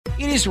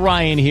It is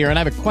Ryan here, and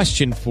I have a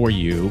question for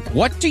you.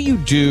 What do you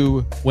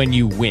do when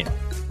you win?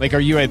 Like, are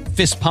you a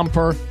fist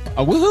pumper,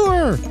 a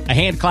woohooer, a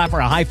hand clapper,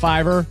 a high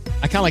fiver?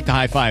 I kind of like the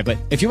high five, but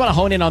if you want to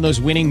hone in on those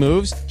winning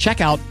moves,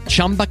 check out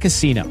Chumba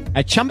Casino.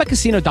 At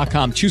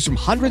ChumbaCasino.com, choose from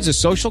hundreds of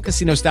social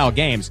casino-style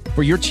games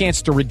for your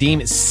chance to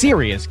redeem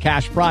serious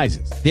cash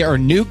prizes. There are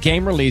new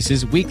game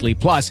releases weekly,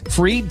 plus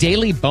free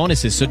daily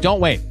bonuses. So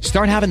don't wait.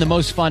 Start having the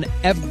most fun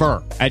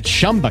ever at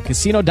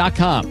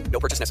ChumbaCasino.com.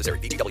 No purchase necessary.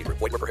 VGW Group.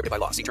 Void where prohibited by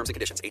law. See terms and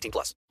conditions. 18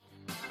 plus.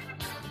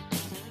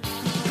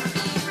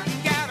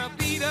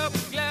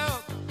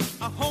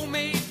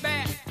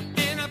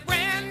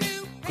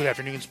 Good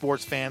afternoon,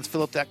 sports fans.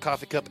 Fill up that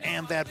coffee cup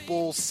and that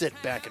bowl. Sit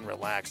back and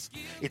relax.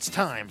 It's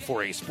time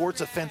for a Sports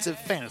Offensive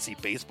Fantasy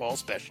Baseball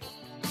Special.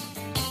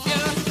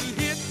 Just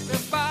to hit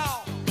the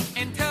ball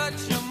and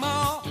touch them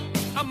all.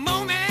 A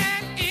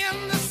moment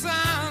in the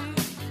sun.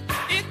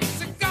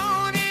 It's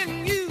gone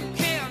and you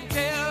can't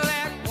tell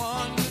that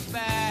one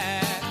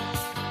goodbye.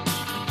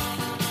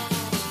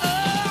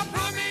 Oh,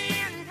 put me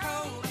in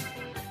cold.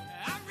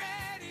 I'm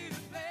ready to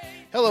play.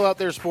 Hello out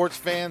there, sports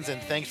fans,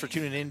 and thanks for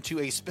tuning in to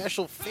a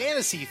special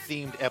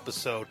fantasy-themed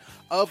episode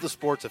of the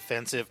Sports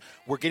Offensive.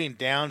 We're getting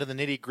down to the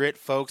nitty-grit,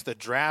 folks. The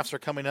drafts are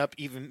coming up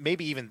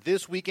maybe even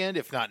this weekend,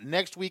 if not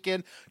next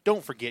weekend.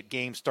 Don't forget,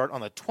 games start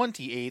on the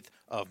 28th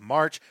of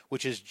March,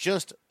 which is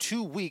just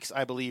 2 weeks,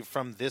 I believe,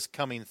 from this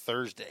coming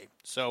Thursday.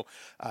 So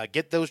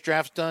get those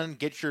drafts done,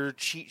 get your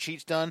cheat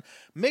sheets done.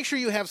 Make sure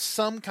you have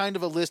some kind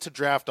of a list to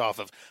draft off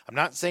of. I'm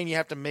not saying you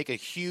have to make a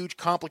huge,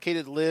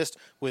 complicated list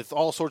with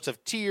all sorts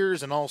of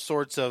tiers and all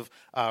sorts of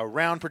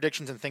round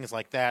predictions and things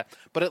like that,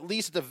 but at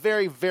least at the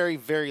very, very,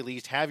 very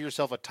least, have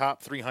yourself a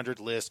top 300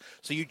 list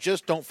so you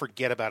just don't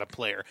forget about a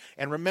player.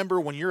 And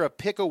remember, when you're a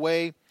pick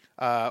away,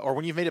 or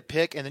when you've made a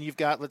pick and then you've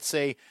got, let's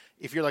say,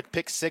 if you're like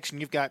pick 6 and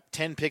you've got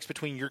 10 picks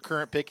between your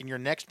current pick and your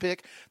next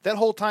pick, that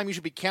whole time you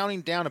should be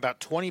counting down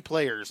about 20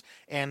 players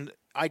and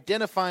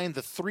identifying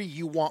the 3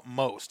 you want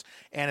most.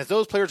 And as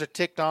those players are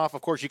ticked off,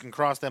 of course, you can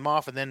cross them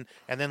off and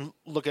then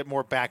look at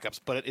more backups.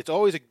 But it's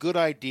always a good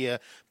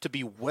idea to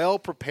be well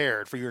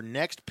prepared for your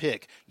next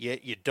pick.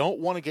 You don't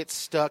want to get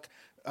stuck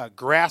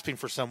grasping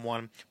for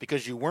someone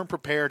because you weren't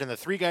prepared and the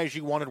 3 guys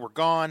you wanted were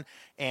gone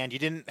and you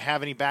didn't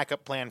have any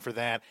backup plan for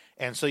that,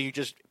 and so you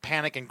just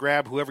panic and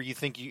grab whoever you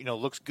think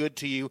looks good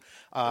to you.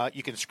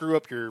 You can screw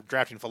up your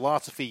drafting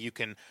philosophy. You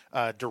can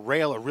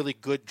derail a really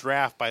good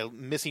draft by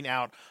missing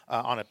out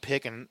on a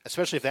pick, and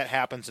especially if that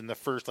happens in the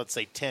first, let's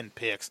say, 10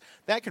 picks,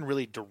 that can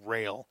really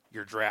derail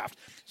your draft.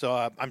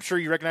 So I'm sure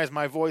you recognize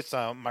my voice,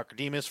 Mark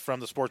Demas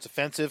from the Sports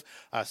Offensive.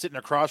 Sitting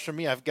across from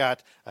me, I've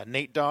got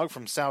Nate Dogg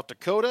from South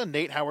Dakota.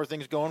 Nate, how are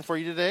things going for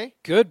you today?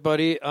 Good,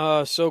 buddy.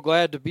 So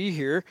glad to be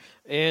here.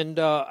 And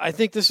I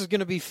think this is going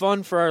to be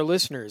fun for our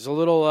listeners, a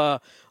little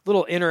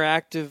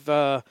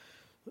interactive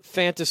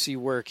fantasy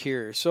work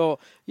here. So,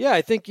 yeah,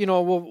 I think,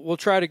 we'll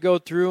try to go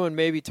through and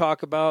maybe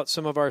talk about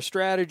some of our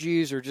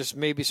strategies or just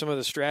maybe some of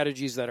the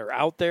strategies that are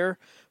out there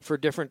for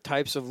different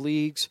types of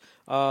leagues.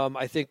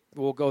 I think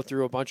we'll go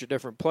through a bunch of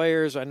different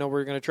players. I know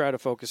we're going to try to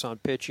focus on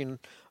pitching,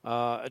 do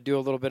a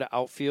little bit of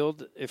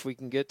outfield if we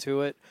can get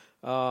to it.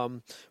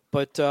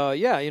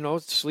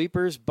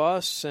 Sleepers,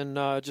 busts,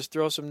 and just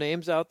throw some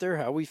names out there,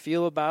 how we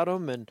feel about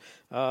them, and,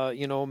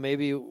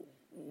 maybe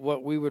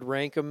what we would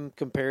rank them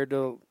compared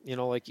to,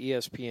 like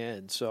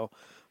ESPN. So,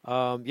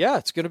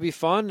 it's going to be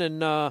fun,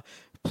 and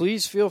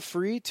please feel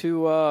free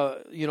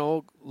to,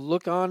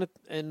 look on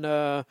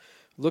and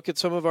look at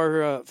some of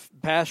our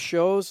past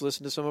shows,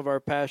 listen to some of our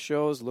past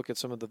shows, look at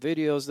some of the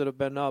videos that have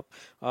been up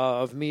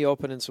of me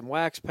opening some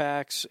wax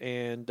packs.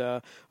 And,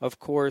 of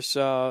course,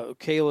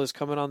 Kayla's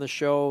coming on the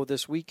show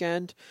this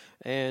weekend.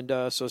 And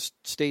so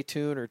stay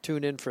tuned or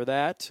tune in for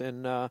that.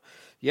 And,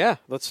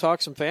 let's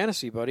talk some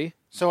fantasy, buddy.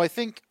 So I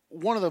think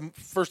one of the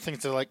first things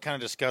to kind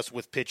of discuss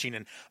with pitching,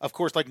 and of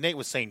course, like Nate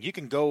was saying, you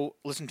can go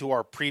listen to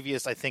our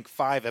previous, I think,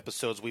 5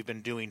 episodes we've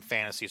been doing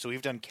fantasy. So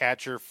we've done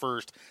catcher,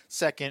 first,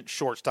 second,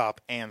 shortstop,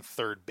 and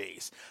third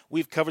base.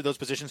 We've covered those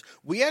positions.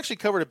 We actually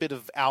covered a bit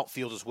of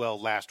outfield as well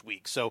last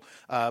week. So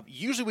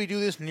usually we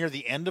do this near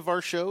the end of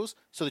our shows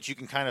so that you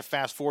can kind of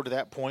fast forward to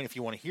that point if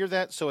you want to hear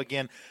that. So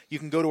again, you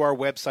can go to our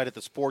website at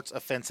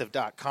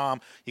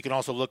thesportsoffensive.com. You can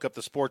also look up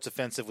The Sports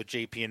Offensive with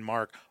JP and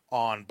Mark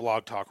on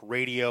Blog Talk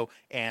Radio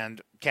and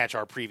catch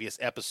our previous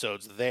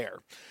episodes there.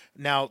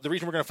 Now, the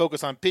reason we're going to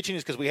focus on pitching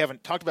is because we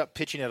haven't talked about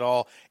pitching at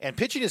all, and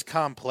pitching is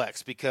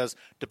complex because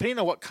depending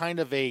on what kind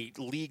of a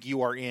league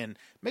you are in,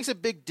 makes a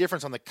big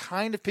difference on the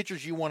kind of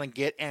pitchers you want to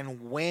get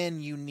and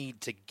when you need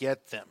to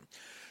get them.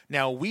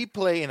 Now, we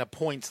play in a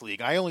points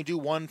league. I only do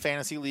one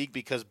fantasy league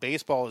because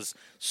baseball is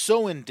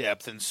so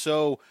in-depth and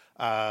so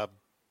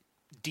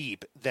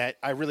deep that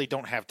I really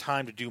don't have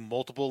time to do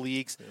multiple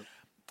leagues.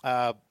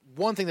 Yep.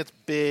 One thing that's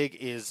big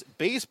is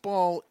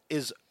baseball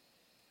is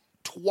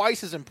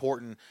twice as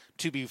important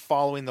to be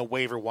following the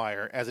waiver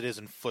wire as it is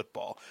in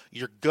football.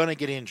 You're going to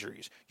get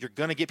injuries. You're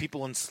going to get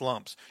people in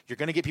slumps. You're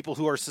going to get people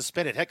who are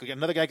suspended. Heck,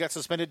 another guy got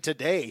suspended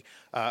today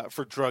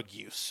for drug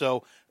use.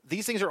 So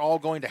these things are all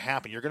going to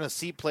happen. You're going to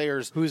see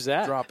players Who's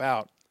that? drop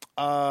out.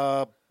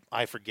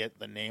 I forget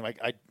the name.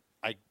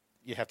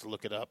 You have to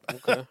look it up.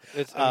 Okay.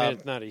 It's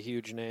not a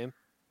huge name.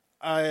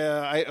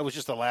 It was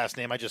just the last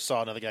name. I just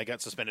saw another guy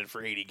got suspended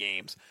for 80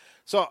 games.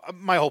 So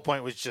my whole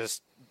point was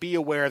just be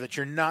aware that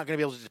you're not going to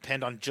be able to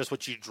depend on just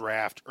what you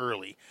draft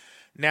early.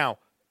 Now,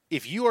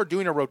 if you are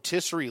doing a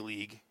rotisserie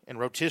league, and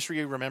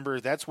rotisserie,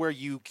 remember, that's where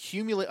you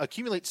accumulate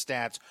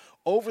stats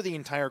over the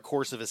entire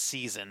course of a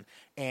season,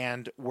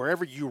 and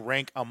wherever you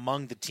rank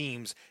among the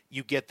teams,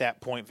 you get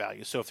that point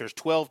value. So if there's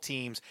 12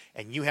 teams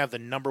and you have the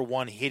number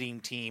one hitting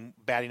team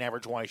batting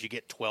average-wise, you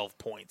get 12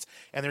 points.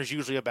 And there's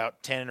usually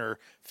about 10 or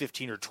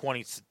 15 or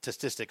 20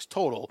 statistics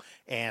total,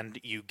 and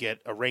you get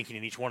a ranking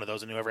in each one of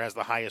those, and whoever has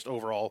the highest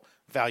overall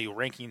value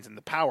rankings in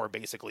the power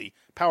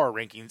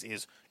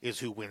rankings is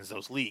who wins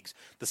those leagues.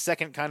 The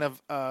second kind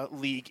of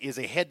league is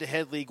a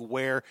head-to-head league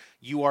where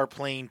you are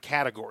playing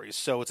categories.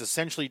 So it's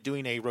essentially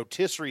doing a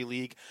rotisserie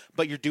league,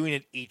 but you're doing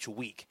it each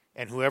week.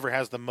 And whoever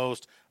has the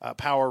most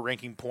power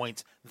ranking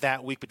points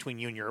that week between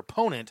you and your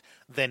opponent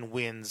then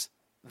wins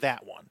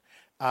that one.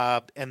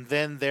 And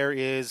then there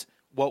is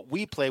what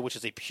we play, which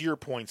is a pure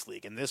points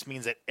league. And this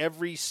means that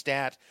every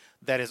stat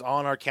that is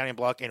on our counting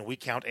block, and we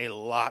count a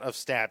lot of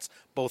stats,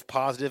 both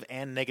positive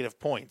and negative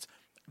points,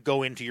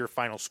 go into your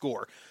final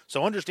score.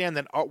 So understand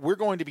that we're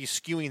going to be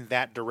skewing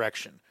that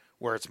direction,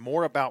 where it's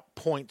more about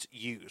points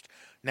used.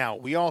 Now,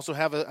 we also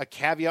have a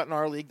caveat in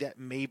our league that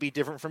may be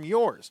different from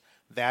yours.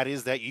 That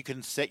is that you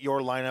can set your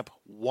lineup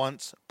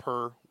once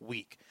per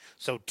week.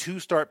 So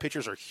 2 start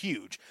pitchers are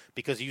huge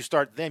because you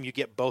start them, you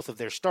get both of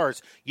their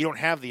starts. You don't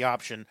have the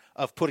option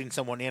of putting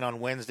someone in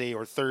on Wednesday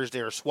or Thursday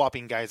or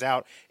swapping guys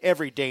out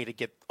every day to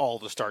get all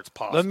the starts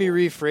possible. Let me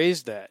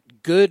rephrase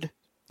that. Good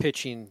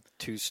pitching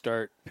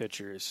 2-start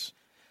pitchers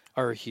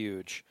are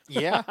huge.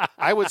 Yeah,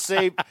 I would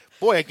say,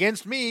 boy,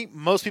 against me,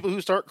 most people who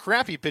start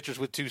crappy pitchers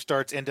with 2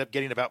 starts end up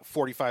getting about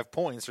 45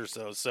 points or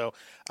so. So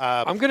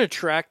I'm going to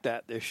track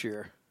that this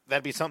year.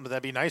 That'd be something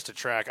that'd be nice to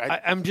track.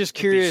 I'm just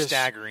curious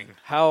staggering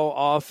how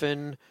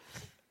often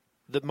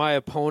that my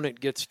opponent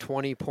gets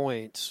 20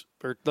 points,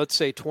 or let's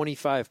say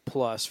 25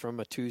 plus from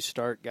a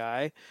 2-start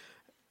guy,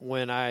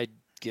 when I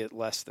get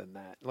less than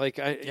that. Like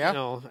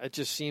it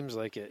just seems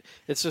like it.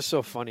 It's just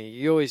so funny.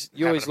 You always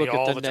look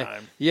at the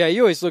time. Yeah,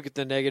 you always look at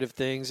the negative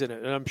things, and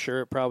I'm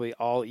sure it probably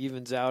all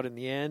evens out in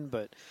the end.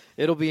 But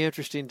it'll be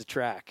interesting to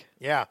track.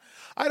 Yeah,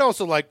 I'd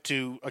also like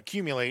to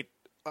accumulate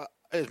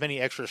as many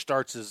extra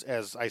starts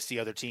as I see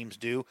other teams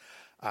do.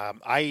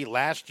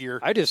 Last year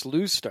I just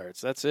lose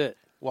starts. That's it.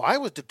 Well, I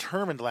was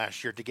determined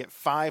last year to get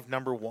 5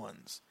 number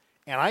ones,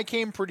 and I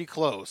came pretty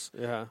close.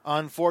 Yeah.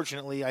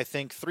 Unfortunately, I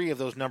think 3 of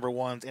those number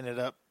ones ended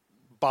up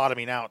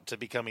bottoming out to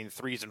becoming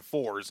 3s and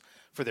 4s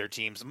for their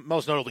teams,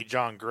 most notably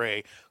John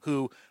Gray,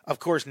 who, of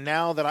course,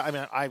 now that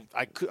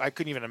I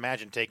couldn't even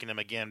imagine taking him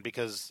again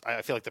because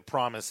I feel like the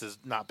promise has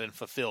not been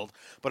fulfilled.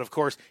 But, of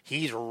course,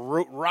 he's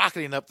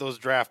rocketing up those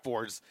draft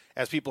boards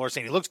as people are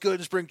saying he looks good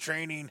in spring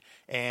training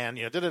and,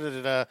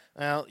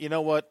 Well, you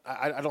know what?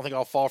 I don't think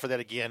I'll fall for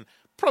that again.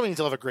 Probably means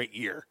he'll have a great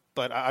year,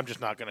 but I'm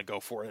just not going to go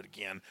for it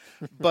again.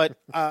 But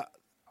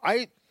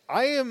I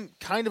am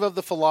kind of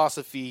the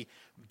philosophy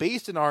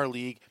based in our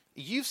league.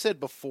 You've said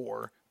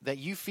before that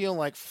you feel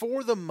like,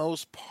 for the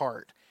most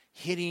part,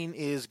 hitting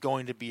is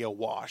going to be a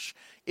wash.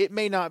 It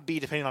may not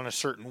be depending on a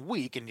certain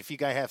week, and if you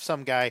have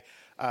some guy,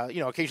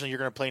 occasionally you're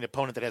going to play an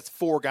opponent that has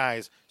 4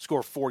 guys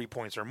score 40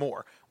 points or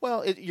more.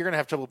 Well, you're going to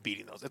have trouble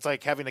beating those. It's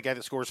like having a guy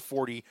that scores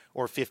 40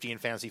 or 50 in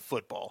fantasy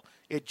football.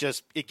 It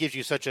gives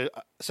you such an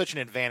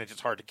advantage,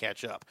 it's hard to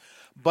catch up.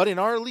 But in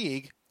our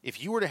league,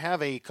 if you were to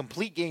have a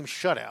complete game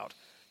shutout,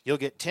 you'll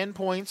get 10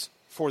 points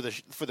for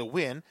the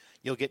win.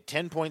 You'll get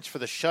 10 points for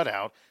the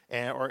shutout,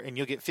 and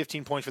you'll get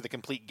 15 points for the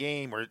complete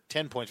game, or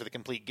 10 points for the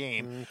complete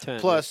game. 10.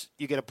 Plus,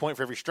 you get a point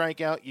for every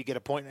strikeout. You get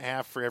a point and a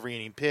half for every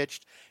inning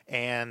pitched,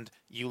 and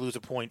you lose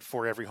a point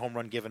for every home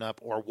run given up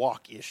or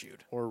walk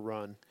issued. Or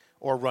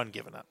run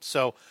given up.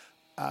 So,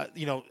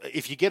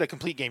 if you get a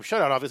complete game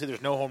shutout, obviously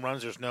there's no home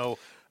runs, there's no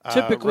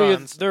typically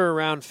runs. They're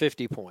around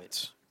 50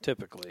 points.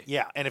 Typically.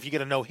 Yeah, and if you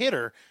get a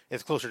no-hitter,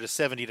 it's closer to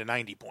 70 to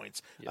 90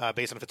 points,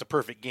 based on if it's a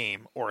perfect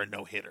game or a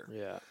no-hitter.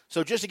 Yeah.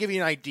 So just to give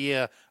you an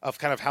idea of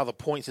kind of how the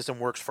point system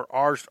works for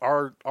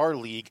our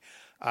league,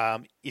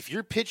 if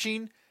you're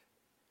pitching,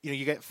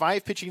 you get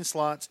 5 pitching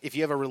slots. If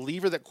you have a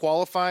reliever that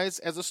qualifies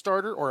as a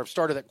starter or a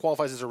starter that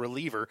qualifies as a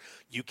reliever,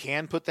 you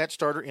can put that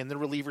starter in the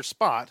reliever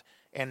spot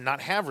and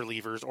not have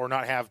relievers, or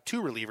not have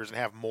 2 relievers and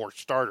have more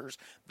starters.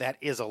 That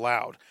is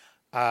allowed.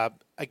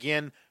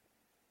 Again,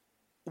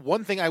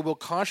 one thing I will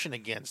caution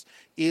against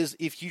is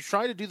if you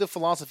try to do the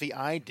philosophy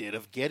I did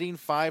of getting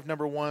 5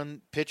 number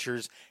 1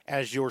 pitchers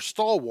as your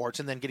stalwarts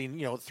and then getting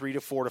 3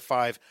 to 4 to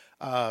 5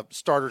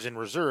 starters in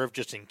reserve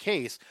just in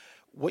case,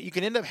 what you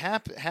can end up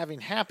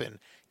having happen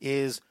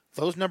is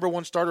those number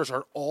 1 starters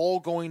are all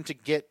going to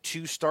get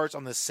 2 starts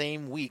on the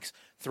same weeks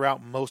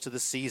throughout most of the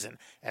season,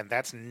 and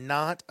that's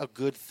not a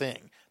good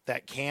thing.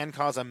 That can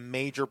cause a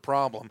major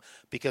problem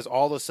because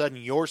all of a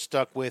sudden you're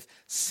stuck with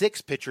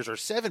 6 pitchers or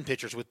 7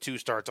 pitchers with 2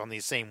 starts on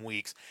these same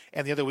weeks,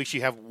 and the other weeks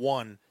you have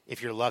 1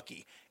 if you're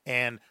lucky.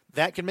 And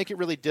that can make it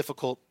really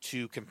difficult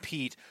to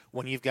compete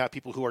when you've got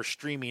people who are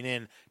streaming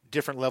in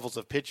different levels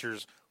of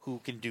pitchers who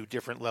can do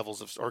different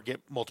levels of or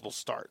get multiple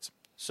starts.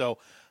 So,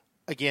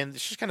 again,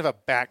 it's just kind of a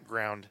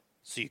background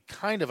so you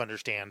kind of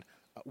understand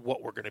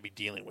what we're going to be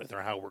dealing with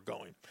or how we're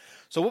going.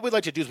 So what we'd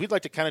like to do is we'd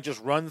like to kind of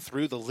just run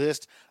through the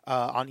list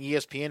on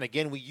ESPN.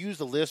 Again, we use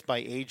the list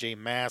by AJ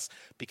Mass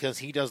because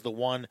he does the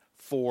one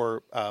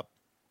for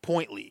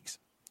point leagues,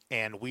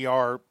 and we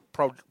are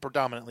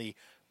predominantly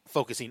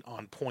focusing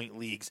on point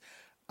leagues.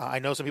 I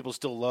know some people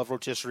still love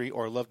rotisserie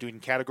or love doing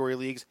category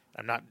leagues.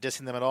 I'm not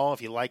dissing them at all.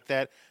 If you like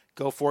that,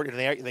 go for it.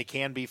 And they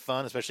can be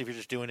fun, especially if you're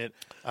just doing it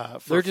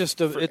it's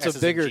a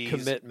bigger SSGs.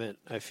 Commitment,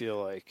 I feel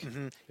like.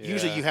 Mm-hmm. Yeah.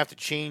 Usually you have to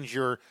change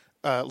your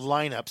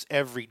lineups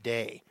every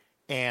day,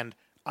 and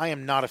I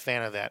am not a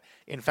fan of that.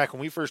 In fact, when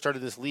we first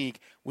started this league,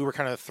 we were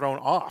kind of thrown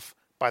off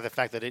by the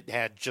fact that it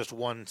had just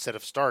one set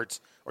of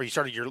starts, or you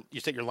set your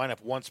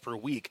lineup once per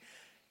week,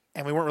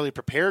 and we weren't really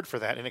prepared for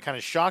that, and it kind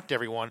of shocked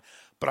everyone.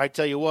 But I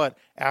tell you what,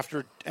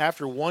 after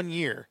 1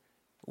 year,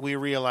 we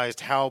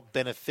realized how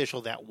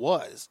beneficial that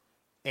was,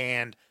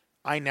 and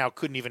I now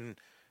couldn't even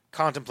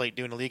contemplate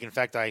doing a league. In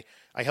fact, I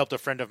helped a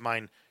friend of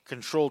mine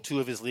control 2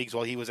 of his leagues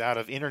while he was out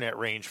of internet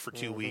range for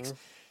 2 weeks.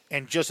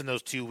 And just in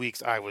those 2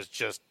 weeks, I was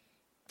just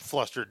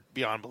flustered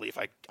beyond belief.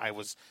 I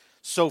was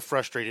so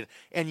frustrated.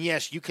 And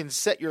yes, you can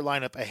set your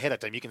lineup ahead of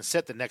time. You can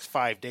set the next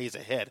 5 days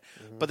ahead.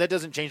 But that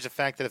doesn't change the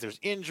fact that if there's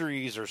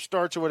injuries or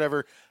starts or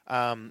whatever,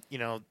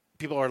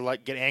 people are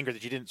get angry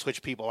that you didn't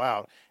switch people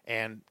out.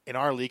 And in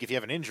our league, if you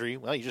have an injury,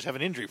 well, you just have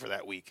an injury for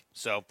that week.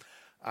 So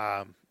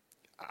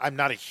I'm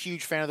not a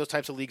huge fan of those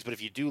types of leagues, but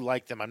if you do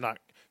like them, I'm not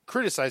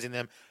criticizing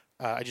them.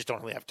 I just don't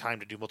really have time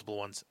to do multiple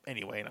ones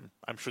anyway, and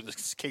I'm sure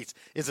this case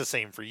is the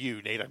same for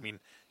you, Nate. I mean,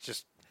 it's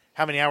just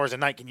how many hours a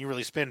night can you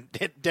really spend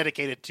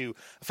dedicated to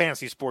a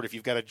fantasy sport if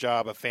you've got a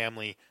job, a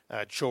family,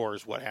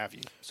 chores, what have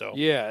you? So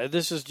yeah,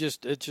 it's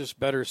just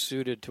better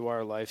suited to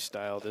our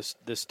lifestyle.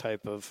 This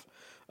type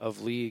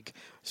of league.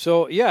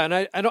 So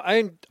yeah, and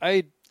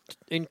I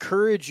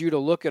encourage you to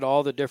look at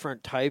all the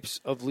different types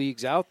of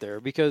leagues out there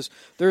because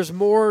there's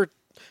more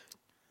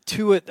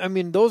to it. I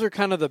mean, those are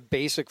kind of the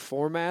basic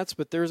formats,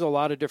 but there's a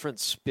lot of different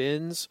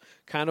spins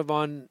kind of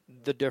on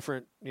the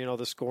different,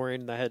 the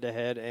scoring, the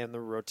head-to-head, and the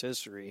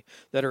rotisserie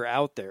that are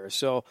out there.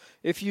 So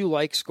if you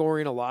like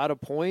scoring a lot of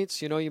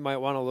points, you might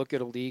want to look at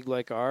a league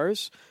like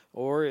ours,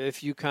 or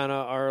if you kind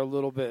of are a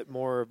little bit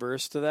more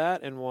averse to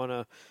that and want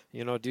to,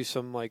 do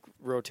some like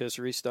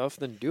rotisserie stuff,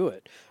 then do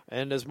it.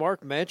 And as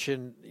Mark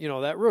mentioned,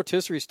 that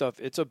rotisserie stuff,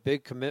 it's a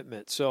big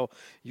commitment. So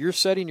you're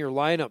setting your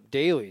lineup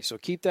daily. So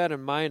keep that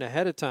in mind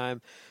ahead of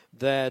time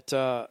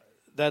that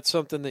that's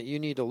something that you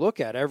need to look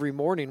at every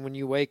morning when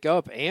you wake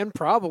up and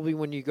probably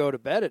when you go to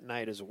bed at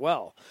night as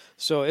well.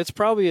 So it's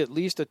probably at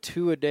least a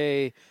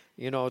 2-a-day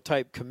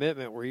type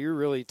commitment where you're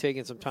really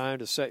taking some time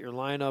to set your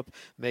lineup,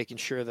 making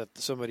sure that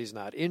somebody's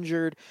not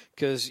injured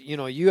because,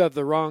 you have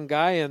the wrong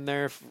guy in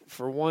there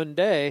for one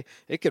day.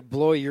 It could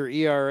blow your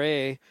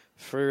ERA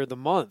for the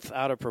month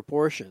out of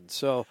proportion.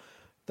 So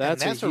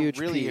that's a huge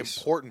really piece.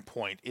 Important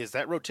point is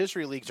that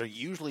rotisserie leagues are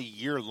usually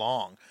year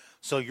long.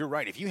 So you're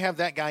right. If you have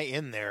that guy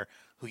in there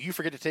who you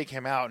forget to take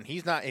him out and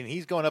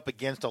he's going up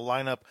against a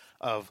lineup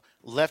of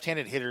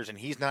left-handed hitters and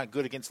he's not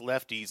good against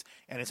lefties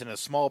and it's in a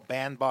small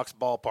bandbox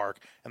ballpark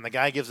and the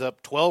guy gives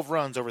up 12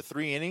 runs over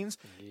 3 innings,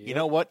 You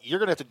know what? You're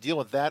going to have to deal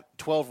with that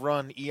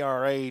 12-run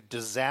ERA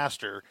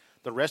disaster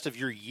the rest of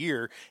your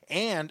year.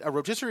 And a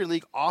rotisserie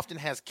league often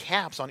has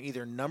caps on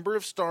either number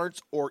of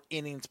starts or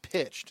innings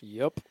pitched.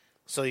 Yep.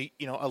 So,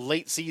 a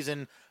late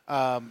season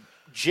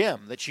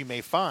gem that you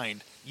may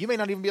find, you may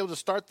not even be able to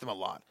start them a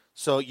lot.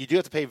 So you do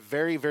have to pay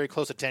very, very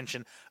close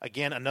attention.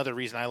 Again, another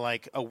reason I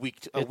like a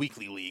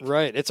weekly league.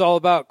 Right. It's all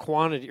about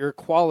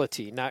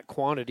quality, not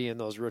quantity in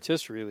those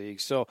rotisserie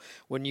leagues. So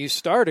when you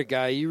start a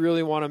guy, you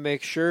really want to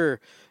make sure,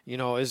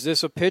 is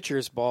this a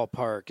pitcher's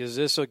ballpark? Is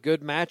this a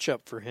good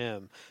matchup for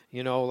him?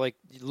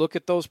 Look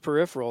at those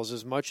peripherals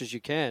as much as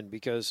you can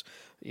because,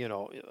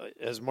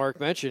 as Mark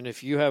mentioned,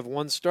 if you have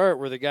one start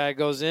where the guy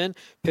goes in,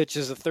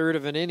 pitches a third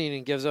of an inning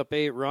and gives up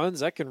 8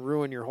 runs, that can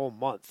ruin your whole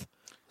month.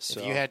 So.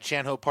 If you had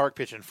Chan-Ho Park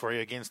pitching for you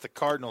against the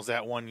Cardinals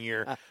that 1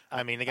 year,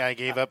 the guy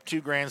gave up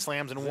 2 grand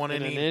slams in one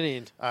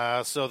inning.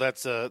 So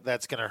that's going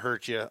to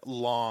hurt you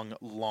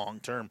long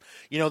term.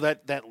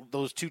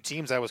 Those 2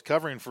 teams I was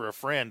covering for a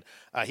friend,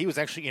 he was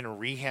actually in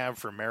rehab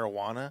for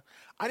marijuana.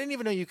 I didn't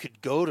even know you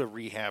could go to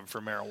rehab for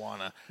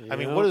marijuana. Yeah. I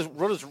mean, what is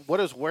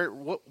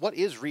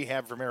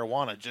rehab for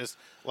marijuana? Just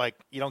like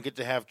you don't get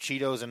to have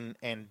Cheetos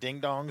and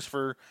ding dongs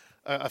for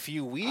a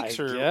few weeks,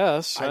 I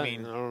guess. I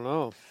don't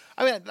know.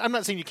 I'm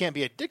not saying you can't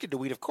be addicted to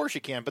weed. Of course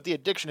you can, but the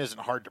addiction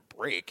isn't hard to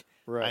break.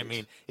 Right. I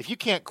mean, if you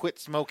can't quit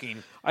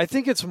smoking, I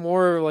think it's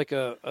more like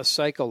a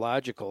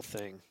psychological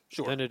thing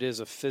than it is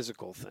a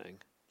physical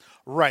thing.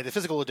 Right. The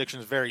physical addiction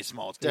is very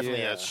small. It's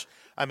definitely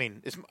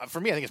for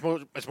me, I think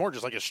it's more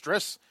just like a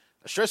stress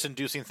a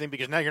stress-inducing thing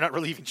because now you're not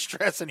relieving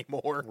stress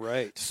anymore.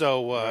 Right.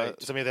 So,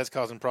 so maybe that's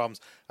causing problems.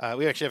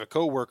 We actually have a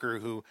coworker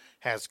who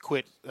has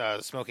quit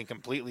smoking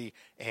completely,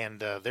 and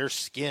their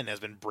skin has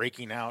been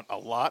breaking out a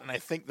lot, and I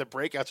think the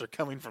breakouts are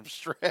coming from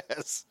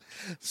stress.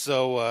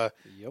 So,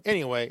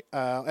 anyway,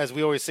 as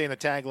we always say in the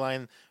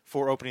tagline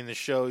for opening the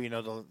show,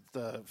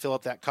 the fill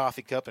up that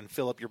coffee cup and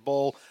fill up your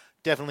bowl.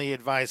 Definitely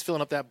advise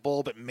filling up that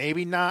bowl, but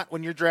maybe not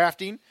when you're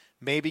drafting.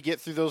 Maybe get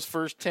through those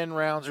first 10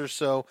 rounds or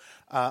so.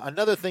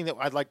 Another thing that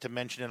I'd like to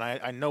mention, and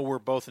I know we're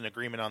both in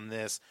agreement on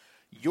this,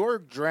 your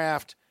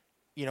draft,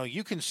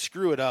 you can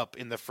screw it up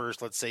in the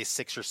first, let's say,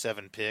 6 or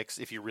 7 picks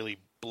if you really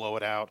blow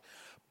it out.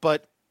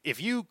 But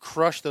if you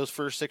crush those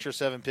first 6 or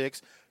 7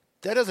 picks,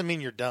 that doesn't mean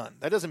you're done.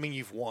 That doesn't mean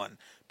you've won.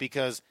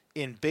 Because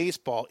in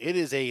baseball, it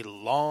is a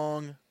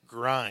long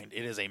grind.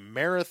 It is a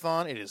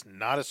marathon. It is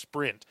not a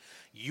sprint.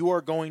 You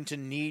are going to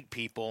need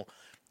people.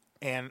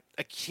 And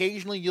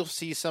occasionally you'll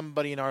see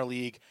somebody in our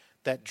league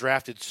that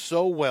drafted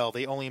so well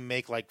they only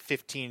make like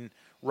 15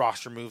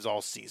 roster moves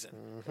all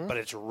season. But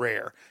it's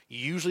rare.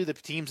 Usually the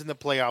teams in the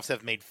playoffs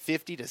have made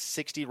 50 to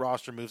 60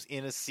 roster moves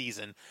in a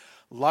season.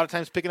 A lot of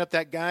times picking up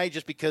that guy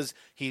just because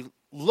he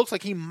looks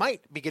like he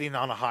might be getting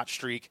on a hot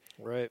streak.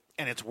 Right.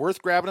 And it's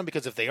worth grabbing them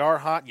because if they are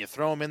hot and you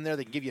throw them in there,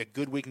 they can give you a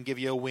good week and give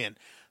you a win.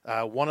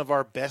 One of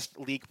our best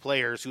league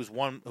players who has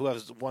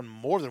won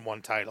more than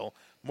one title,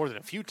 more than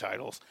a few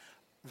titles,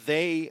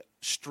 they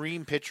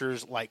stream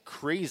pitchers like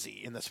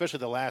crazy, and especially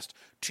the last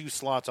 2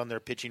 slots on their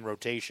pitching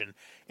rotation,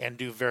 and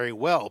do very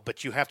well.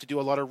 But you have to do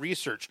a lot of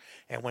research.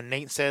 And when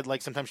Nate said,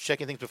 like, sometimes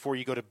checking things before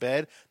you go to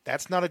bed,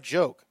 that's not a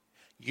joke.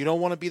 You don't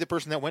want to be the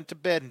person that went to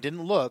bed and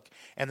didn't look,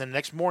 and the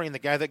next morning the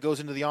guy that goes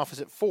into the office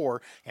at 4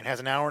 and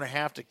has an hour and a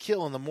half to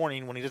kill in the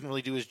morning when he doesn't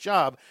really do his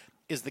job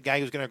is the guy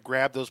who's going to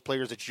grab those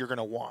players that you're going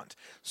to want.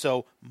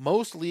 So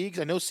most leagues,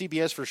 I know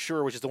CBS for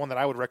sure, which is the one that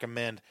I would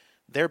recommend,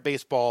 their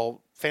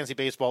fantasy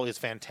baseball is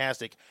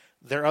fantastic.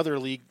 Their other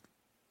league,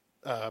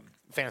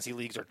 fantasy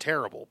leagues are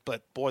terrible,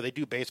 but boy, they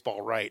do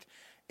baseball right.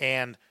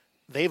 And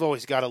they've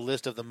always got a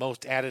list of the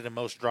most added and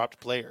most dropped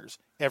players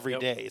every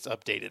day. It's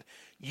updated.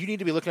 You need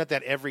to be looking at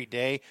that every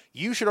day.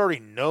 You should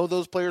already know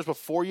those players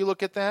before you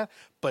look at that,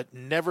 but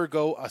never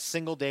go a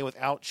single day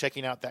without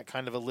checking out that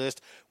kind of a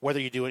list,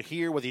 whether you do it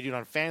here, whether you do it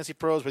on Fantasy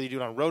Pros, whether you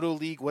do it on Roto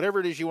League, whatever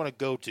it is you want to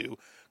go to.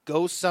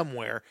 Go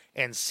somewhere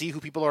and see who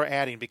people are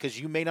adding because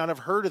you may not have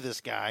heard of this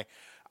guy.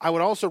 I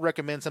would also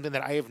recommend something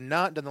that I have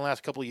not done the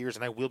last couple of years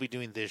and I will be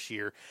doing this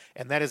year,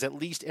 and that is at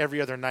least every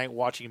other night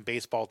watching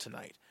Baseball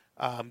Tonight,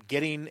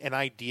 getting an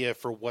idea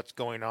for what's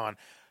going on.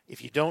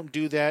 If you don't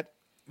do that,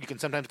 you can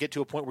sometimes get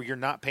to a point where you're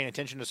not paying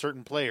attention to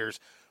certain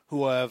players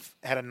who have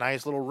had a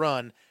nice little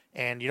run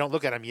and you don't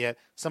look at them yet.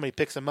 Somebody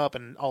picks them up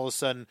and all of a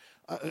sudden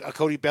a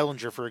Cody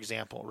Bellinger, for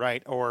example,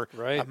 right? Or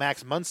a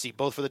Max Muncy,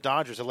 both for the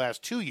Dodgers the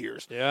last 2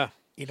 years. Yeah.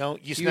 You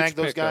Huge snag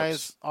those pickups.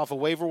 guys off of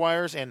waiver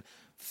wires, and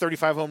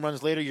 35 home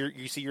runs later,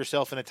 you see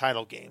yourself in a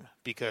title game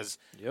because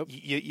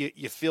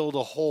you filled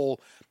a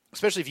hole.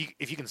 Especially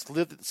if you can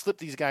slip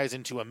these guys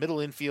into a middle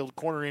infield,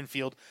 corner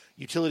infield,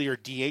 utility or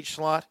DH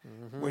slot,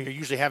 where you're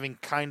usually having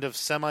kind of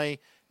semi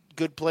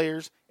good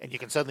players, and you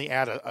can suddenly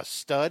add a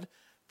stud.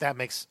 That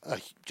makes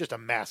just a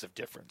massive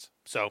difference.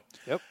 So.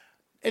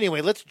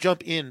 Anyway, let's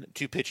jump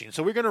into pitching.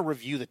 So we're going to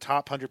review the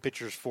top 100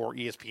 pitchers for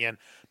ESPN.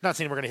 Not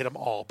saying we're going to hit them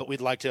all, but we'd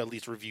like to at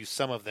least review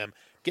some of them,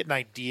 get an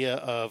idea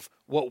of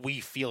what we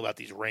feel about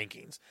these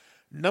rankings.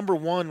 Number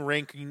 1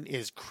 ranking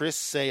is Chris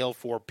Sale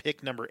for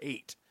pick number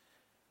 8.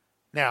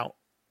 Now,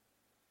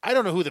 I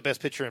don't know who the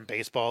best pitcher in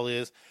baseball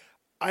is.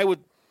 I would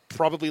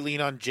probably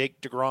lean on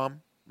Jake DeGrom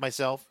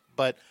myself,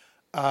 but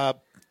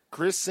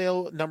Chris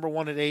Sale, number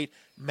 1 at 8,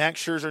 Max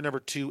Scherzer,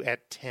 number 2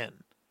 at 10.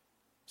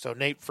 So,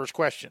 Nate, first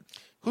question.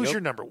 Who's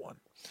your number 1?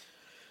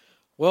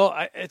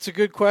 Well, it's a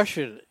good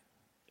question.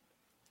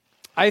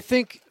 I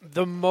think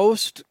the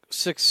most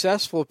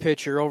successful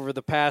pitcher over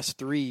the past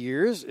 3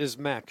 years is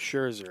Max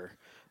Scherzer.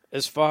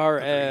 As far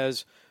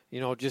as,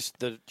 just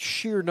the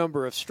sheer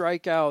number of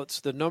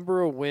strikeouts, the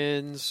number of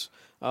wins,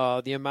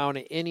 the amount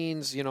of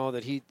innings,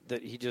 that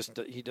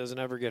he doesn't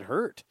ever get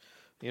hurt.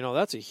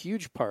 That's a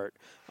huge part.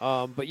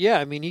 But yeah,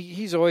 I mean,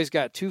 he's always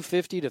got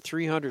 250 to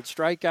 300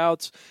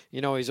 strikeouts.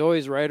 He's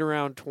always right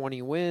around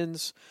 20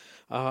 wins.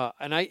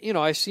 And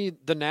I see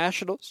the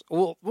Nationals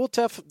will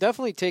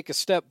definitely take a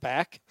step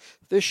back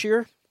this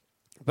year,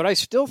 but I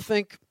still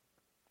think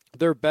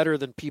they're better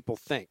than people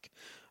think.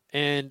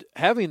 And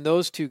having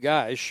those 2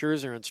 guys,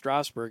 Scherzer and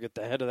Strasburg, at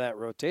the head of that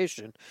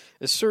rotation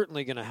is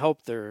certainly going to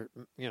help their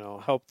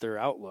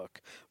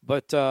outlook.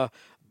 But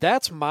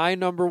that's my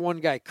number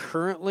 1 guy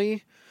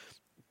currently,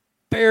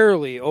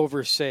 barely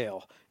over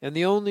Sale. And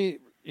the only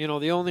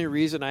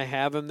reason I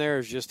have him there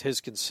is just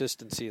his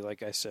consistency,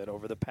 like I said,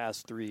 over the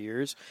past 3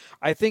 years.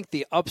 I think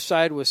the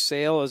upside with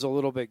Sale is a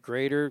little bit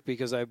greater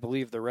because I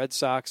believe the Red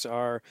Sox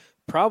are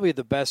probably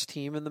the best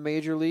team in the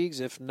major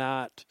leagues, if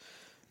not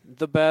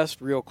the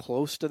best, real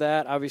close to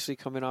that, obviously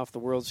coming off the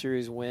World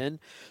Series win.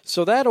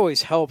 So that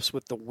always helps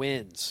with the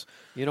wins.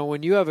 You know,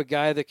 when you have a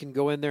guy that can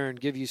go in there and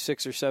give you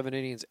 6 or 7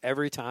 innings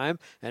every time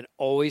and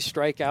always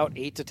strike out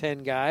 8 to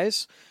 10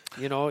 guys,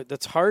 you know,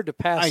 that's hard to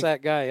pass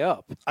that guy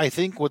up. I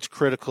think what's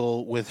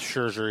critical with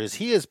Scherzer is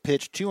he has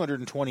pitched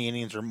 220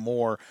 innings or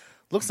more.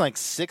 Looks like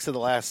 6 of the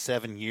last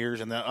 7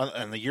 years, and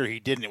the year he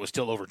didn't, it was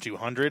still over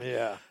 200.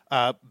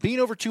 Yeah. Being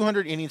over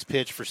 200 innings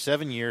pitched for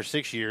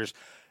 6 years.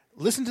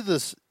 Listen to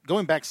this.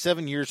 Going back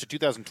 7 years to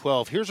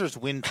 2012, here's his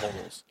win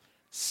totals: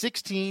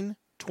 16,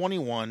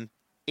 21,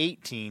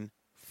 18,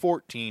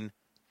 14,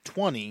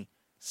 20,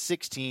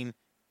 16,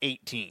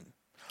 18.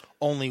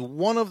 Only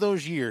one of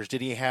those years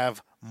did he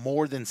have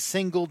more than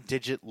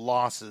single-digit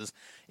losses.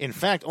 In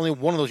fact, only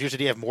one of those years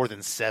did he have more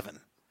than 7.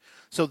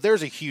 So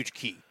there's a huge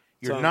key.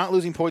 You're not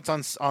losing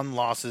points on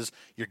losses.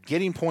 You're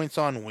getting points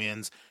on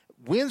wins.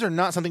 Wins are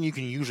not something you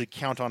can usually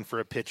count on for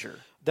a pitcher.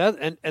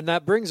 And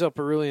that brings up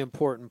a really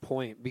important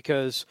point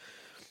because,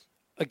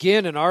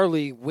 again, in our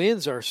league,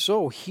 wins are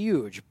so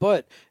huge,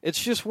 but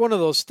it's just one of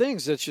those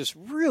things that's just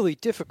really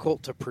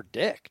difficult to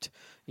predict.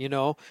 You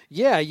know,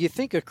 yeah, you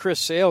think a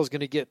Chris Sale is going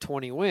to get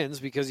 20 wins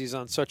because he's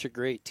on such a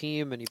great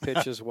team and he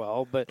pitches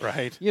well, but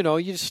right. You know,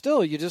 you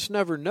just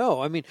never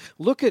know. I mean,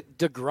 look at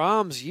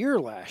DeGrom's year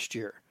last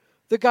year.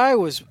 The guy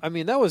was, I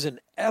mean, that was an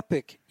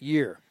epic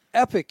year.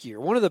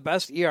 One of the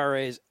best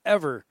ERAs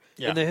ever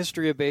in the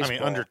history of baseball. I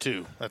mean, under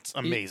 2. That's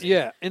amazing.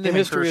 Yeah, in the Him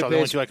history and Kershaw, of the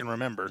only baseball. 2 I can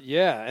remember.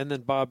 Yeah, and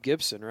then Bob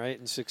Gibson, right,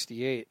 in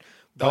 68.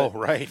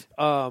 Right.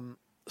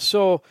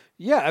 So,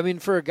 yeah, I mean,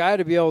 for a guy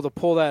to be able to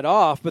pull that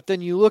off, but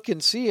then you look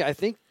and see, I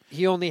think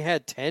he only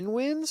had 10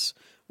 wins.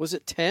 Was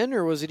it 10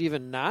 or was it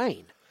even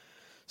 9?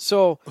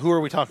 So who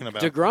are we talking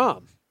about?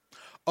 DeGrom.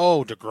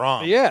 Oh,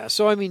 DeGrom. Yeah,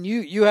 so I mean,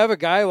 you have a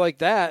guy like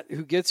that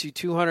who gets you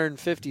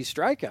 250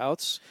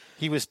 strikeouts.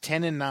 He was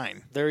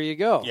 10-9. There you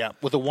go. Yeah,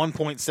 with a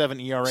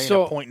 1.7 ERA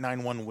So, and a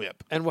 .91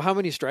 WHIP. And how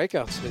many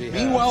strikeouts did he have?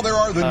 Meanwhile, there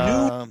are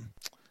the new.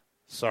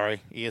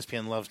 Sorry,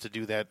 ESPN loves to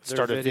do that. Their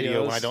Start a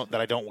video videos. that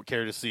I don't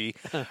care to see.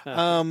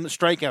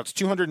 Strikeouts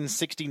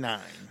 269.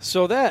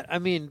 So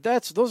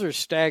those are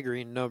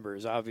staggering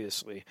numbers.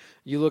 Obviously,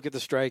 you look at the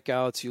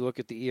strikeouts, you look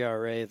at the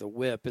ERA, the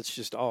WHIP. It's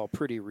just all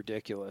pretty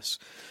ridiculous.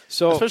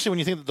 So especially when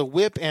you think that the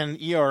WHIP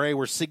and ERA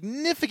were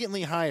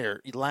significantly higher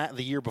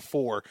the year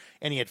before,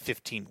 and he had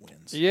 15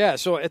 wins. yeah,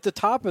 so at the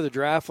top of the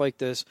draft like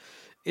this,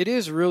 it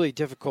is really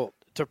difficult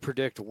to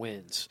predict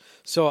wins.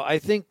 So I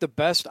think the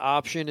best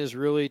option is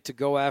really to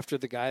go after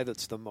the guy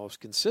that's the most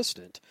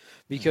consistent.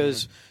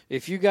 Because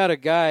if you got a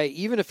guy,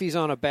 even if he's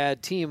on a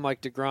bad team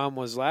like DeGrom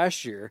was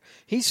last year,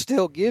 he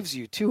still gives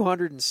you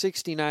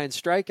 269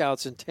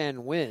 strikeouts and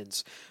 10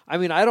 wins. I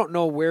mean, I don't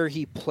know where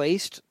he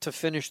placed to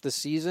finish the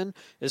season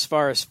as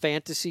far as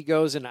fantasy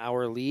goes in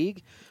our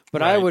league,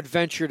 but I Right. would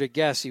venture to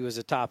guess he was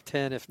a top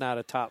 10, if not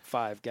a top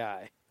 5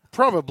 guy.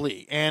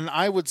 Probably. And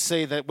I would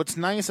say that what's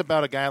nice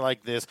about a guy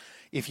like this,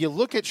 if you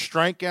look at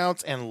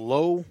strikeouts and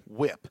low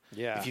WHIP,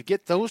 if you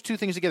get those two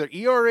things together,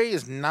 ERA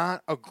is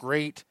not a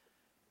great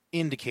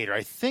indicator.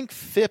 I think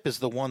FIP is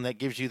the one that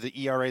gives you the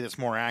ERA that's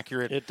more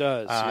accurate. It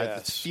does,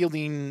 It's yes.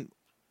 fielding,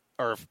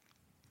 or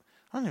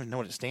I don't even know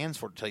what it stands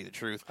for, to tell you the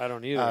truth. I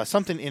don't either.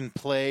 Something in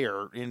play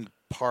or in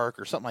park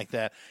or something like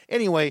that.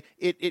 Anyway,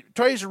 it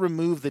tries to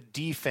remove the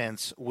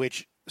defense,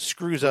 which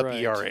screws up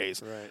Right,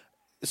 ERAs. Right.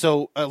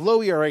 So a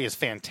low ERA is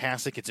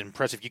fantastic. It's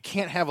impressive. You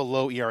can't have a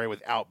low ERA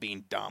without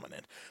being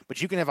dominant,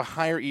 but you can have a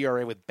higher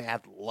ERA with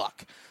bad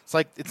luck. It's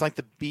like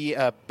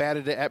the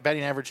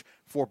batting average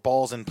for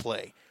balls in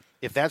play.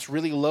 If that's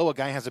really low, a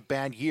guy has a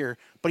bad year,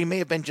 but he may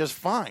have been just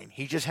fine.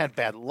 He just had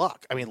bad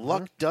luck. I mean,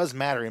 luck does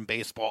matter in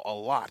baseball a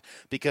lot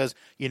because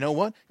you know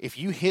what? If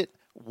you hit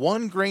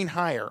 1 grain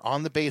higher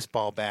on the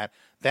baseball bat,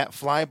 that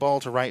fly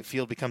ball to right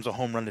field becomes a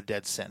home run to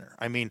dead center.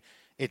 I mean,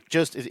 it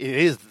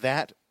is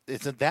that.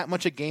 It's that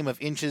much a game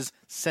of inches,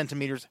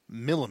 centimeters,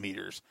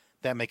 millimeters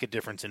that make a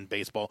difference in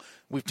baseball.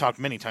 We've talked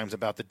many times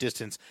about the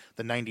distance,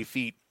 the 90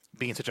 feet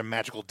being such a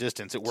magical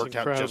distance. It worked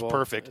out just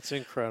perfect. It's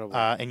incredible.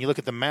 And you look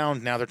at the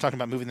mound now, they're talking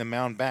about moving the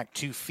mound back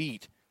 2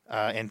 feet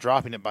and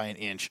dropping it by an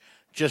inch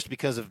just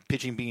because of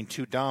pitching being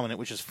too dominant,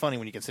 which is funny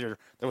when you consider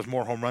there was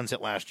more home runs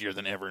hit last year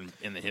than ever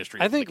in the history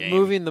of the game. I think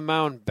moving the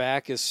mound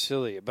back is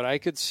silly, but I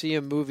could see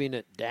him moving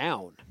it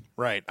down.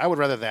 Right. I would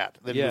rather that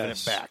than moving it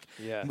Yes. back.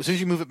 Yes. As soon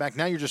as you move it back,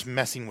 now you're just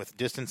messing with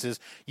distances.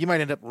 You might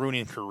end up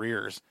ruining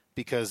careers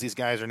because these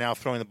guys are now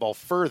throwing the ball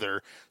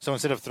further. So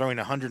instead of throwing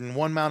a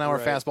 101-mile-an-hour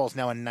Right. fastball, it's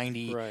now a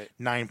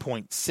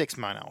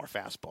 99.6-mile-an-hour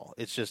fastball.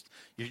 It's just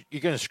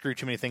you're going to screw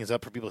too many things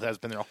up for people that have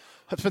spent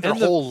their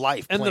whole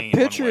life and playing the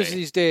pitchers one way.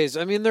 these days,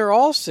 I mean, they're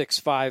all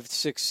 6'5",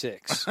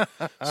 6'6".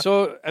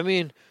 So, I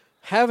mean,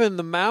 having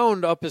the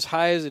mound up as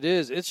high as it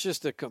is, it's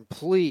just a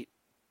complete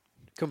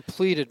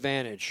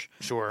advantage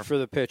Sure. for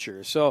the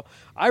pitcher. So,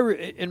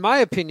 in my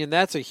opinion,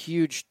 that's a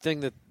huge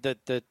thing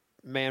that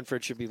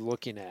Manfred should be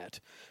looking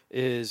at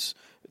is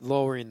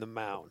lowering the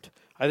mound.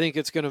 I think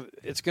it's gonna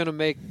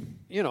make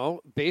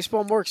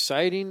baseball more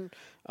exciting.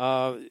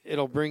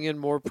 It'll bring in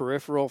more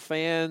peripheral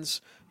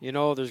fans.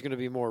 There's going to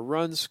be more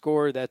runs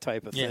scored, that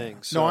type of thing.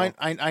 So, No,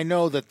 I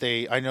know that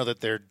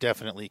they're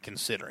definitely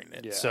considering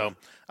it. Yeah. So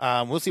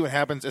we'll see what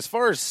happens. As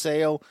far as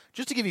Sale,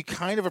 just to give you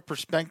kind of a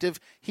perspective,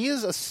 he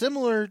is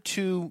similar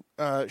to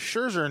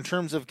Scherzer in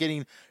terms of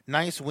getting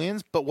nice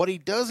wins. But what he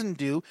doesn't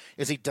do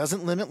is he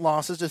doesn't limit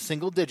losses to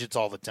single digits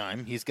all the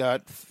time. He's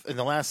got, in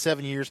the last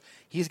 7 years,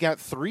 he's got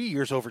 3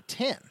 years over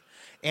 10.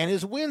 And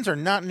his wins are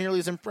not nearly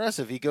as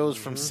impressive. He goes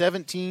from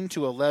 17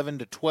 to 11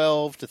 to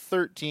 12 to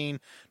 13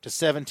 to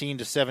 17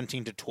 to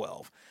 17 to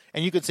 12.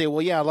 And you could say,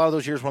 well, yeah, a lot of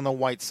those years were on the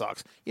White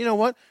Sox. You know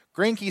what?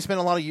 Greinke spent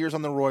a lot of years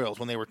on the Royals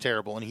when they were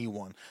terrible, and he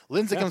won.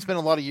 Lincecum spent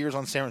a lot of years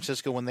on San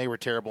Francisco when they were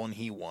terrible, and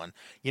he won.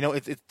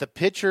 The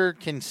pitcher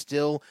can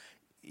still,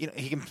 he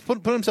can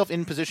put himself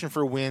in position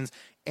for wins,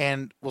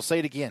 and we'll say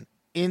it again.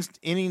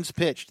 Innings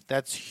pitched,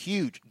 that's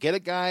huge. Get a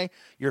guy.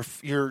 Your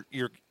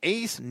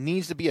ace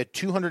needs to be a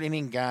 200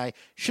 inning guy.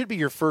 Should be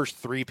your first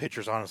 3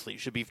 pitchers. Honestly,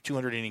 should be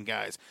 200 inning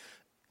guys.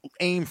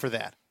 Aim for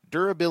that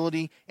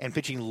durability and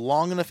pitching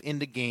long enough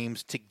into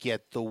games to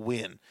get the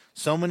win.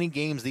 So many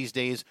games these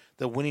days,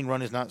 the winning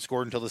run is not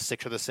scored until the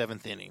 6th or the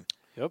 7th inning.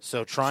 Yep,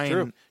 so try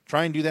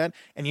and do that.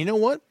 And you know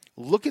what?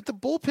 Look at the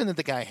bullpen that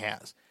the guy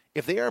has.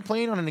 If they are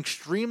playing on an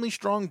extremely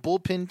strong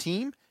bullpen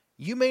team,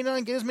 you may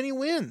not get as many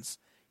wins.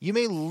 You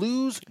may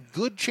lose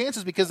good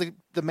chances because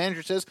the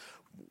manager says,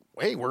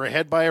 hey, we're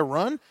ahead by a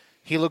run.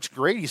 He looks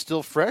great. He's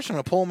still fresh. I'm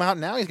going to pull him out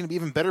now. He's going to be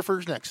even better for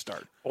his next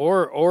start.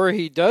 Or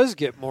he does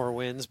get more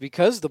wins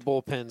because the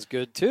bullpen's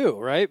good too,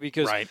 right?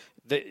 Because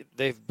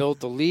they've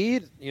built the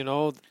lead.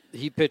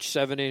 He pitched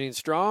 7 innings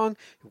strong,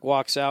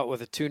 walks out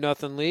with a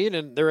 2-0 lead,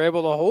 and they're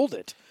able to hold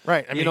it.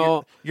 Right. I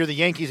mean, you're the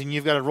Yankees, and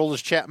you've got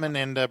Aroldis Chapman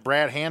and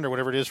Brad Hand or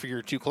whatever it is for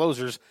your 2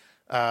 closers.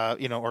 Or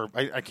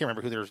I can't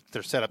remember who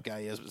their setup guy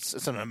is. But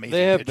it's an amazing.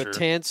 They have pitcher.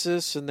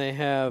 Betances and they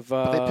have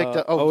they picked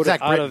up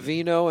Zach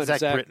Ottavino and Zach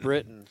Britton.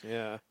 Britton.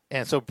 Yeah,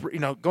 and so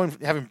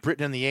having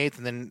Britton in the 8th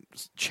and then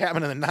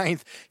Chapman in the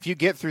 9th. If you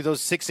get through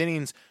those 6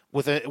 innings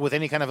with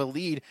any kind of a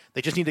lead,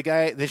 they just need a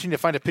guy. They just need to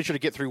find a pitcher to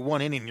get through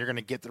 1 inning. And you're going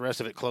to get the rest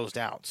of it closed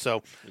out.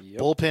 So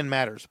bullpen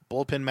matters.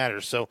 Bullpen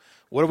matters. So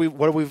what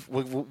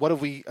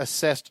have we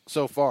assessed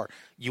so far?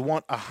 You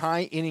want a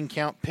high inning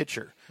count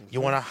pitcher.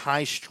 You want a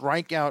high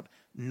strikeout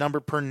number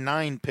per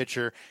 9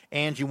 pitcher,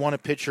 and you want a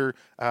pitcher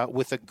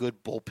with a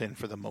good bullpen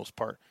for the most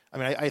part. I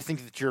mean, I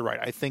think that you're right.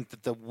 I think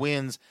that the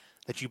wins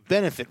that you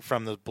benefit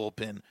from the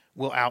bullpen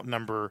will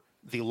outnumber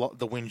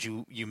the wins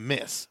you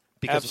miss.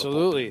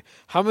 Absolutely.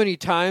 How many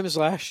times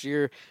last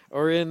year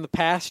or in the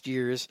past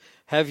years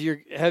have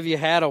you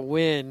had a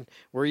win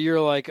where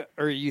you're like,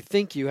 or you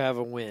think you have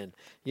a win?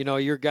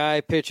 Your guy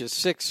pitches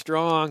 6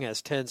 strong,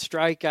 has 10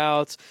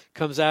 strikeouts,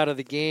 comes out of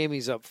the game,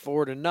 he's up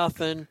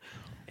 4-0.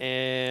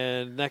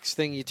 And next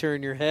thing you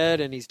turn your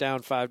head and he's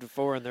down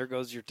 5-4, and there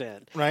goes your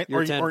 10. Right,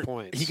 your 10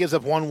 points. He gives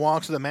up 1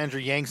 walk, so the manager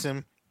yanks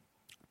him,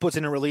 puts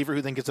in a reliever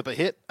who then gets up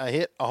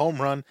a home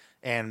run,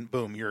 and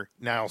boom, you're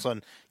now all of a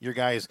sudden your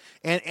guys.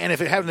 And if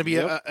it happened to be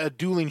a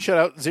dueling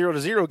shutout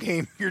 0-0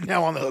 game, you're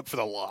now on the hook for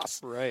the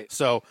loss. Right.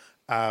 So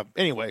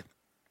anyway,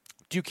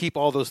 do keep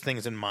all those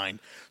things in mind.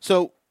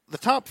 So the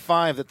top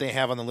 5 that they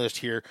have on the list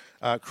here,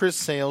 Chris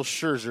Sale,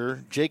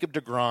 Scherzer, Jacob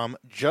deGrom,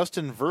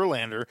 Justin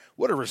Verlander.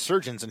 What a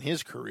resurgence in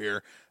his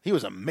career. He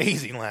was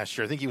amazing last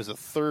year. I think he was the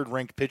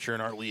 3rd-ranked pitcher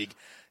in our league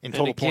in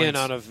total points. And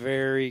again, on a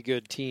very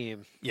good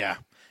team. Yeah.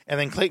 And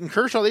then Clayton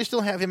Kershaw, they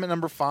still have him at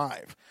number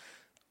 5.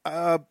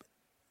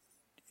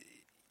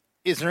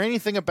 Is there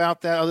anything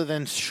about that other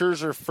than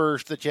Scherzer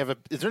first that you have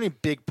is there any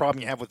big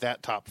problem you have with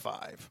that top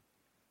 5?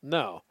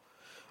 No.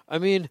 I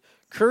mean,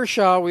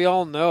 Kershaw, we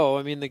all know.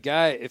 I mean, the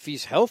guy, if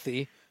he's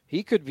healthy,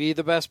 he could be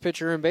the best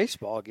pitcher in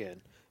baseball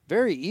again.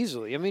 Very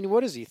easily. I mean,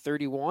 what is he,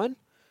 31?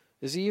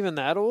 Is he even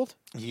that old?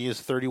 He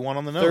is 31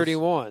 on the nose.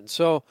 31.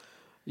 So,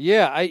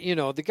 yeah,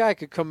 the guy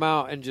could come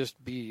out and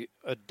just be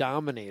a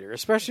dominator,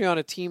 especially on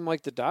a team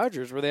like the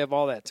Dodgers where they have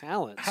all that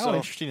talent. How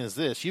interesting is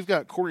this? You've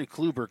got Corey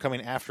Kluber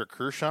coming after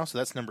Kershaw, so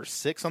that's number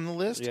 6 on the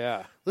list.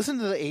 Yeah. Listen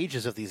to the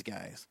ages of these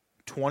guys.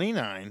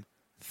 29,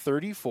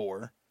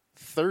 34,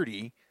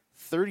 30,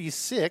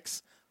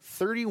 36,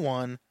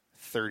 31,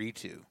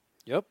 32.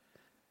 Yep.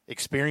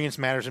 Experience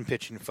matters in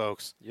pitching,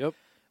 folks. Yep.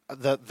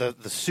 The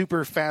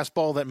super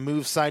fastball that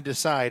moves side to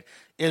side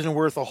isn't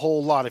worth a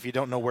whole lot if you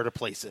don't know where to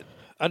place it.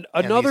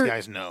 Another, these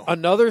guys know.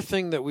 Another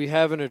thing that we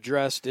haven't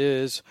addressed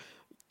is,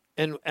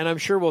 and I'm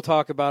sure we'll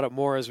talk about it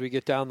more as we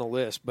get down the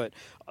list, but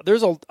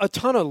there's a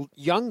ton of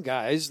young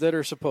guys that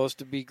are supposed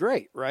to be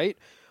great, right?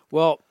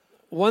 Well,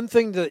 one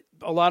thing that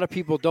a lot of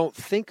people don't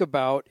think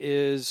about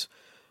is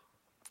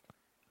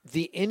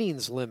the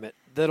innings limit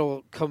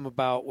that'll come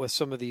about with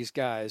some of these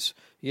guys.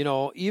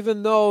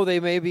 Even though they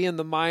may be in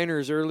the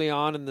minors early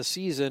on in the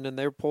season and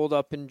they're pulled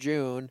up in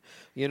June,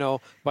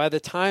 by the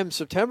time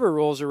September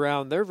rolls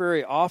around, they're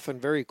very often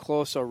very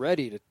close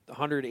already to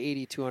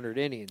 180, 200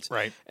 innings.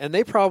 Right. And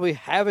they probably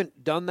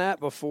haven't done that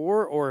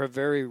before or have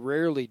very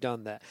rarely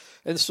done that.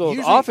 And so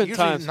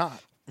usually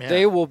not. Yeah.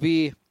 They will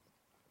be,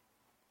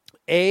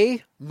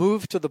 A,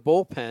 moved to the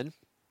bullpen,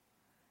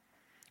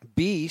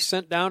 B,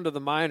 sent down to the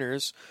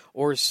minors,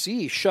 or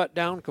C, shut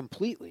down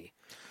completely.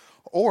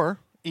 Or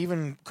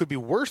even could be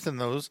worse than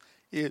those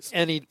is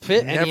And he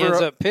ends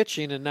Never- up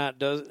pitching and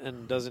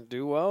doesn't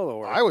do well.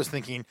 Or I was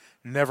thinking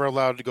never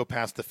allowed to go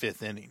past the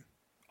 5th inning.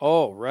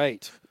 oh,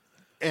 right.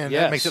 And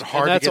Yes, that makes it and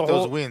hard to that's get a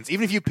those whole- wins.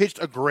 Even if you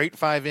pitched a great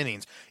 5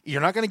 innings,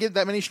 you're not going to get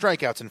that many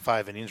strikeouts in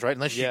 5 innings, right?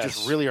 Unless you Yes.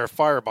 just really are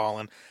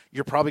fireballing.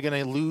 You're probably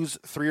going to lose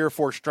 3 or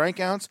 4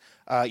 strikeouts.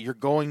 You're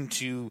going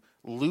to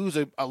lose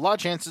a lot of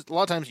chances. A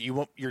lot of times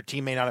your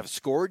team may not have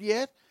scored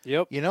yet.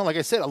 Yep. You know, like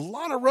I said, a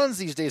lot of runs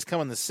these days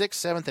come in the 6th,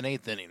 7th, and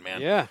 8th inning,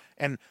 man. Yeah.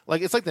 And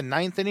it's like the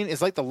 9th inning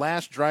is like the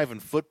last drive in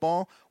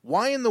football.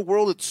 Why in the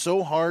world it's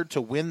so hard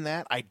to win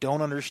that? I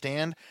don't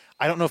understand.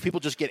 I don't know if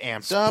people just get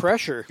amped up,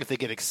 pressure. if they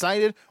get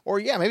excited, or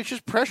maybe it's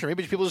just pressure.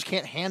 Maybe people just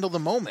can't handle the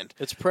moment.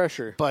 It's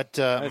pressure. But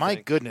my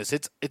think. goodness,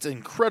 it's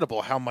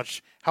incredible how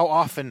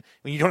often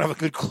when you don't have a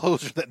good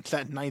closer that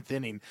 9th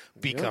inning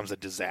becomes a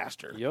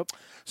disaster. Yep.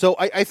 So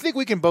I think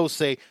we can both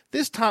say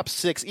this top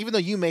 6, even though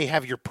you may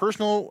have your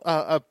personal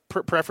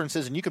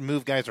preferences and you can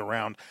move guys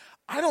around,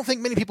 I don't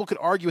think many people could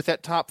argue with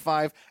that top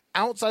 5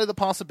 outside of the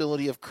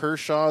possibility of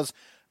Kershaw's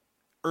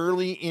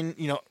early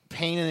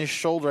pain in his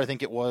shoulder, I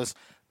think it was,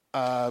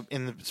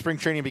 in the spring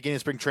training, beginning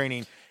of spring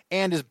training,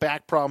 and his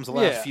back problems the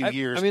last few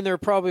years. I mean, they're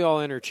probably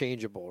all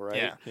interchangeable,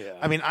 right? Yeah.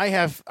 I mean,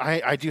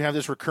 I do have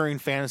this recurring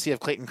fantasy of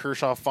Clayton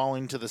Kershaw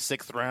falling to the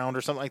 6th round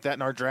or something like that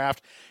in our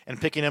draft and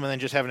picking him and then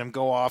just having him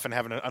go off and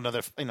having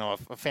another, a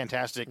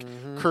fantastic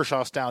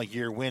Kershaw style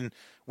year, win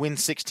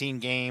 16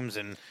 games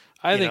and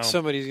I think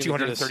somebody's going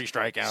 230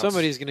 strikeouts.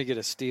 Somebody's going to get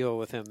a steal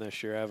with him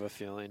this year. I have a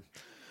feeling.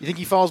 You think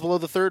he falls below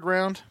the 3rd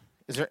round?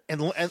 Is there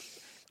and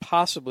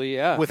Possibly,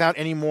 yeah. without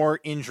any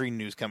more injury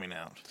news coming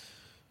out?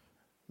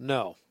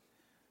 No.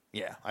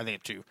 Yeah, I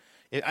think too.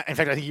 In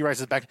fact, I think he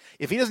rises back.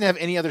 If he doesn't have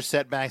any other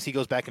setbacks, he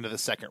goes back into the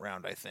 2nd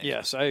round, I think.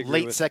 Yes, I agree.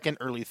 Late with 2nd,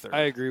 early 3rd.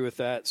 I agree with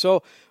that.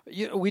 So,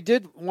 we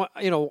did want,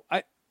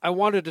 I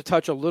wanted to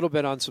touch a little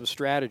bit on some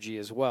strategy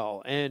as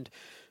well. And,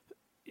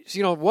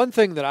 one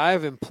thing that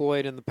I've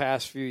employed in the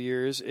past few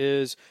years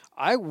is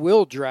I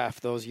will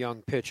draft those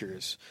young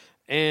pitchers.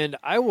 And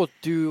I will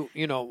do,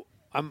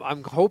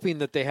 I'm hoping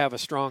that they have a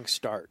strong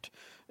start.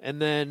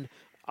 And then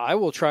I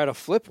will try to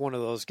flip one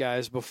of those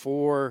guys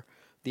before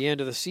the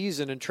end of the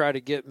season and try to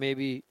get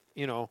maybe,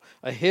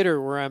 a hitter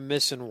where I'm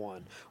missing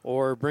one,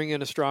 or bring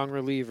in a strong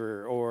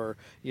reliever, or,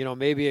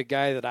 maybe a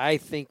guy that I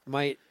think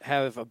might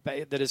have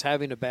that is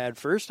having a bad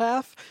first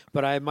half,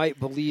 but I might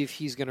believe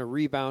he's going to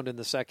rebound in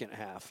the second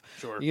half.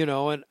 Sure.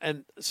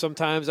 And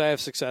sometimes I have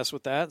success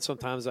with that and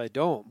sometimes I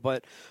don't,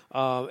 but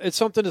it's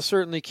something to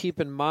certainly keep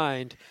in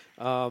mind.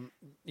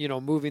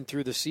 Moving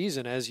through the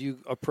season as you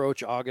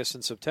approach August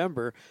and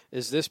September,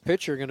 is this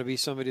pitcher going to be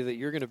somebody that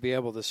you're going to be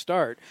able to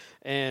start?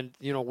 And,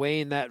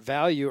 weighing that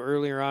value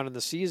earlier on in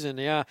the season,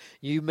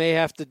 you may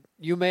have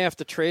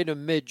to trade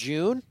him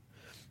mid-June,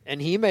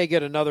 and he may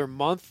get another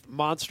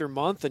monster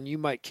month, and you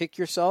might kick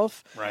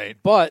yourself. Right.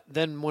 But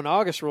then when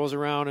August rolls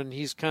around and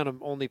he's kind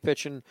of only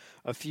pitching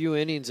a few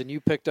innings and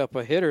you picked up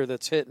a hitter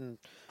that's hitting,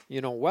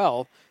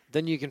 well,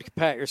 then you can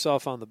pat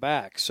yourself on the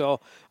back. So,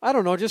 I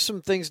don't know, just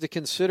some things to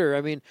consider.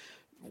 I mean,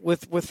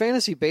 with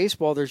fantasy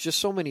baseball, there's just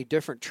so many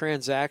different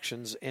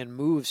transactions and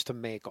moves to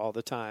make all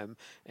the time.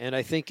 And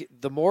I think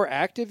the more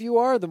active you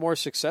are, the more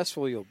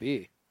successful you'll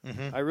be.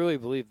 Mm-hmm. I really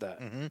believe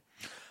that. Mm-hmm.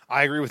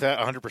 I agree with that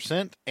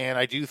 100%. And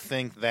I do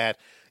think that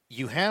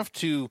you have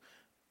to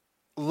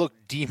look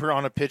deeper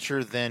on a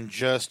pitcher than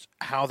just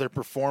how they're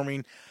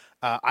performing.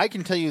 I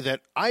can tell you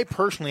that I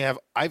personally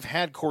I've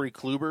had Corey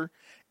Kluber,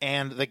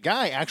 and the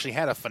guy actually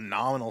had a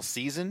phenomenal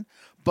season,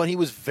 but he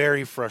was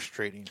very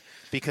frustrating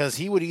because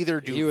he would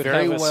either do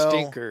very have a well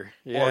stinker.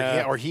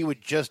 Yeah. or he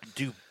would just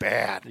do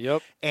bad.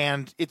 Yep.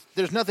 And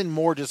there's nothing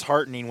more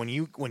disheartening when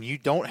you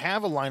don't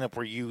have a lineup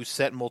where you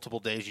set multiple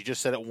days, you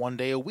just set it one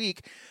day a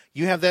week.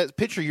 You have that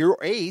pitcher, your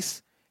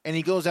ace, and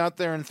he goes out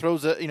there and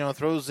throws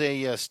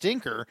a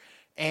stinker,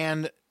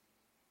 and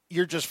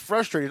you're just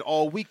frustrated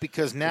all week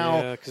because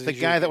now the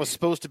guy that was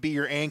supposed to be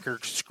your anchor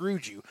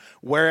screwed you.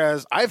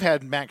 Whereas I've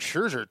had Max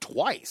Scherzer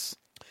twice,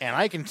 and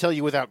I can tell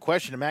you without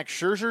question, Max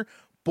Scherzer,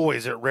 boy,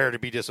 is it rare to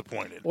be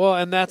disappointed. Well,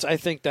 and I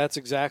think that's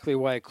exactly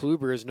why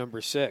Kluber is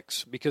number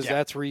 6, because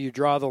that's where you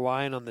draw the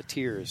line on the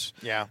tiers.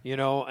 Yeah,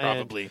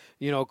 probably.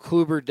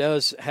 Kluber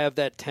does have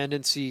that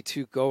tendency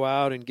to go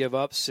out and give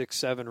up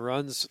 6-7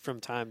 runs from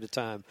time to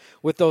time.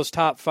 With those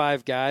top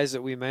 5 guys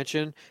that we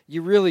mentioned,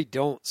 you really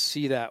don't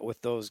see that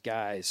with those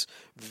guys.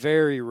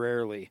 Very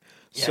rarely.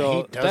 Yeah,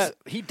 so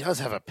he does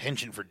have a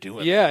penchant for doing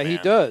that. Yeah, he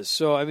does.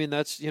 So, I mean,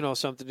 that's,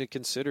 something to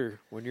consider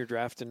when you're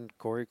drafting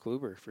Corey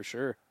Kluber, for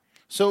sure.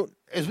 So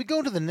as we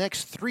go to the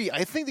next 3,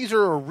 I think these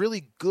are a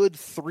really good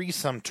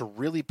threesome to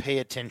really pay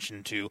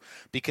attention to,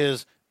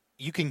 because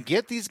you can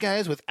get these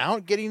guys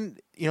without getting,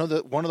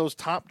 one of those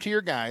top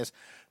tier guys.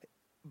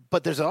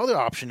 But there's another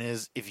option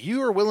is if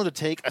you are willing to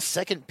take a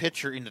second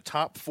pitcher in the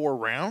top 4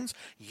 rounds,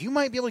 you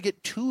might be able to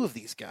get 2 of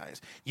these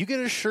guys. You get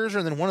a Scherzer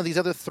and then one of these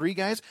other 3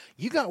 guys,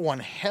 you got one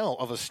hell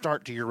of a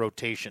start to your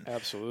rotation.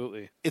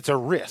 Absolutely. It's a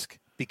risk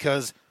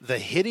because the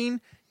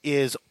hitting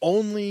is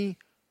only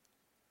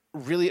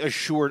really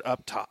assured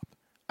up top.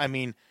 I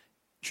mean,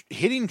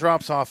 hitting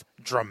drops off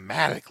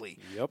dramatically.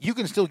 Yep. You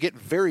can still get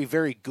very,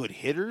 very good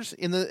hitters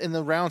in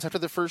the rounds after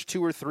the first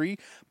 2 or 3,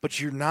 but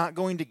you're not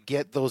going to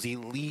get those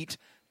elite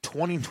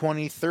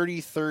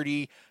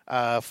 20-20,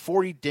 30-30,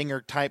 40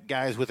 dinger type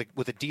guys with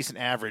a decent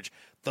average.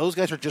 Those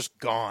guys are just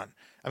gone.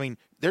 I mean,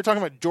 they're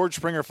talking about George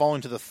Springer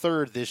falling to the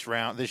 3rd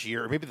this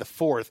year, or maybe the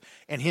 4th,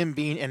 and him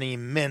being an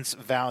immense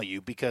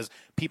value because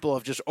people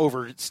have just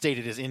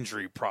overstated his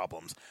injury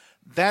problems.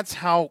 That's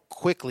how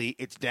quickly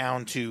it's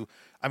down to.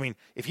 I mean,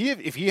 if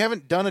you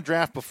haven't done a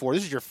draft before,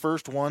 this is your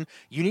first one,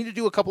 you need to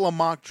do a couple of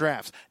mock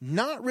drafts.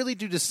 Not really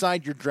to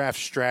decide your draft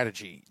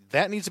strategy.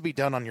 That needs to be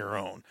done on your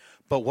own.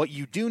 But what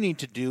you do need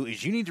to do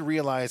is you need to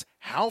realize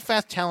how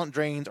fast talent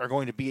drains are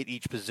going to be at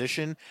each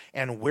position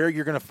and where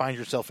you're going to find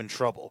yourself in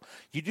trouble.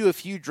 You do a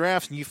few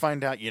drafts and you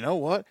find out, you know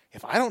what?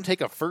 If I don't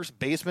take a first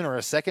baseman or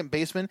a second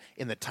baseman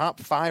in the top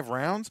 5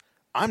 rounds,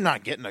 I'm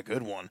not getting a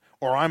good one.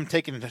 Or I'm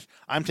taking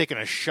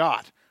a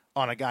shot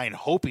on a guy and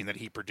hoping that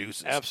he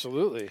produces.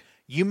 Absolutely.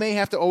 You may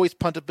have to always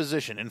punt a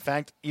position. In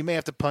fact, you may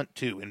have to punt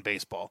 2 in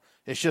baseball.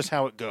 It's just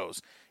how it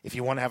goes if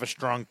you want to have a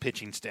strong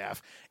pitching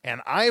staff.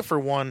 And I, for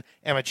one,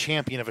 am a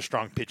champion of a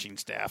strong pitching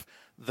staff.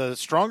 The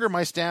stronger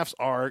my staffs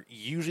are,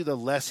 usually the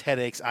less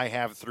headaches I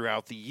have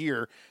throughout the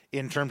year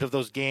in terms of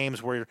those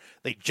games where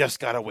they just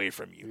got away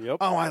from you. Yep.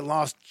 Oh, I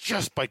lost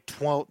just by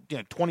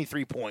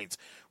 23 points,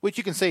 which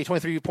you can say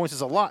 23 points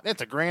is a lot.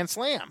 That's a grand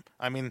slam.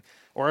 I mean,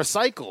 or a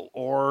cycle,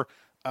 or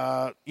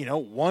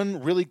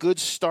one really good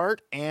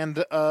start and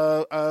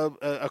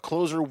a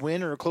closer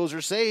win or a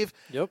closer save.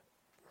 Yep.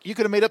 You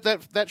could have made up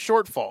that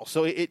shortfall.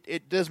 So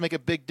it does make a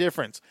big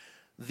difference.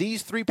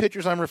 These 3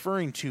 pitchers I'm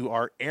referring to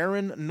are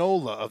Aaron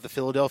Nola of the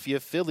Philadelphia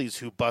Phillies,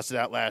 who busted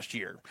out last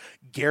year.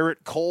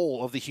 Garrett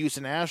Cole of the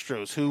Houston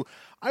Astros, who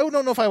I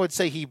don't know if I would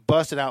say he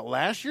busted out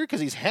last year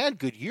because he's had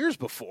good years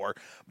before,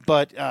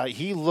 but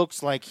he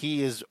looks like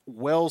he is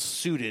well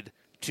suited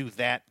to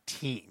that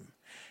team.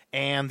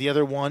 And the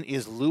other one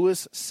is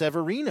Luis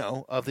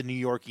Severino of the New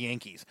York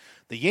Yankees.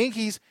 The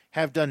Yankees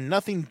have done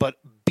nothing but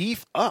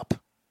beef up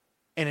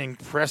an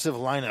impressive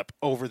lineup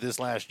over this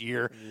last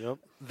year. Yep.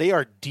 They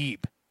are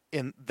deep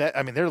in that.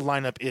 I mean, their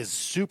lineup is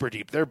super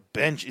deep. Their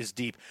bench is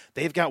deep.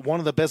 They've got one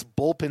of the best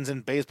bullpens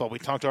in baseball. We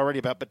talked already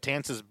about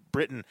Betances,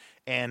 Britton,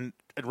 and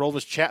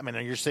Aroldis Chapman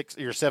in your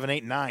 7,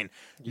 8, 9.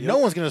 Yep. No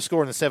one's going to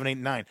score in the 7, 8,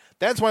 9.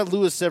 That's why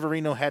Luis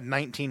Severino had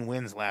 19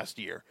 wins last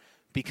year.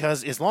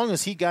 Because as long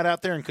as he got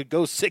out there and could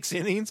go 6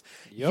 innings,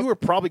 you were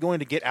probably going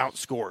to get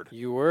outscored.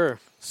 You were.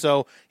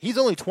 So he's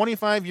only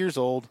 25 years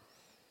old.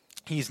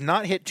 He's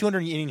not hit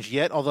 200 innings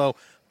yet, although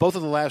both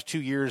of the last 2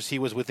 years he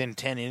was within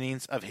 10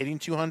 innings of hitting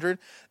 200.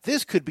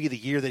 This could be the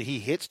year that he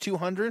hits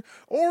 200,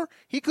 or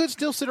he could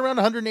still sit around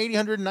 180,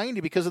 190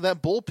 because of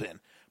that bullpen.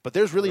 But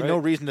there's really no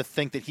reason to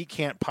think that he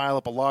can't pile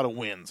up a lot of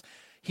wins.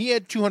 He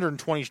had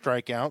 220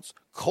 strikeouts.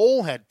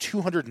 Cole had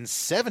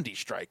 270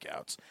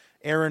 strikeouts.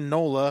 Aaron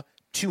Nola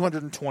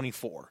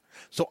 224.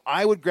 So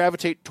I would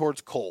gravitate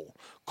towards Cole.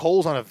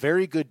 Cole's on a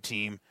very good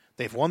team.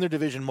 They've won their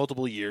division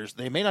multiple years.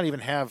 They may not even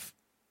have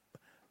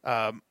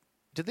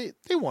did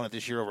they won it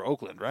this year over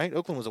Oakland, right?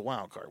 Oakland was a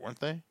wild card, weren't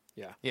they?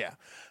 Yeah. Yeah.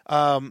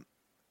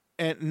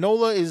 And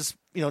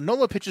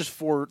Nola pitches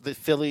for the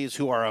Phillies,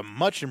 who are a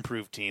much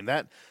improved team.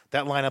 That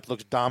lineup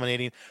looks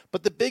dominating.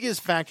 But the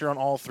biggest factor on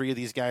all 3 of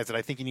these guys that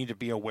I think you need to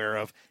be aware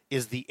of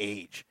is the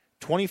age.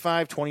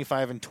 25,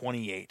 25, and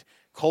 28.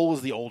 Cole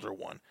is the older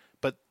one.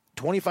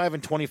 25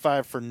 and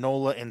 25 for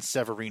Nola and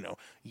Severino.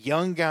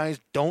 Young guys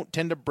don't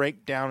tend to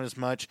break down as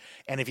much,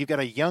 and if you've got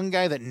a young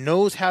guy that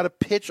knows how to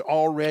pitch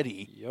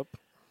already,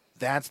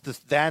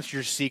 that's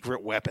your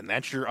secret weapon.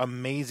 That's your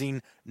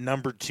amazing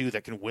number 2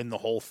 that can win the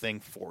whole thing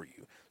for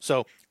you.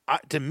 So,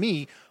 to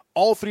me,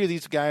 all 3 of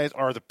these guys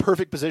are the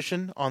perfect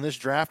position on this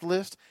draft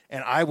list,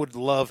 and I would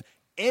love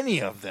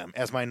any of them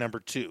as my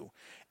number 2.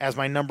 As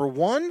my number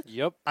 1,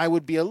 I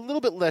would be a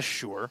little bit less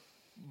sure,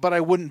 but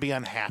I wouldn't be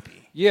unhappy.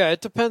 Yeah,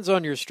 it depends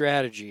on your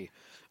strategy.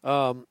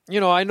 I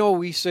know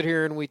we sit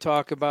here and we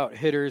talk about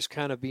hitters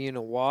kind of being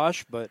a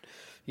wash, but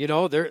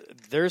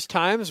there's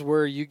times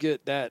where you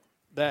get that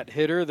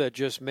hitter that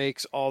just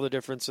makes all the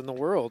difference in the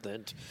world.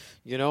 And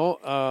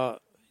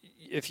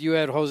if you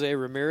had Jose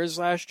Ramirez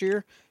last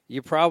year,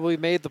 you probably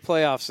made the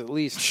playoffs at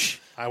least.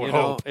 I would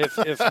hope,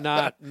 if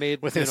not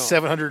made with his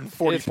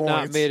 740 if points,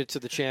 not made it to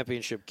the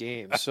championship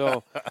game.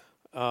 So.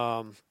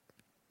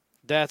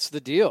 That's the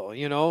deal.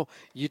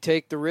 You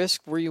take the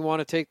risk where you want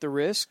to take the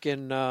risk,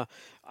 and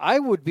I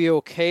would be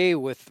okay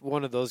with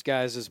one of those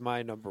guys as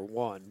my number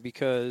 1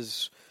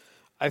 because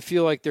I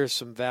feel like there's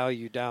some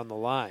value down the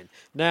line.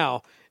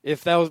 Now,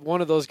 if that was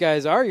one of those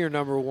guys are your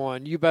number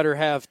 1, you better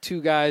have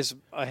 2 guys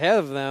ahead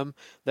of them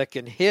that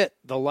can hit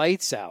the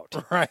lights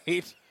out.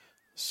 Right.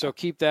 So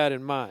keep that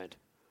in mind.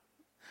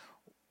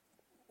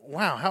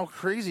 Wow, how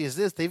crazy is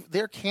this?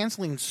 They're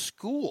canceling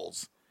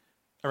schools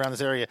around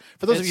this area.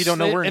 For those of you who don't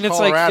know, we're in and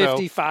Colorado. it's like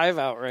 55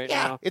 out right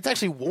Yeah, now. it's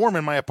actually warm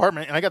in my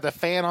apartment, and I got the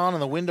fan on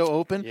and the window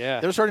open. Yeah.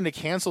 They're starting to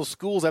cancel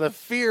schools out of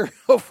fear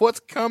of what's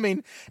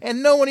coming,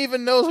 and no one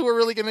even knows who we're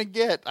really going to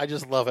get. I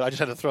just love it. I just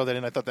had to throw that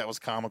in. I thought that was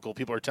comical.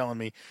 People are telling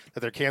me that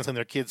they're canceling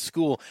their kids'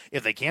 school.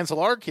 If they cancel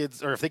our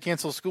kids, or if they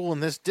cancel school in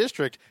this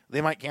district,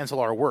 they might cancel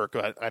our work.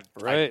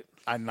 Right.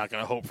 I'm not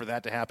going to hope for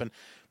that to happen.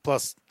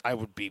 Plus, I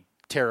would be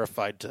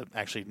terrified to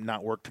actually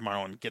not work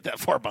tomorrow and get that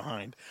far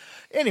behind.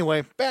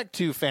 Anyway, back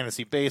to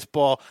fantasy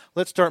baseball.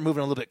 Let's start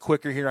moving a little bit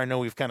quicker here. I know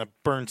we've kind of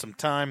burned some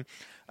time.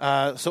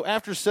 So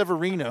after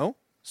Severino,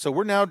 so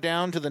we're now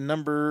down to the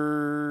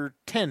number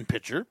 10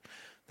 pitcher.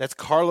 That's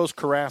Carlos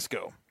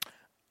Carrasco.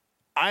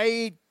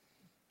 I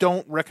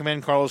don't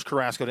recommend Carlos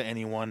Carrasco to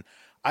anyone.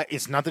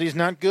 It's not that he's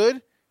not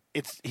good.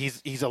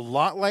 He's a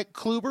lot like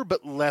Kluber,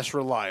 but less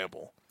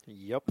reliable.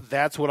 Yep.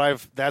 That's what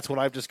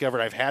I've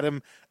discovered. I've had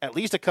him at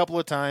least a couple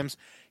of times.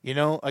 You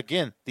know,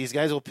 again, these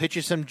guys will pitch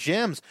you some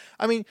gems.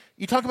 I mean,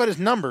 you talk about his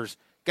numbers.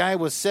 Guy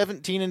was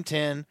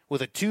 17-10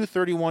 with a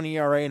 2.31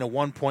 ERA and a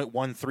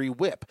 1.13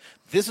 WHIP.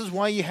 This is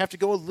why you have to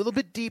go a little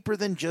bit deeper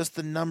than just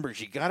the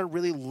numbers. You got to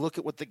really look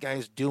at what the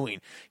guy's doing.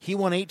 He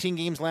won 18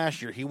 games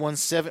last year. He won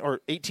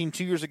 18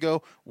 2 years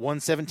ago. Won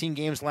 17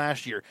 games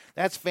last year.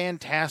 That's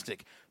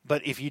fantastic.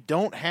 But if you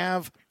don't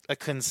have a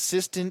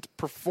consistent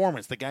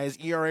performance, the guy's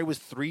ERA was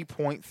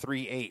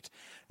 3.38.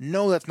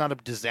 No, that's not a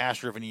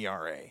disaster of an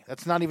ERA.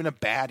 That's not even a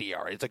bad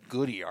ERA. It's a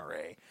good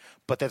ERA.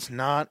 But that's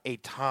not a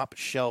top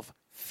shelf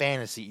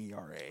fantasy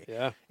ERA.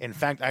 Yeah. In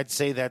fact, I'd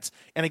say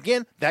and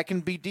again, that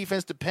can be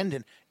defense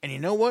dependent. And you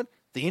know what?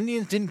 The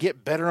Indians didn't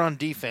get better on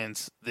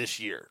defense this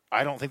year.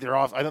 I don't think the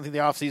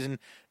offseason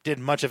did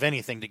much of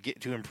anything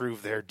to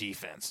improve their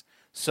defense.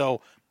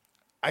 So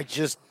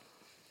this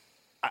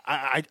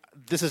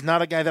is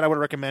not a guy that I would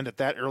recommend at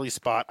that early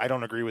spot. I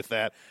don't agree with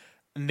that.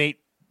 Nate,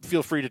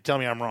 feel free to tell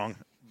me I'm wrong,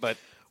 but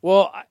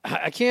Well,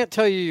 I can't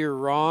tell you you're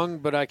wrong,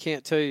 but I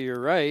can't tell you you're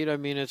right. I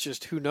mean, it's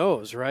just who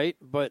knows, right?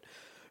 But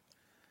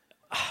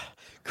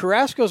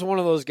Carrasco's one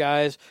of those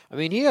guys. I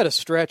mean, he had a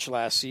stretch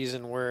last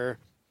season where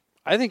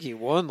I think he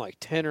won like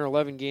 10 or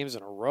 11 games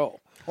in a row.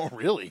 oh,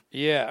 really?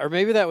 Yeah, or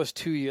maybe that was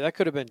 2 years. That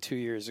could have been 2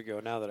 years ago.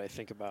 Now that I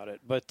think about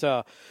it, but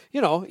you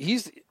know,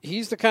 he's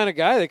the kind of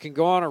guy that can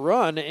go on a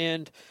run,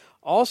 and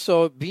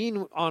also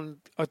being on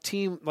a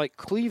team like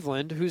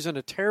Cleveland, who's in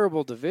a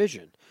terrible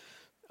division,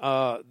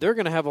 they're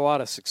going to have a lot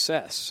of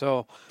success.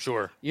 So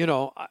Sure. you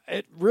know,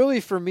 it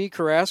really for me,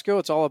 Carrasco,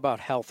 it's all about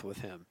health with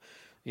him.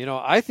 You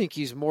know, I think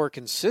he's more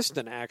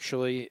consistent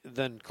actually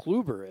than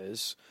Kluber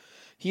is.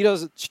 He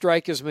doesn't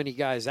strike as many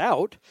guys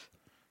out.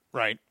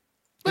 Right.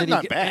 But and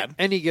not bad.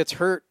 And he gets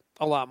hurt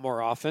a lot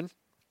more often.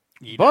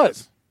 He but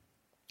does.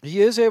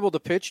 he is able to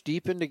pitch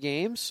deep into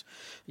games.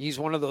 He's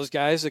one of those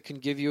guys that can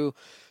give you,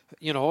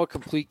 you know, a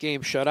complete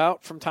game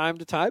shutout from time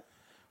to time.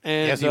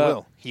 And, yes, he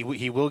will.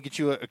 He will get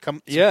you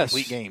some yes,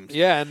 complete games.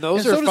 Yeah, and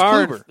those And are so does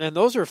far Kluber. and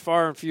those are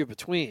far and few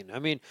between. I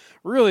mean,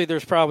 really,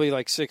 there's probably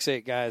like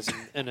 6-8 guys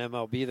in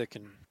MLB that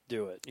can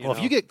do it. Well, if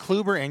you get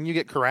Kluber and you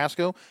get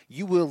Carrasco,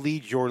 you will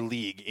lead your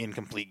league in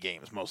complete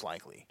games, most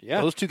likely.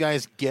 Yeah. Those two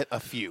guys get a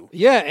few.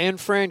 yeah, and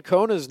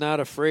Francona's not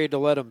afraid to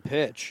let him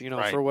pitch, you know,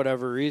 Right. for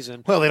whatever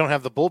reason. Well, they don't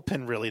have the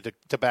bullpen really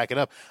to back it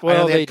up. I Well,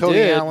 know they had Cody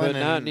did, Allen but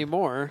not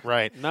anymore.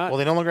 Right. Not well,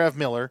 they no longer have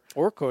Miller.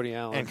 or Cody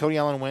Allen. And Cody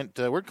Allen went.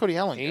 Where'd Cody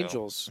Allen go?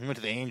 Angels. He went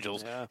to the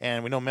Angels. Yeah.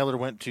 And we know Miller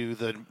went to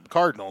the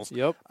Cardinals.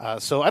 Yep.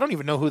 So I don't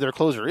even know who their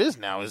closer is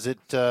now. Is it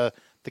the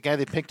guy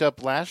they picked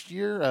up last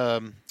year?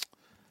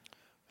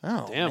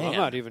 Oh, Damn, man. I'm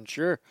not even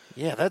sure.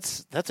 Yeah,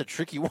 that's a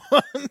tricky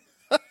one.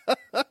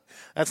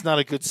 That's not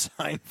a good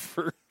sign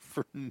for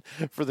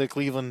the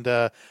Cleveland.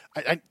 I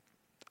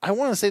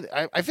want to say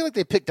I feel like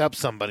they picked up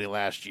somebody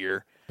last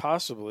year,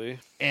 Possibly.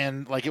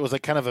 and like it was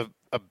like kind of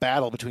a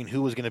battle between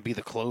who was going to be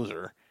the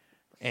closer,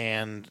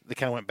 and they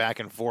kind of went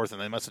back and forth,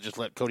 and they must have just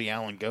let Cody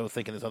Allen go,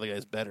 thinking this other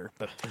guy's better.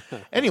 But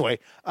anyway,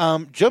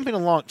 jumping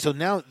along. So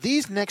now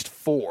these next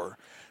four,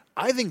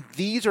 I think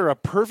these are a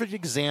perfect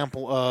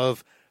example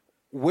of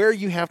where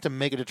you have to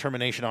make a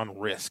determination on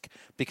risk,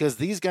 because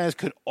these guys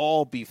could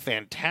all be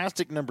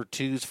fantastic number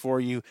twos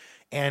for you,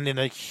 and in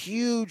a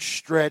huge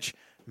stretch,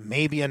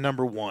 maybe a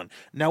number one.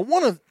 Now,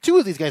 two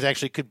of these guys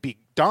actually could be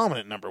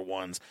dominant number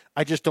ones.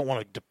 I just don't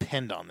want to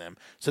depend on them.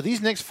 So these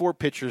next four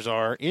pitchers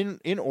are, in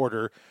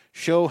order,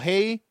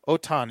 Shohei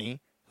Ohtani,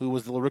 who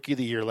was the Rookie of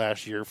the Year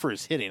last year for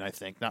his hitting, I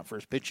think, not for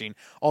his pitching,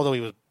 although he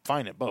was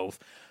fine at both.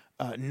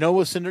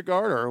 Noah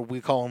Syndergaard, or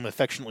we call him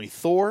affectionately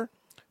Thor.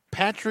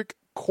 Patrick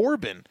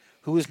Corbin,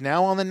 who is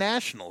now on the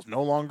Nationals,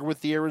 no longer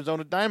with the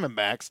Arizona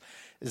Diamondbacks.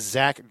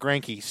 Zach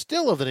Greinke,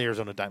 still of the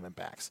Arizona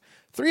Diamondbacks.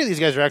 Three of these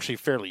guys are actually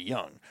fairly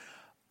young.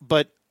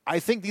 But I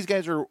think these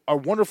guys are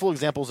wonderful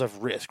examples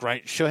of risk,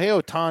 right?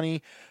 Shohei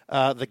Ohtani,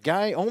 the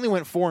guy only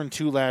went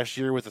 4-2 last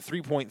year with a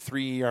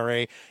 3.3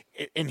 ERA,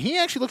 and he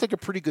actually looked like a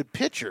pretty good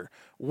pitcher.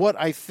 What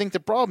I think the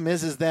problem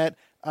is that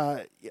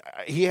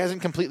he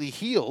hasn't completely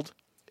healed,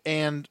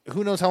 and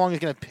who knows how long he's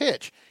going to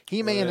pitch.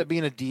 He may end up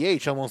being a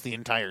DH almost the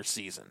entire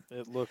season.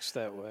 It looks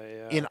that way,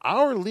 yeah. In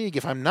our league,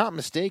 if I'm not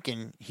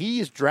mistaken, he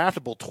is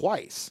draftable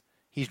twice.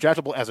 He's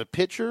draftable as a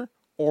pitcher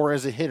or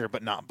as a hitter,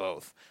 but not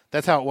both.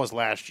 That's how it was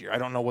last year. I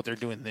don't know what they're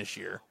doing this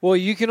year. Well,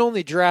 you can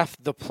only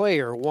draft the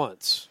player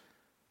once.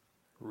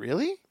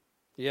 Really?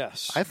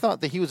 Yes. I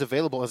thought that he was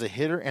available as a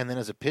hitter and then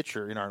as a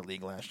pitcher in our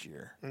league last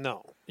year.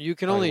 No. You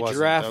can Oh, he only wasn't.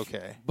 draft,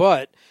 Okay.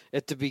 but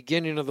at the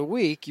beginning of the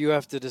week, you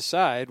have to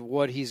decide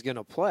what he's going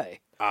to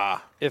play.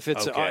 If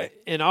it's okay.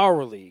 in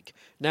our league.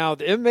 Now,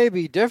 it may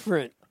be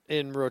different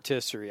in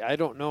rotisserie. I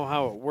don't know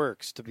how it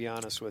works, to be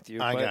honest with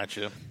you. I got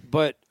you.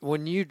 But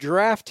when you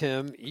draft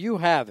him, you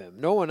have him.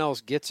 No one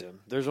else gets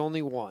him. There's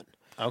only one.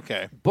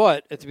 Okay.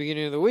 But at the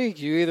beginning of the week,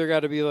 you either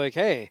got to be like,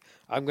 hey,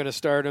 I'm going to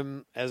start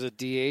him as a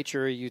DH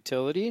or a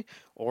utility,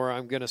 or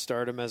I'm going to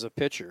start him as a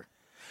pitcher.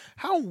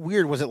 How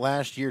weird was it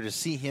last year to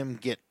see him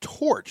get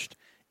torched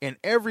in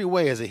every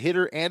way as a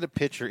hitter and a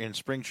pitcher in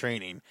spring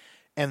training,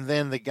 and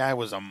then the guy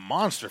was a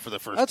monster for the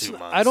first 2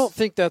 months? I don't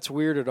think that's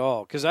weird at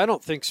all, because I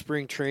don't think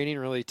spring training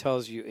really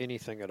tells you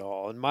anything at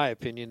all. In my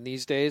opinion,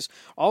 these days,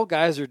 all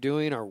guys are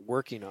doing are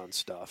working on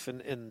stuff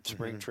in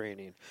spring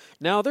training.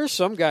 Now, there's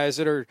some guys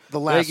that are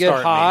The last they get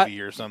start hot, maybe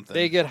or something.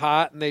 They get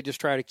hot and they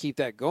just try to keep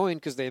that going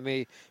because they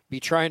may be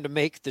trying to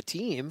make the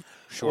team,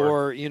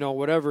 or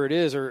whatever it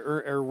is,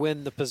 or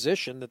win the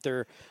position that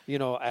they're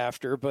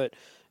after, but.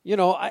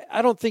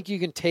 I don't think you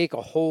can take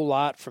a whole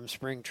lot from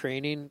spring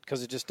training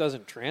because it just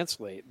doesn't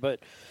translate. But,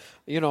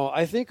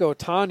 I think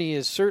Ohtani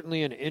is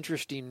certainly an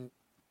interesting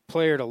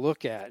player to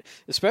look at,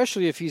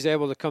 especially if he's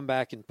able to come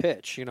back and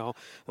pitch. I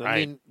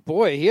mean,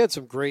 boy, he had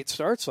some great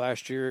starts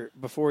last year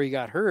before he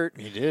got hurt.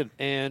 He did.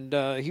 And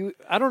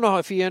I don't know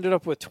if he ended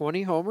up with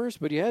 20 homers,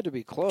 but he had to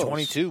be close.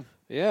 22.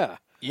 Yeah.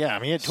 Yeah, I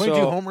mean, he had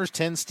 22 homers,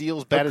 10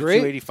 steals, batted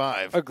great-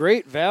 .285. A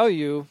great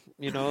value,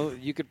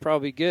 you could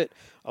probably get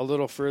a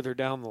little further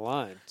down the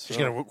line. So. Just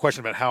got a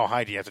question about how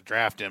high do you have to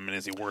draft him, and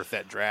is he worth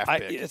that draft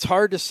pick? It's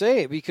hard to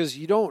say because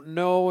you don't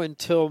know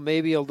until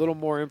maybe a little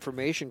more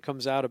information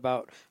comes out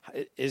about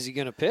is he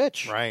going to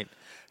pitch? Right.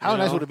 How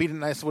nice would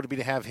it be?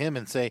 To have him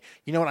and say,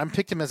 you know what, I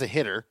picked him as a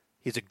hitter.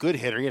 He's a good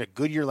hitter. He had a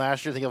good year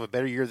last year. I think he'll have a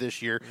better year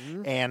this year.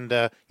 Mm-hmm.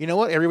 And you know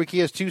what? Every week he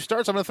has 2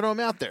 starts. I'm going to throw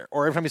him out there.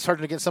 Or every time he's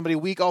starting against somebody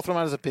weak, I'll throw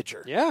him out as a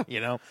pitcher. Yeah.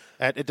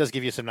 It does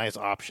give you some nice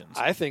options.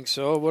 I think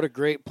so. What a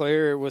great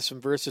player with some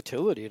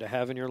versatility to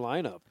have in your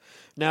lineup.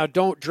 Now,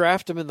 don't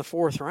draft him in the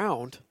 4th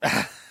round.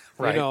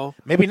 Right.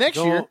 Maybe next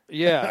year.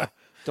 Yeah.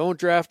 Don't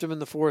draft him in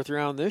the 4th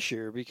round this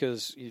year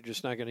because you're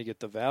just not going to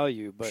get the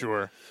value. But,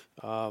 Sure.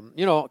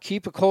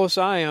 Keep a close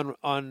eye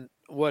on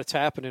what's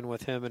happening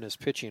with him and his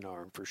pitching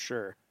arm for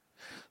sure.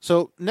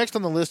 So next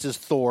on the list is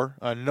Thor,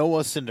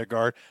 Noah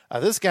Syndergaard.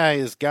 This guy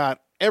has got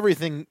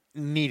everything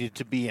needed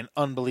to be an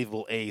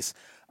unbelievable ace.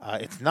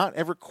 It's not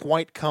ever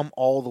quite come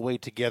all the way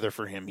together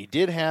for him. He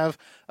did have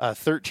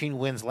 13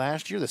 wins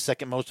last year, the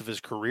second most of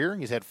his career.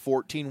 He's had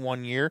 14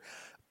 one year.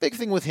 Big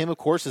thing with him, of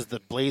course, is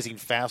the blazing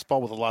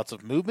fastball with lots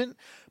of movement.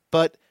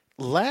 But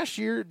last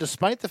year,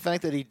 despite the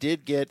fact that he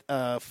did get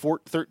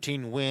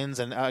 13 wins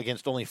and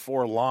against only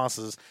 4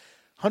 losses,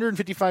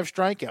 155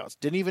 strikeouts,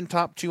 didn't even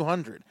top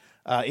 200.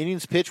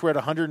 Innings pitched were at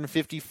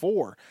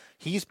 154.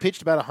 He's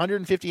pitched about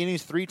 150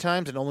 innings 3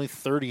 times and only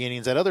 30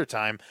 innings at other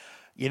time.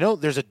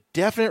 There's a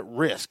definite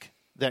risk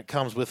that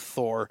comes with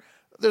Thor.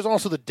 There's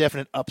also the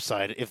definite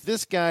upside.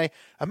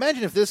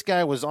 Imagine if this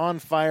guy was on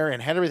fire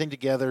and had everything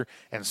together,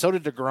 and so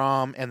did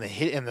DeGrom, and the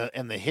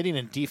hitting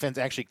and defense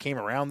actually came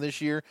around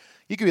this year.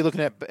 You could be looking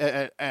at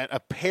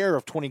a pair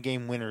of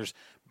 20-game winners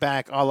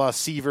back, a la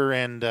Seaver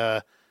and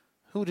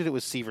who did it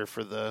with Seaver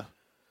for the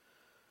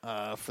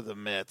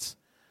Mets?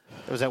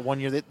 There was that one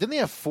year. Didn't they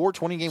have 4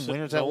 20-game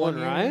winners that one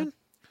year? Ryan?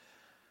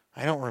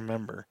 I don't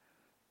remember.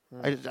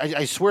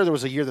 I swear there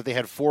was a year that they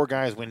had 4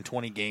 guys win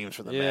 20 games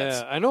for the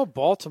Mets. Yeah, I know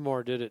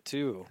Baltimore did it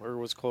too, or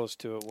was close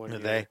to it one year.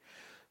 Did they?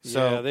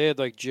 Yeah, they had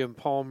like Jim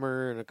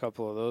Palmer and a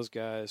couple of those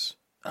guys.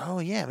 Oh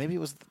yeah, maybe it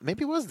was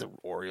the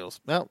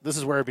Orioles. Well, this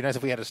is where it'd be nice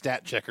if we had a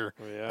stat checker.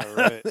 Oh, yeah,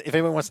 right. If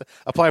anyone wants to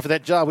apply for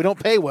that job, we don't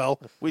pay well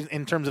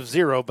in terms of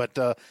zero, but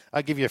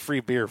I'll give you a free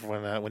beer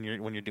when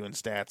you're doing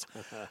stats.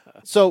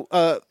 So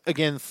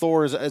again,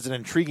 Thor is an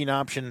intriguing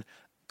option.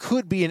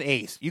 Could be an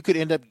ace. You could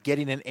end up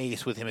getting an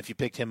ace with him if you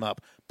picked him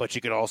up, but you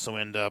could also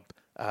end up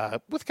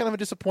with kind of a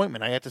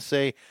disappointment. I have to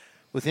say,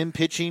 with him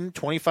pitching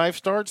 25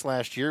 starts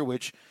last year,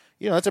 which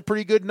that's a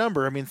pretty good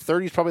number. I mean,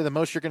 30 is probably the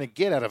most you're going to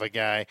get out of a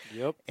guy.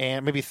 Yep.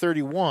 And maybe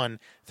 31,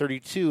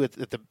 32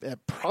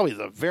 at probably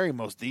the very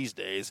most these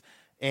days.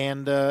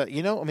 And,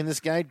 this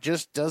guy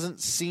just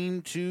doesn't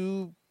seem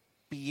to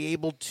be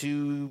able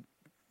to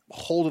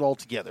hold it all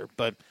together.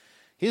 But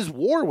his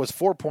WAR was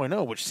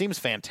 4.0, which seems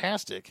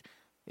fantastic.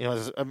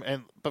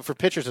 But for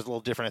pitchers, it's a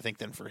little different, I think,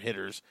 than for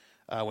hitters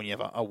when you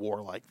have a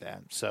WAR like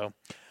that. So,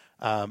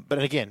 but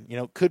again,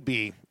 could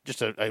be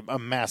just a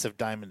massive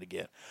diamond to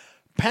get.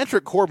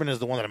 Patrick Corbin is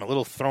the one that I'm a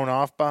little thrown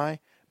off by,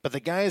 but the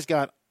guy's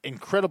got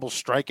incredible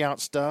strikeout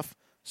stuff,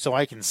 so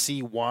I can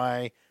see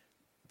why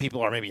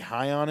people are maybe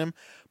high on him.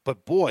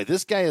 But boy,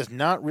 this guy has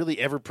not really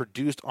ever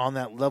produced on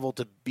that level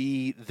to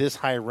be this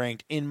high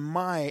ranked, in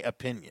my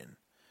opinion.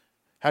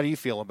 How do you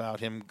feel about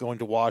him going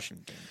to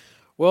Washington?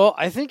 Well,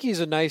 I think he's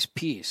a nice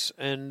piece,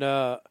 and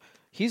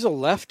he's a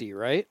lefty,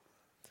 right?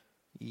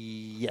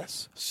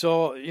 Yes.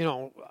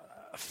 So,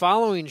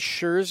 following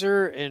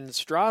Scherzer and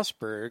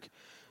Strasburg,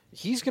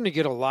 he's going to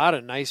get a lot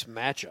of nice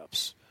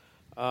matchups,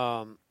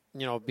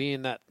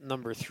 being that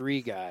number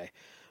 3 guy.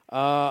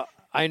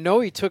 I know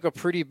he took a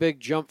pretty big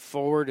jump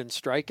forward in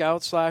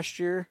strikeouts last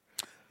year.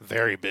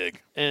 Very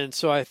big. And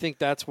so I think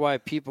that's why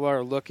people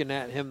are looking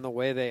at him the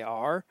way they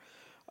are.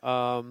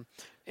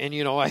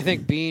 I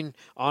think being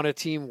on a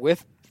team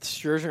with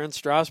Scherzer and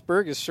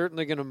Strasburg is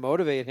certainly going to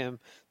motivate him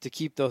to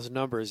keep those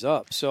numbers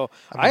up. So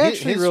I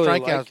actually his really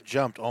strikeouts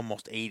jumped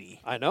almost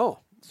 80. I know.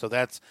 So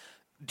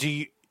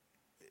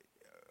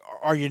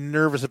are you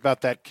nervous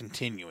about that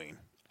continuing?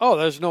 Oh,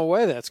 there's no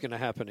way that's going to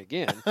happen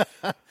again.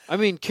 I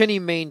mean, can he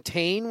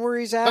maintain where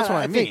he's at? That's what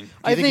I mean.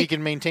 Do you think he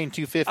can maintain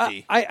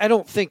 250? I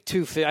don't think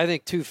 250. I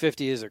think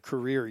 250 is a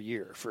career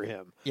year for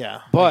him.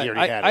 Yeah, but he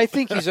already had it. I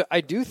think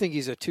I do think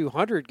he's a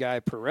 200 guy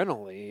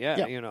perennially.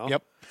 Yeah,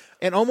 Yep.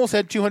 And almost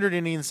had 200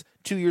 innings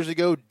 2 years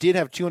ago. Did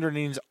have 200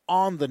 innings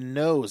on the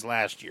nose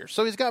last year.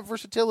 So he's got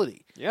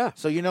versatility. Yeah.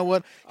 So you know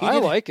what? I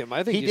like him.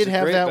 I think he he's did a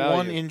have great that value.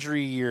 one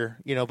injury year.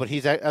 But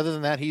he's other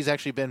than that, he's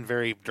actually been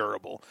very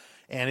durable.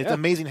 And it's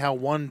amazing how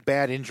one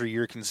bad injury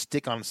year can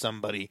stick on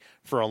somebody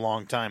for a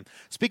long time.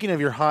 Speaking of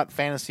your hot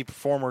fantasy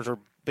performers or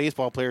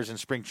baseball players in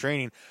spring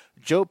training,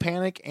 Joe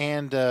Panik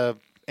and the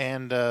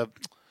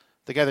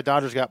guy the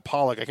Dodgers got,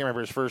 Pollock, I can't remember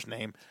his first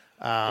name.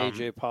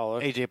 AJ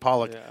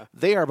Pollock. Yeah.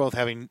 They are both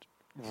having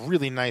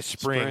really nice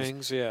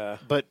springs. Yeah.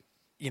 But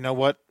you know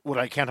what? Would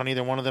I count on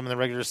either one of them in the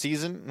regular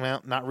season?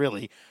 Well, not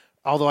really.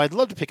 Although I'd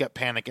love to pick up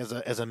Panik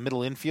as a middle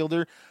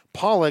infielder.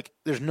 Pollock,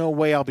 there's no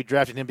way I'll be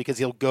drafting him because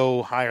he'll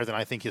go higher than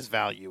I think his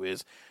value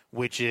is,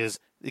 which is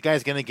the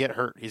guy's going to get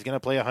hurt. He's going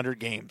to play 100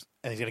 games,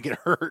 and he's going to get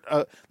hurt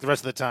the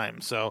rest of the time.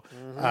 So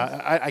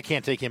I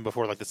can't take him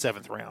before like the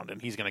 7th round,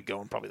 and he's going to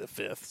go in probably the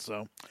 5th.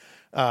 So,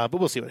 but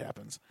we'll see what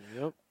happens.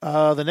 Yep.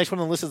 The next one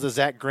on the list is the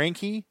Zach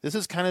Greinke. This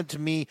is kind of, to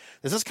me,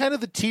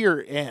 the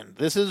tier end.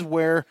 This is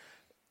where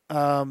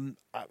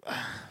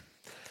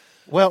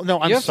well,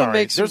 no, I'm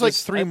sorry. There's like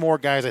 3 more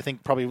guys I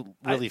think probably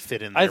really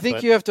fit in there. I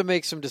think you have to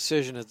make some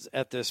decisions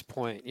at this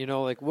point.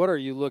 What are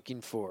you looking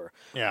for?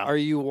 Yeah. Are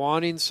you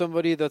wanting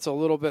somebody that's a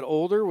little bit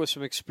older with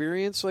some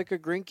experience like a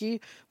Greinke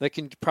that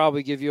can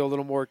probably give you a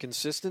little more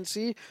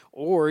consistency?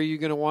 Or are you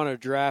going to want to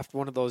draft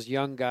one of those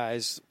young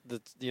guys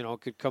that,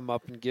 could come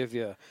up and give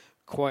you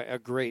quite a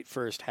great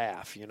first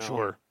half,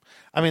 Sure.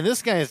 I mean,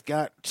 this guy has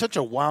got such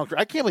a wild career.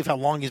 I can't believe how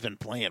long he's been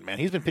playing, man.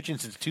 He's been pitching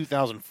since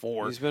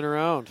 2004. He's been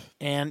around.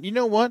 And you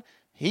know what?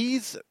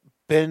 He's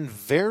been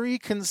very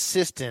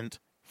consistent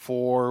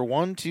for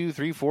 1, 2,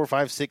 3, 4,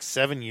 5, 6,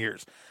 7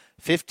 years.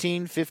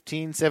 15,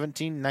 15,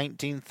 17,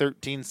 19,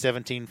 13,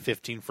 17,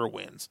 15 for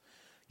wins.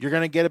 You're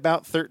going to get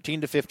about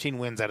 13 to 15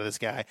 wins out of this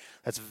guy.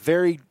 That's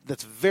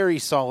very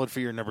solid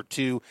for your number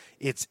 2.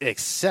 It's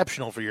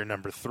exceptional for your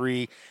number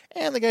 3.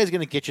 And the guy's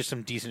going to get you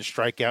some decent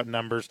strikeout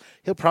numbers.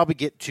 He'll probably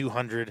get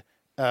 200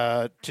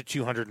 to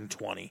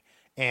 220.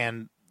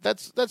 And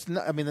that's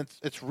not, I mean,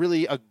 it's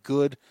really a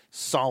good,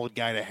 solid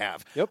guy to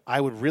have. Yep.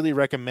 I would really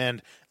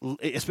recommend,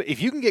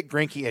 if you can get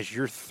Greinke as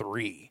your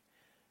 3,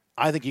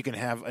 I think you can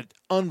have an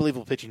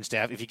unbelievable pitching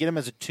staff. If you get him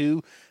as a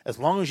 2, as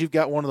long as you've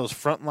got one of those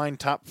frontline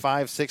top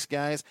 5, 6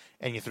 guys,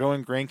 and you throw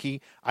in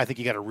Greinke, I think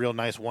you got a real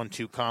nice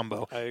 1-2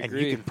 combo. I agree. And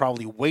you can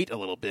probably wait a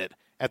little bit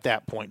at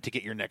that point to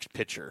get your next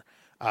pitcher.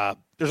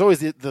 There's always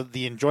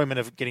the enjoyment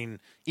of getting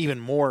even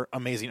more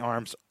amazing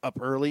arms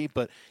up early,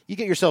 but you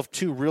get yourself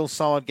 2 real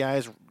solid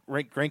guys.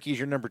 Greinke is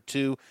your number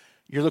 2.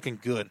 You're looking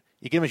good.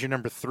 You get him as your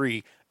number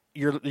 3.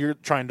 You're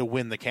trying to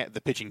win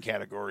the pitching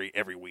category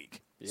every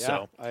week. Yeah,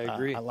 so, I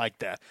agree. I like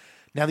that.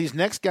 Now, these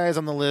next guys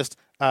on the list,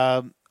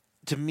 to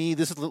me,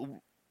 this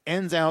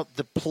ends out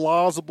the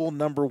plausible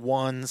number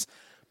 1s,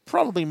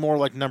 probably more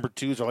like number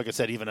 2s, or like I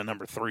said, even a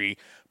number 3.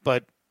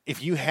 But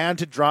if you had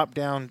to drop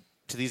down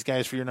to these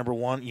guys for your number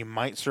 1, you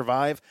might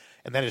survive,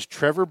 and that is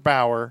Trevor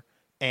Bauer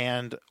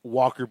and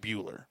Walker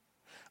Buehler.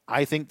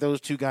 I think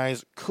those 2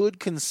 guys could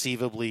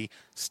conceivably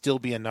still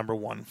be a number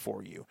 1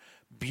 for you.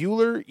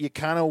 Buehler, you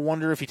kind of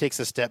wonder if he takes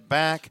a step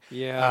back.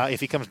 Yeah. If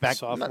he comes back.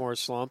 Sophomore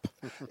slump.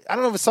 I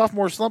don't know if it's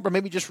sophomore slump or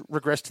maybe just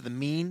regress to the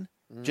mean.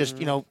 Just,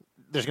 there's going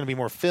to be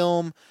more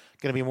film,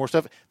 going to be more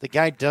stuff. The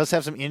guy does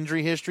have some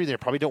injury history. They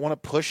probably don't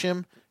want to push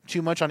him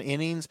too much on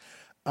innings.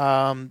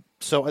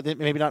 So I think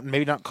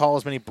maybe not call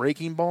as many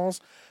breaking balls.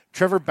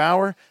 Trevor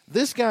Bauer,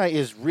 this guy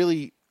is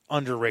really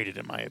underrated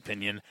in my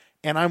opinion.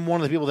 And I'm one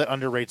of the people that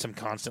underrates him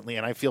constantly,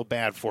 and I feel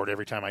bad for it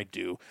every time I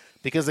do.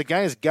 Because the guy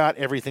has got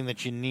everything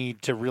that you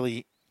need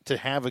to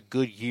have a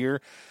good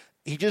year.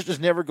 He just is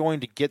never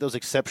going to get those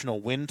exceptional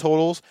win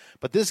totals.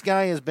 But this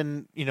guy has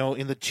been,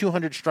 in the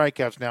 200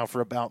 strikeouts now for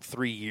about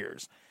 3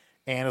 years.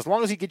 And as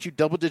long as he gets you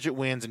double-digit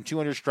wins and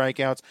 200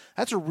 strikeouts,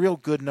 that's a real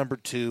good number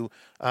 2.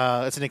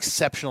 It's an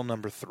exceptional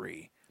number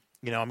 3.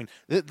 You know, I mean,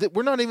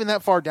 we're not even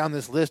that far down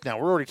this list now.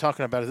 We're already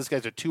talking about if this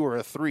guy's a 2 or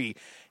a 3.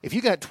 If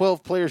you got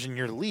 12 players in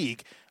your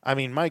league, I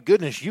mean, my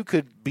goodness, you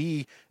could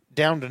be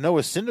down to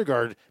Noah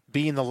Syndergaard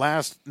being the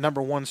last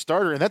number 1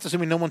 starter, and that's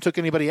assuming no one took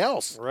anybody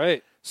else.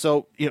 Right.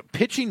 So, you know,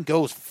 pitching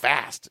goes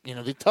fast. You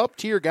know, the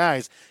top-tier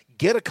guys,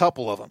 get a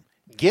couple of them.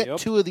 Get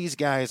 2 of these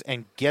guys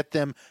and get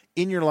them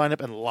in your lineup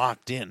and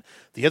locked in.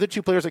 The other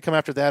 2 players that come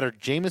after that are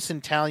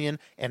Jameson Taillon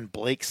and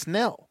Blake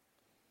Snell.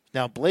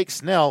 Now, Blake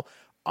Snell,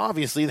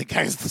 obviously the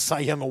guy's the Cy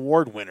Young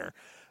Award winner,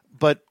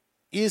 but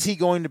is he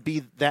going to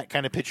be that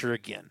kind of pitcher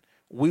again?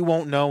 We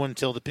won't know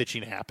until the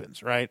pitching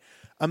happens, right?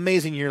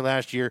 Amazing year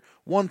last year,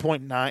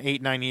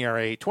 1.89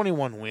 ERA,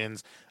 21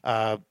 wins,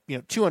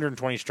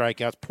 220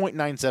 strikeouts,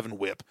 0.97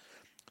 WHIP.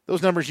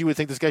 Those numbers, you would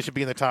think this guy should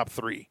be in the top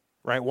 3,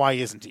 right? Why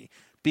isn't he?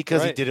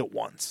 Because he did it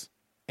once.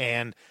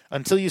 And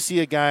until you see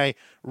a guy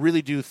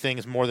really do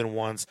things more than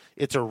once,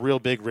 it's a real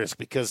big risk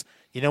because,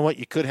 you know what,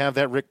 you could have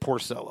that Rick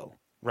Porcello,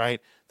 right?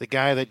 The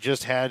guy that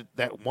just had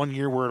that 1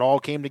 year where it all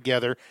came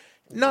together.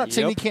 Not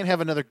saying he can't have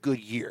another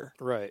good year.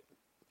 Right.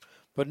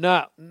 But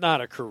not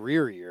a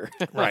career year.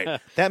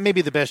 Right. That may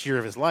be the best year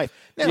of his life.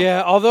 Now,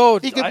 yeah, although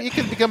he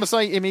could become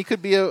he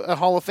could be a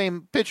Hall of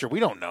Fame pitcher. We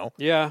don't know.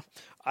 Yeah.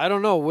 I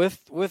don't know.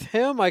 With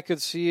him, I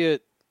could see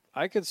it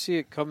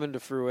coming to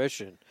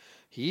fruition.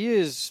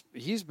 He's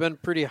been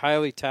pretty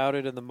highly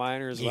touted in the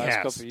minors the last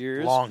couple of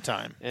years. Long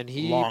time. And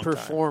he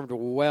performed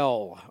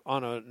well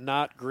on a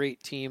not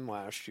great team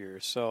last year.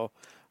 So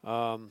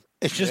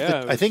it's just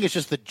I think it's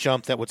just the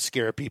jump that would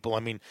scare people. I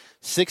mean,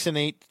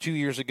 6-8 2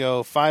 years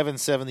ago,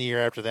 5-7 the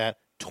year after that,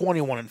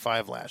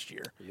 21-5 last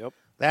year. Yep.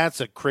 That's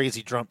a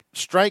crazy jump.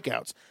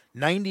 Strikeouts,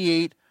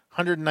 98,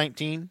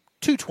 119,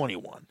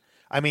 221.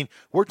 I mean,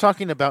 we're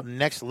talking about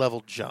next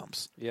level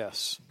jumps.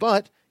 Yes.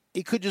 But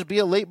it could just be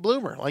a late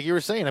bloomer, like you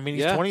were saying. I mean,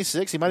 he's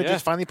 26. He might have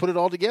just finally put it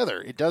all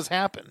together. It does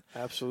happen.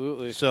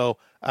 Absolutely. So,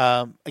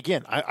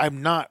 again,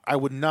 I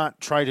would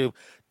not try to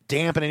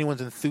dampen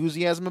anyone's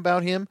enthusiasm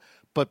about him,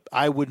 but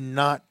I would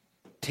not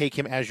take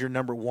him as your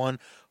number 1.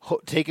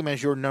 Take him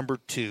as your number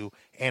 2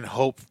 and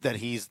hope that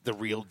he's the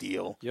real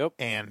deal. Yep.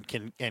 And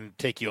can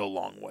take you a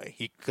long way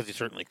because he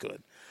certainly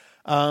could.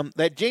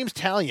 That James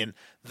Taillon,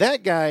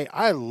 that guy,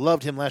 I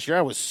loved him last year.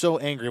 I was so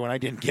angry when I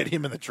didn't get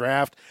him in the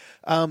draft.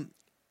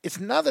 It's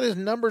not that his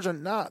numbers are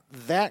not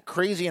that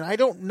crazy, and I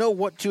don't know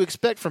what to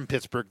expect from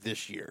Pittsburgh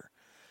this year.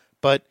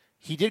 But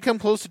he did come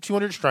close to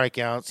 200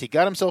 strikeouts. He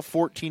got himself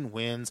 14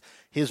 wins.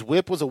 His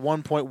WHIP was a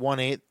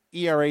 1.18,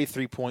 ERA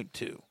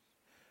 3.2.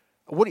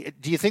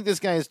 Do you think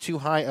this guy is too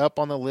high up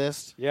on the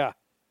list? Yeah.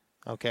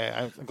 Okay,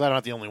 I'm glad I'm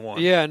not the only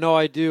one. Yeah, no,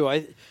 I do.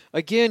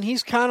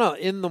 He's kind of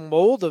in the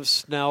mold of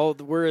Snell,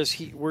 where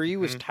he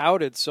was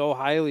touted so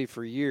highly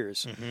for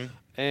years,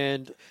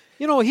 and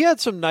he had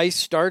some nice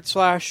starts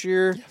last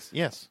year.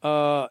 Yes.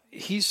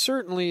 He's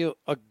certainly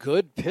a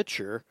good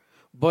pitcher,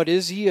 but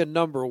is he a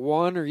number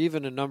 1 or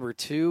even a number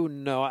 2?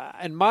 No,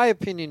 in my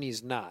opinion,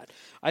 he's not.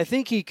 I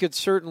think he could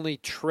certainly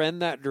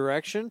trend that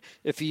direction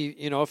if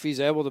he's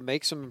able to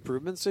make some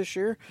improvements this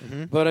year.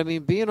 But I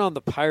mean, being on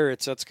the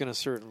Pirates, that's going to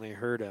certainly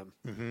hurt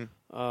him.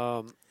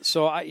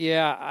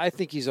 I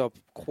think he's up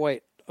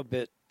quite a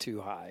bit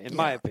too high, in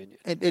my opinion.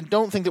 And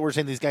don't think that we're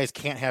saying these guys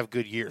can't have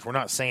good years. We're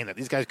not saying that.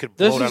 These guys could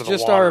blow this it out is of the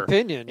just water our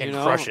opinion, and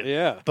crush it.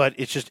 Yeah. But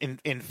it's just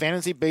in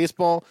fantasy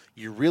baseball,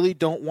 you really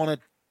don't want to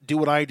do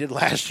what I did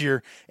last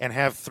year and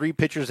have 3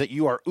 pitchers that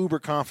you are uber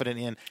confident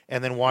in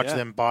and then watch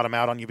them bottom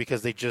out on you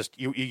because they just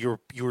you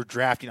were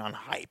drafting on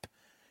hype.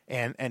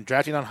 And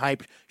drafting on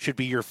hype should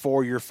be your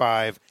 4, your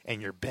 5,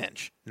 and your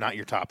bench, not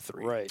your top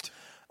 3. Right.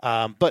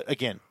 But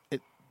again,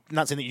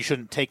 not saying that you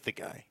shouldn't take the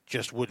guy,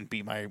 just wouldn't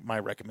be my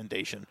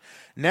recommendation.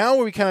 Now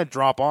we kind of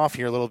drop off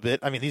here a little bit.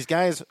 I mean, these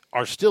guys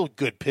are still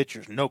good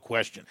pitchers, no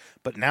question.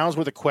 But now's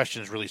where the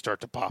questions really start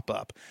to pop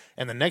up.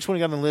 And the next one we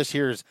got on the list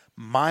here is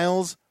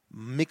Miles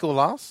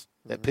Mikolas,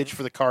 that pitched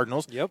for the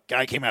Cardinals. Yep.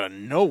 Guy came out of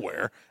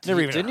nowhere. Never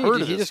even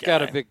heard of this guy. He just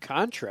got a big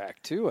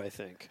contract, too, I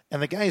think.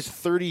 And the guy is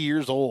 30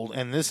 years old,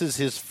 and this is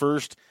his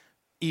first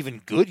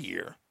even good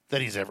year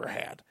that he's ever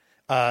had.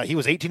 He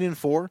was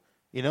 18-4,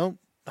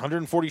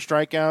 140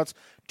 strikeouts,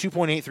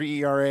 2.83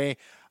 ERA.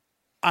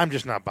 I'm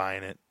just not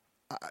buying it.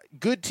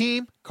 Good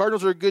team.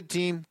 Cardinals are a good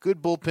team,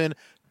 good bullpen,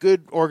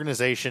 good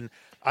organization.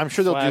 I'm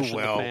sure they'll do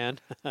well.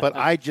 But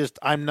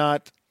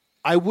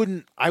I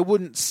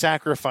wouldn't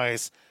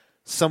sacrifice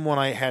someone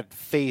I had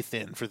faith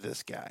in for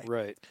this guy.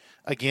 Right.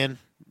 Again,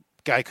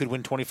 guy could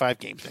win 25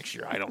 games next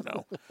year. I don't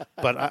know.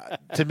 But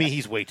to me,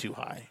 he's way too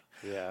high.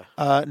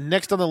 Yeah.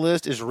 Next on the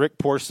list is Rick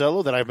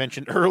Porcello that I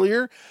mentioned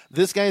earlier.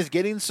 This guy's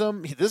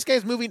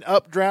moving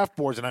up draft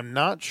boards, and I'm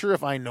not sure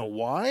if I know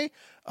why,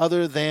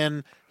 other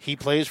than he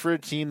plays for a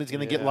team that's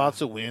going to get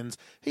lots of wins.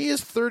 He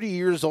is 30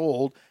 years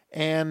old,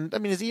 and, I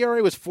mean, his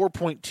ERA was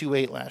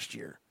 4.28 last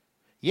year.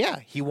 Yeah,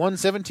 he won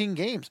 17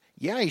 games.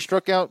 Yeah, he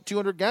struck out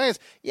 200 guys.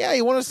 Yeah,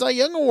 he won a Cy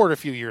Young Award a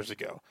few years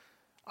ago.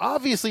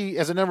 Obviously,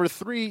 as a number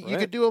 3, you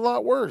could do a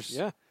lot worse.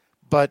 Yeah.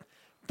 But,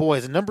 boy,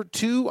 as a number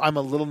 2, I'm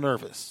a little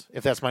nervous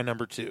if that's my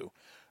number 2.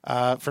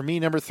 For me,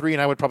 number 3,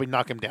 and I would probably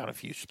knock him down a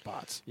few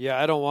spots.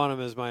 Yeah, I don't want him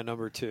as my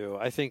number 2.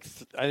 I think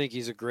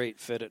he's a great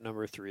fit at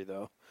number 3,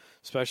 though,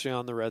 especially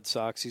on the Red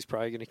Sox. He's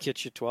probably going to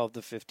get you 12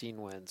 to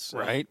 15 wins. So.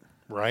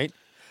 Right.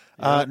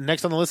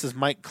 Next on the list is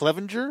Mike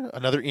Clevenger,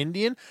 another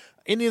Indian.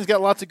 Indians got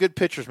lots of good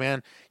pitchers,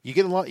 man. You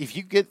get a lot if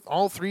you get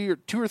all 2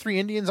 or 3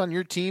 Indians on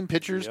your team,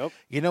 pitchers. Yep.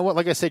 You know what?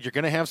 Like I said, you're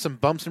going to have some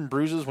bumps and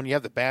bruises when you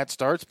have the bad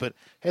starts, but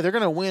hey, they're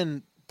going to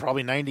win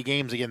probably 90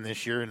 games again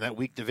this year in that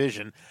weak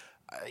division.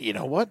 You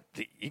know what?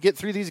 You get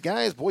through these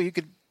guys, boy, you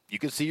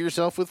could see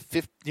yourself with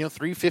 3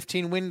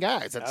 15-win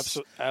guys. That's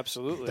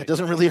Absolutely. That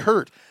doesn't really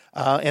hurt.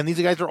 And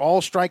these guys are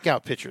all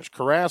strikeout pitchers.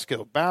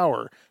 Carrasco,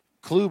 Bauer,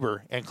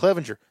 Kluber, and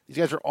Clevenger. These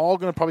guys are all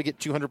going to probably get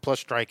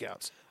 200-plus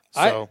strikeouts.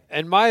 So,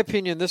 in my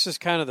opinion, this is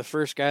kind of the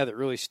first guy that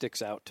really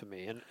sticks out to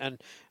me.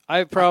 And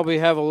I probably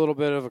have a little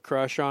bit of a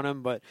crush on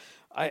him, but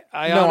I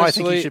honestly, I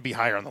think he should be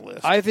higher on the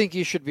list. I think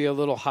he should be a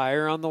little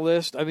higher on the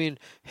list. I mean,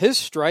 his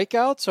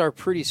strikeouts are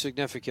pretty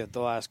significant the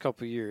last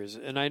couple of years.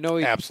 And I know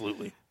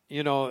Absolutely.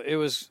 It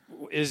was,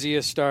 is he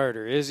a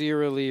starter? Is he a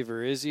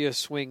reliever? Is he a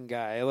swing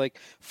guy? Like,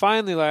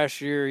 finally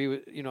last year, he was,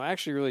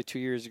 actually really 2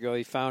 years ago,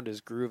 he found his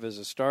groove as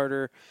a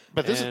starter.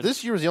 But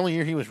this year was the only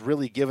year he was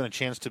really given a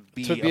chance to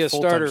be a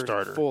full-time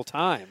starter.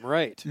 Full-time,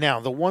 right. Now,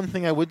 the one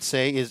thing I would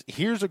say is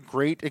here's a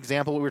great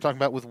example of what we were talking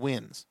about with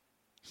wins.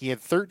 He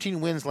had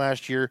 13 wins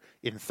last year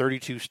in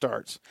 32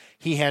 starts.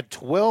 He had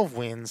 12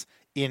 wins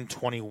in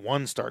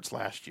 21 starts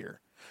last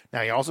year.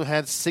 Now, he also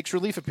had 6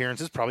 relief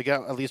appearances, probably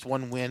got at least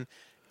 1 win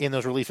in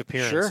those relief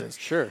appearances.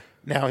 Sure.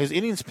 Now, his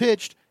innings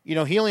pitched, he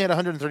only had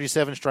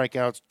 137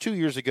 strikeouts 2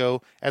 years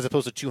ago as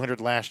opposed to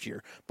 200 last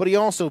year. But he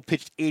also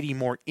pitched 80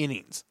 more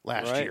innings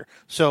last year.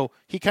 So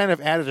he kind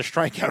of added a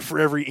strikeout for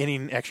every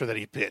inning extra that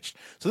he pitched.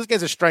 So this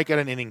guy's a strikeout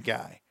and inning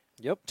guy.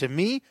 Yep. To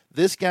me,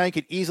 this guy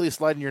could easily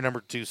slide in your number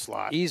 2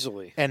 slot.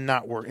 Easily. And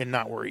not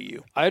worry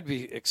you. I'd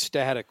be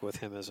ecstatic with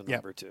him as a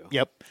number 2.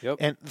 Yep.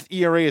 And the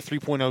ERA of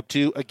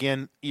 3.02.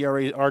 Again,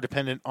 ERAs are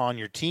dependent on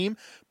your team,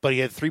 but he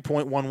had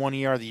 3.11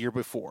 ERA the year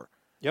before.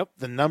 Yep.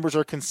 The numbers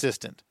are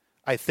consistent.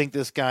 I think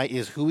this guy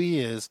is who he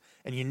is,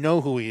 and you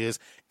know who he is,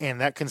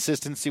 and that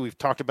consistency, we've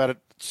talked about it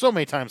so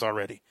many times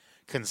already.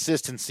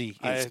 Consistency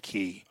is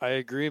key. I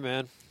agree,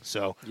 man.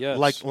 So,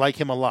 yes. like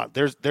him a lot.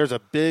 There's a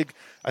big,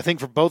 I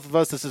think for both of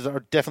us, this is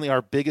definitely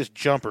our biggest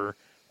jumper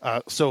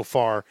so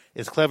far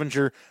is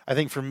Clevenger. I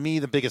think for me,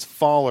 the biggest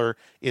faller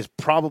is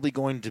probably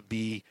going to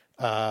be,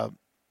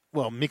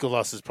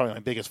 Mikolas is probably my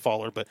biggest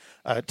faller, but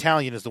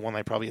Italian is the one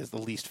I probably has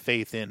the least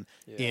faith in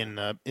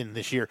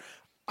this year.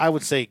 I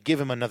would say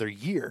give him another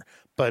year,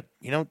 but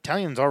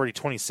Italian's already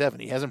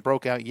 27. He hasn't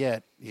broke out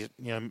yet.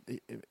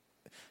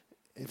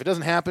 If it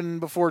doesn't happen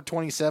before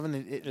 27,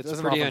 it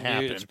doesn't often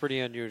happen. It's pretty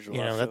unusual.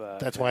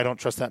 That's why I don't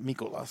trust that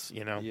Mikolas.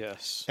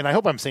 Yes. And I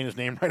hope I'm saying his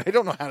name right. I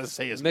don't know how to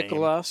say his name.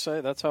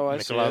 Mikolas, that's how I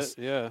say it.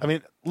 Yeah. I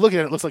mean, looking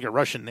at it, looks like a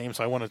Russian name,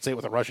 so I want to say it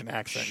with a Russian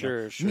accent.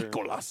 Sure.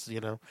 Mikolas,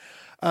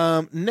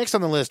 Next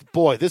on the list,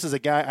 boy, this is a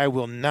guy I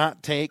will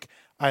not take.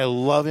 I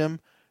love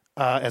him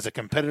as a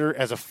competitor,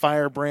 as a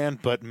firebrand,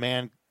 but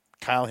man,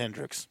 Kyle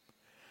Hendricks.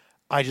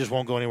 I just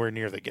won't go anywhere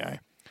near the guy.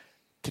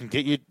 Can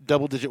get you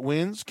double-digit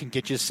wins, can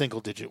get you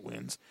single-digit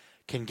wins,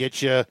 can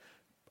get you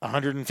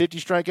 150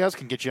 strikeouts,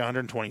 can get you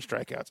 120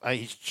 strikeouts.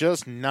 He's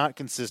just not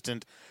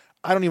consistent.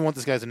 I don't even want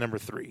this guy as a number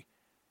 3.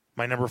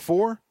 My number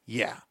 4,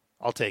 yeah,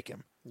 I'll take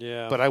him.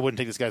 Yeah. But I wouldn't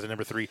take this guy as a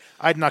number 3.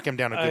 I'd knock him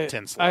down a good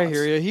 10 slots. I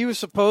hear you. He was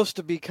supposed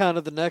to be kind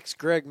of the next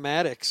Greg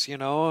Maddux,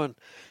 and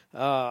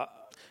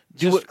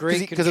just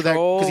great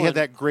control. Because he had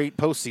that great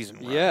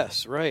postseason run.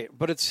 Yes, right.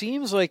 But it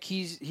seems like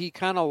he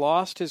kind of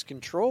lost his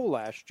control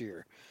last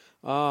year.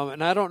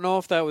 And I don't know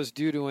if that was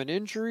due to an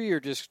injury or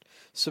just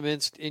some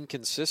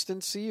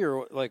inconsistency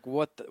or like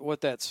what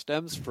that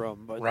stems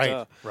from. But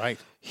right.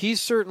 He's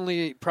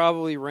certainly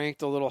probably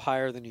ranked a little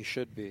higher than he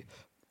should be.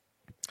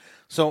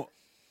 So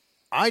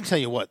I tell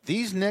you what,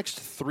 these next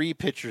 3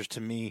 pitchers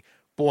to me,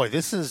 boy,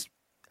 this is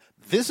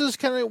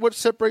kind of what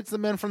separates the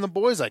men from the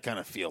boys. I kind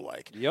of feel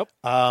like. Yep.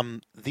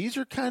 These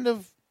are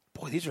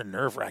these are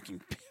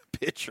nerve-wracking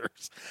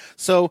pitchers.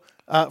 So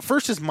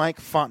first is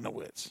Mike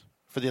Fontenowitz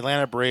for the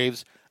Atlanta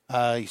Braves.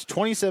 He's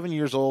 27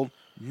 years old.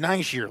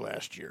 Nice year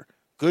last year.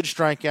 Good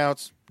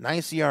strikeouts,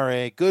 nice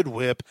ERA, good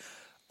whip.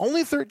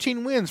 Only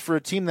 13 wins for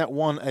a team that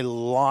won a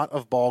lot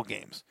of ball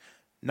games.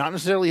 Not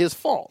necessarily his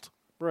fault.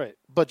 Right.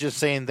 But just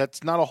saying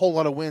that's not a whole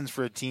lot of wins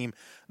for a team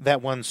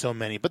that won so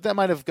many. But that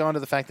might have gone to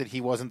the fact that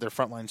he wasn't their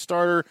frontline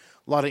starter.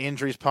 A lot of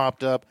injuries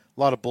popped up. A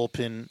lot of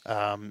bullpen,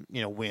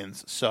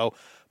 wins. So,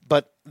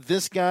 but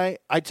this guy,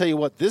 I tell you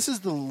what, this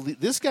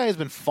guy has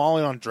been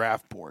falling on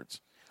draft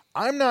boards.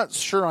 I'm not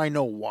sure I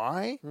know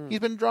why he's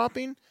been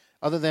dropping,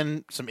 other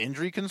than some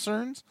injury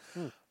concerns.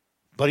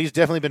 But he's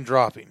definitely been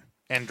dropping,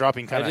 and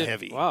dropping kind of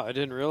heavy. Wow, I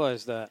didn't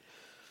realize that.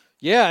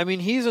 Yeah, I mean,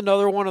 he's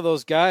another one of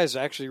those guys,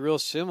 actually real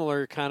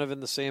similar, kind of in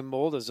the same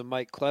mold as a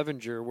Mike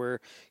Clevenger,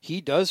 where he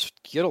does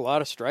get a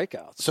lot of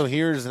strikeouts. So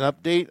here's an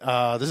update.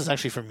 This is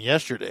actually from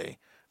yesterday.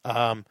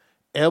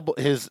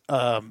 His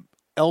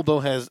elbow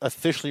has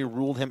officially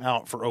ruled him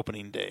out for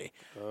opening day.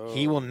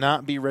 He will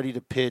not be ready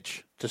to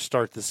pitch to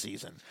start the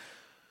season.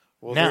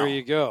 Well, Now- there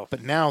you go.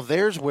 But now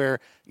there's where,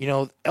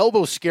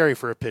 elbow's scary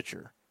for a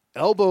pitcher.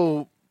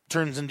 Elbow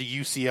turns into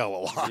UCL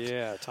a lot.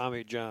 Yeah,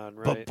 Tommy John,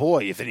 But right?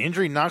 boy, if an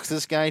injury knocks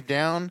this guy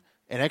down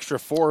an extra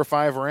 4 or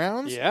 5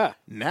 rounds, Yeah.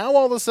 now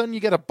all of a sudden you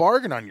get a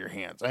bargain on your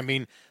hands. I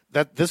mean,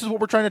 this is what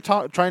we're trying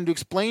to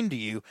explain to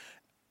you.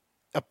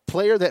 A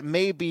player that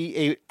may be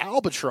a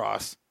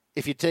albatross,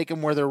 if you take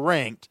them where they're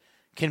ranked,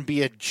 can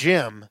be a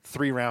gem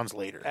 3 rounds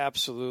later.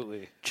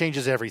 Absolutely.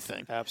 Changes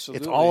everything. Absolutely.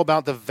 It's all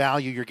about the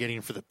value you're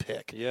getting for the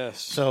pick. Yes.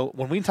 So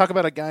when we talk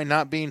about a guy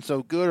not being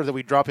so good or that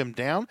we drop him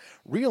down,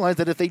 realize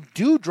that if they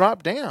do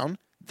drop down,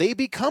 they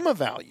become a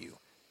value,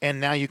 and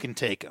now you can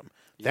take them.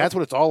 That's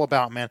what it's all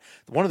about, man.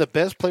 One of the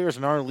best players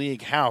in our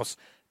league, House,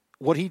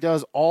 what he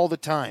does all the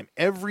time,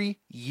 every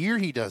year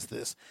he does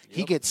this.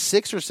 He gets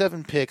 6 or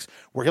 7 picks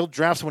where he'll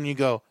draft someone and you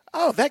go,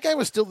 oh, that guy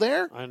was still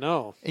there? I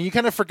know. And you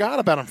kind of forgot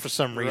about him for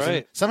some reason.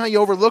 Right. Somehow you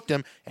overlooked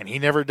him, and he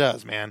never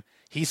does, man.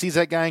 He sees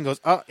that guy and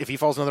goes, oh, if he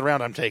falls another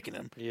round, I'm taking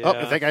him. Yeah. Oh,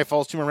 if that guy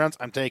falls 2 more rounds,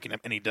 I'm taking him.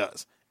 And he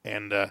does.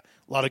 And a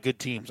lot of good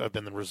teams have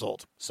been the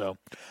result. So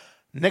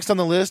next on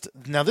the list,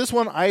 now this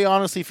one, I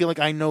honestly feel like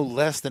I know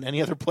less than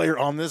any other player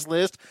on this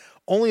list.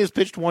 Only has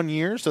pitched 1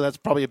 year, so that's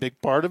probably a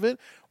big part of it.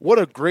 What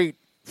a great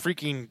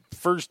freaking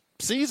first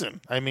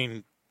season. I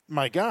mean,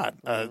 my God.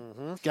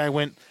 Guy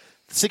went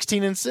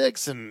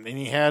 16-6, and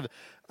he had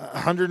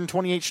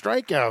 128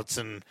 strikeouts,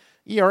 and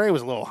ERA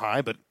was a little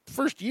high, but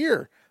first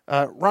year,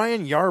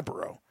 Ryan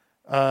Yarbrough.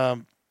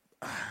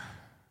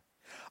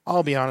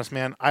 I'll be honest,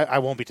 man, I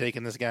won't be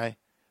taking this guy.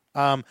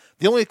 The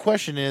only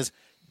question is,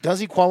 does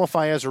he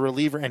qualify as a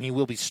reliever and he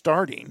will be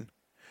starting,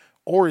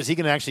 or is he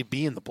going to actually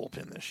be in the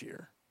bullpen this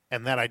year?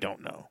 And that I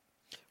don't know.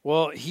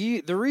 Well,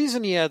 the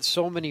reason he had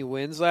so many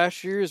wins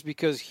last year is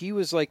because he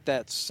was like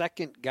that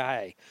second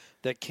guy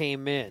that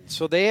came in.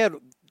 So they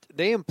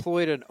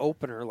employed an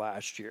opener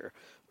last year,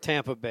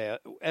 Tampa Bay,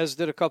 as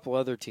did a couple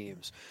other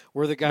teams,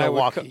 where the guy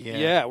Milwaukee,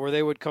 where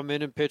they would come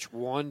in and pitch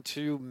 1,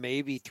 2,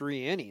 maybe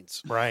 3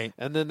 innings, Right.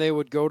 and then they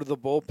would go to the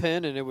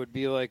bullpen, and it would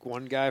be like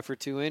one guy for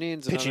 2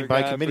 innings, Pitching another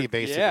by guy committee,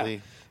 basically. Yeah,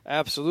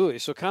 absolutely.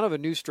 So kind of a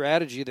new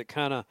strategy that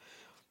kind of.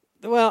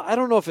 Well, I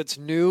don't know if it's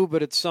new,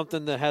 but it's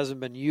something that hasn't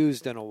been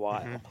used in a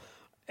while. Mm-hmm.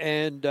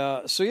 And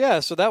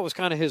so that was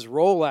kind of his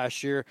role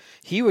last year.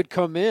 He would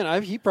come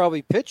in. He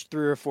probably pitched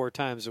 3 or 4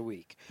 times a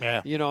week.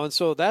 Yeah. And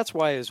so that's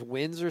why his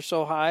wins are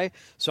so high.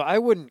 So I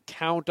wouldn't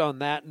count on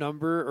that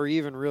number or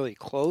even really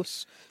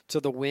close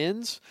to the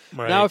wins.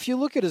 Right. Now, if you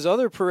look at his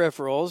other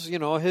peripherals,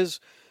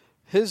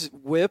 his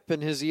WHIP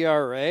and his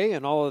ERA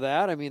and all of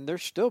that, I mean, they're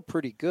still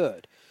pretty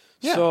good.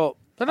 Yeah. So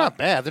They're not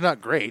bad. They're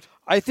not great.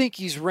 I think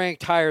he's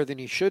ranked higher than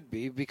he should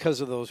be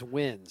because of those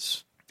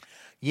wins.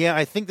 Yeah,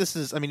 I think this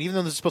is, even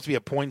though this is supposed to be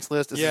a points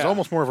list, this is Yeah.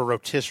 almost more of a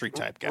rotisserie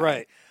type guy.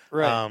 Right.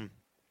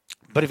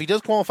 But if he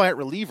does qualify at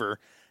reliever,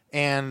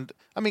 and,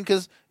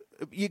 because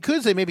you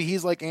could say maybe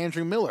he's like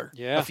Andrew Miller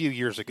a few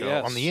years ago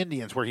Yes. on the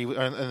Indians, where he,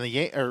 and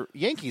the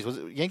Yankees, was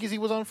it Yankees he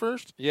was on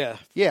first? Yeah.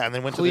 Yeah, and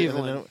then went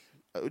Cleveland. to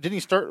didn't he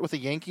start with the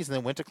Yankees and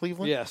then went to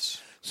Cleveland?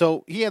 Yes.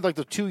 So he had like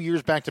the 2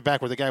 years back to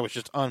back where the guy was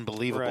just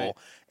unbelievable. Right.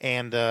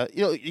 And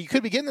you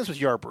could be getting this with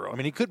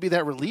Yarbrough. He could be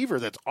that reliever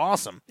that's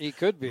awesome. He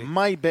could be.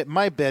 My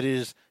bet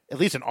is, at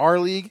least in our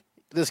league,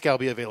 this guy will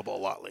be available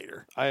a lot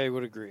later I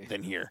would agree.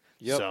 than here.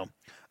 Yep. So,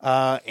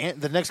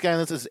 and the next guy on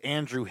this is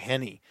Andrew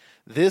Henney.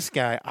 This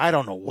guy, I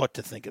don't know what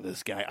to think of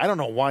this guy. I don't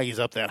know why he's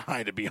up that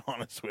high, to be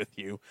honest with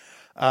you.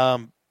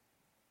 I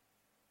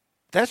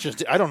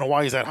don't know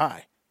why he's that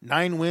high.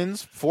 9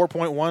 wins,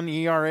 4.1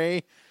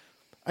 ERA.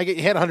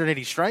 He had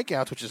 180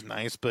 strikeouts, which is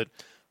nice, but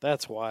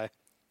That's why.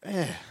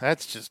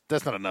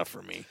 that's not enough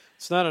for me.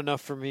 It's not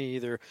enough for me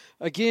either.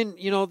 Again,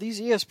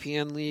 these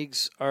ESPN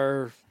leagues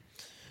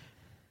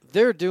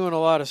they're doing a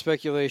lot of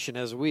speculation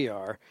as we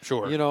are.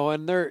 Sure.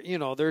 And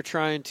they're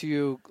trying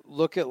to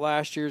look at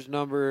last year's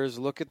numbers,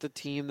 look at the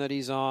team that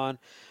he's on.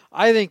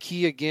 I think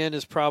he, again,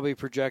 is probably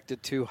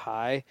projected too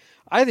high.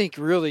 I think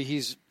really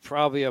he's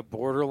probably a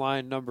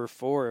borderline number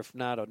 4, if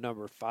not a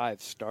number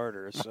 5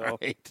 starter. So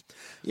Right.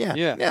 Yeah.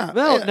 yeah. Yeah.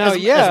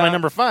 As my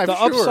number 5, the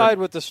sure. upside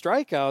with the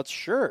strikeouts,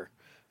 sure.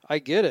 I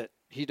get it.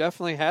 He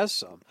definitely has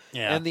some.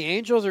 Yeah. And the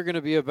Angels are going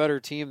to be a better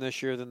team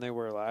this year than they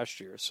were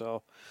last year.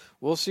 So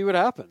we'll see what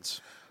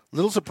happens.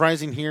 Little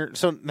surprising here.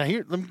 So now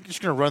I'm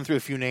just going to run through a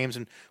few names,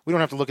 and we don't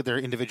have to look at their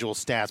individual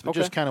stats, but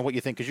Okay. just kind of what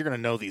you think, because you're going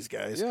to know these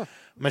guys. Yeah.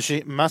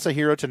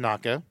 Masahiro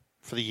Tanaka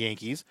for the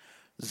Yankees,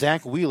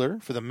 Zach Wheeler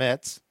for the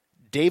Mets,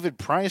 David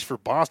Price for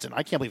Boston.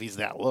 I can't believe he's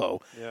that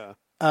low. Yeah.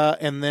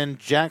 And then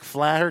Jack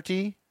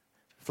Flaherty.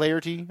 I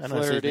don't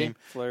know his name.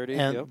 Flaherty,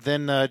 And yep.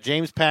 then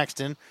James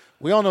Paxton.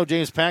 We all know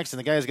James Paxton.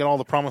 The guy's got all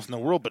the promise in the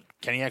world, but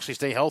can he actually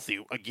stay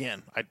healthy?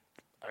 Again, I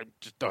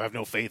just don't have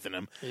no faith in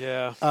him.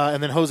 Yeah.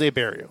 And then Jose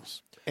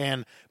Barrios.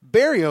 And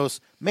Barrios,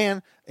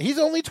 man, he's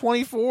only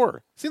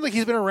 24. Seems like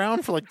he's been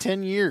around for like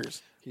 10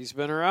 years. He's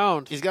been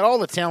around. He's got all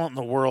the talent in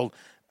the world.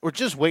 We're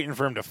just waiting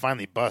for him to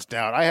finally bust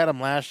out. I had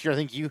him last year. I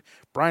think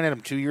Brian had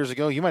him 2 years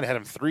ago. You might have had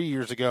him 3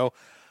 years ago.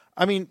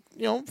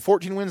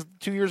 14 wins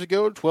 2 years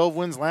ago, 12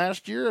 wins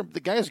last year. The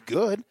guy's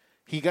good.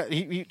 He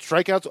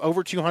strikeouts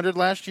over 200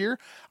 last year.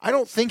 I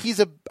don't think he's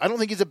a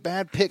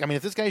bad pick. I mean,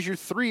 if this guy's your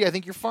 3, I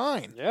think you're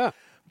fine. Yeah.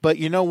 But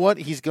you know what?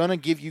 He's going to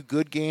give you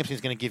good games.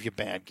 He's going to give you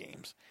bad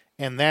games,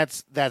 and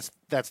that's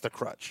the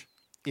crutch,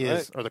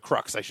 or the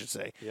crux, I should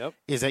say. Yep.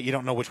 Is that you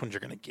don't know which ones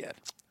you're going to get.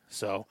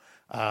 So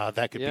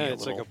that could be a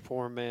it's little. like a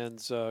poor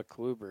man's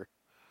Kluber.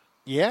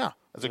 Yeah,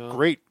 that's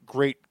a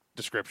great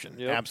description.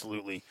 Yep.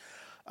 Absolutely.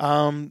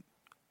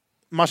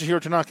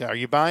 Masahiro Tanaka, are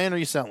you buying or are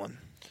you selling?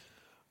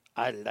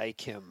 I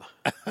like him.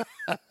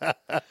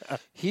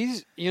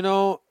 He's,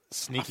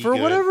 Sneaky for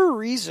good. whatever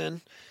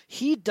reason,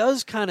 he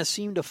does kind of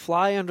seem to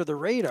fly under the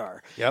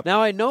radar. Yep.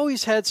 Now, I know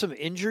he's had some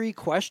injury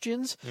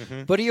questions,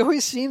 but he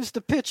always seems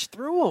to pitch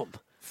through them.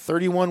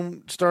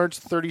 31 starts,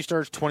 30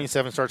 starts,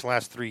 27 starts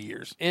last 3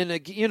 years. And,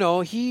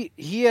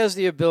 he has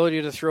the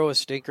ability to throw a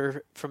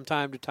stinker from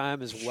time to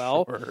time as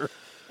well. Sure.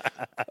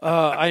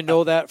 I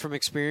know that from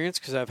experience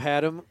because I've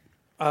had him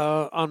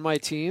on my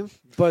team.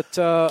 But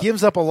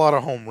Gives up a lot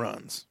of home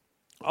runs.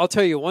 I'll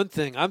tell you one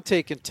thing. I'm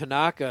taking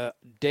Tanaka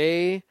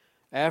day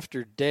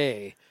after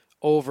day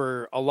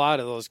over a lot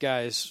of those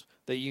guys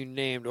that you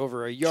named,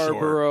 over a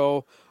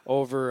Yarborough,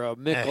 over a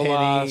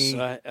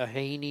Mikolas, a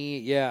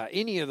Haney. Yeah,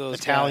 any of those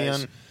Italian.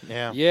 guys.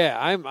 Yeah.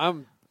 Yeah,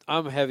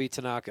 I'm heavy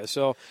Tanaka.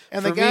 So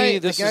And for the guy, me,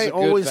 this the guy is a good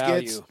always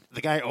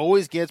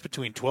value. gets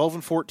between 12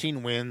 and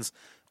 14 wins.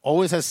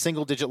 Always has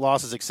single-digit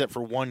losses except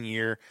for 1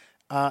 year,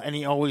 and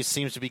he always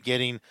seems to be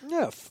getting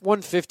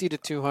 150 to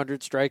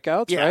 200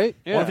 strikeouts, yeah, right?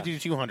 Yeah. 150 to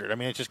 200. I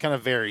mean, it just kind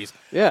of varies.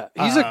 Yeah,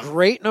 he's a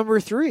great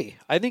number 3.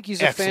 I think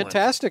he's a Excellent.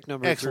 fantastic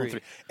number Excellent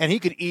 3. and he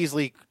could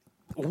easily.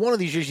 One of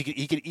these years,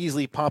 he could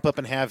easily pop up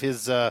and have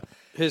his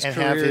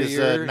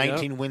career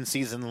 19 win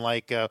season.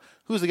 Like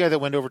who's the guy that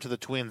went over to the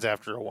Twins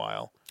after a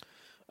while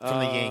from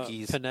the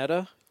Yankees?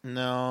 Pineda.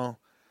 No,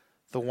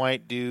 the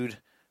white dude.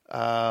 He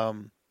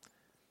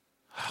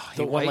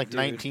won white like dude.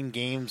 19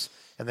 games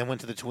and then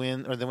went to the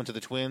Twins.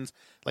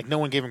 Like no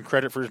one gave him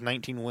credit for his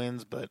 19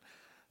 wins, but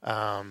Boy,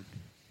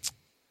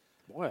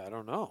 I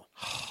don't know.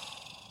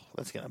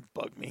 that's gonna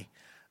bug me.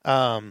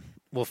 I'll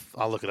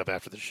look it up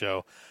after the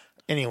show.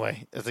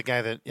 Anyway, as a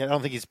guy that I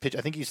don't think he's pitched.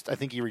 I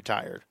think he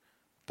retired,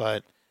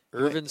 but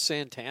Irvin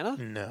Santana?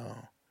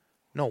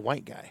 no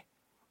white guy.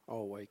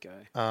 Oh, white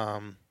guy.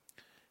 It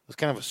was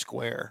kind of a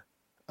square.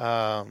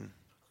 I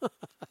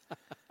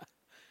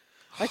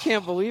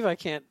can't believe I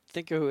can't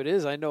think of who it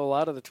is. I know a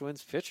lot of the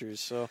Twins pitchers,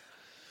 so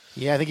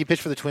Yeah, I think he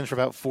pitched for the Twins for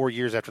about 4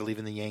 years after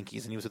leaving the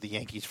Yankees, and he was with the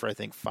Yankees for I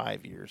think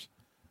 5 years.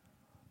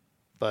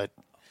 But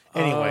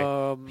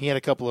anyway, he had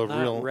a couple of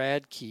not real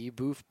Radke,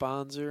 Boof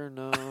Bonzer,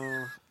 no.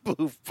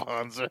 Boof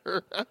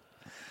Bonzer.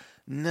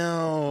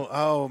 No,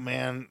 oh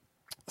man.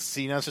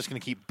 See, now it's just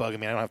going to keep bugging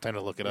me. I don't have time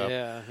to look it up.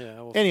 Yeah.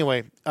 Well,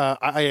 Anyway,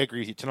 I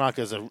agree with you.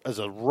 Tanaka is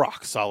a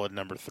rock solid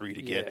number 3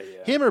 to get.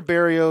 Yeah. Him or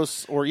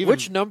Barrios or even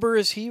which number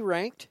is he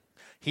ranked?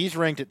 he's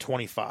ranked at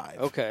 25.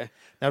 Okay.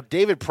 Now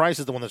David Price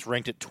is the one that's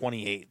ranked at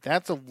 28.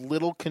 That's a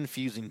little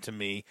confusing to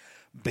me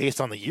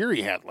based on the year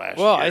he had last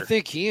year. Well, I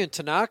think he and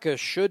Tanaka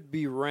should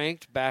be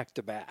ranked back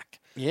to back.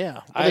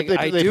 yeah, I they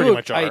pretty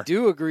much are. I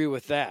do agree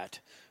with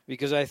that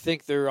because I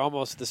think they're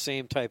almost the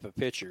same type of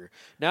pitcher.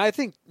 Now, I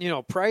think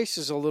Price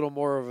is a little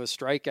more of a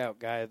strikeout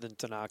guy than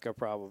Tanaka,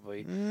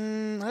 probably.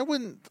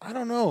 I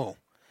don't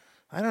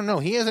know.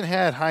 He hasn't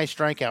had high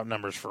strikeout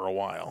numbers for a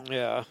while.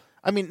 Yeah.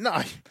 I mean, no,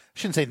 I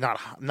shouldn't say not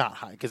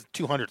high because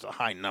 200 is a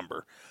high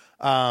number.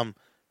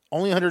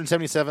 Only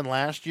 177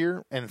 last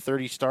year and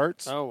 30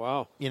 starts. Oh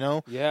wow.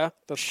 Yeah,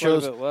 that's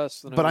shows quite a bit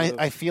less than. But I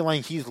I feel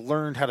like he's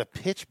learned how to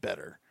pitch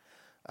better.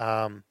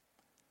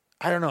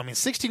 I don't know. I mean,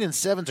 16 and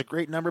 7 is a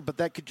great number, but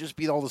that could just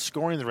be all the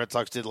scoring the Red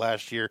Sox did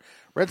last year.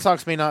 Red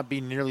Sox may not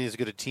be nearly as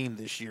good a team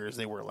this year as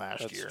they were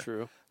last year. That's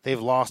true.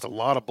 They've lost a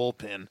lot of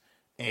bullpen,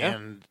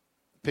 and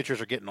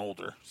pitchers are getting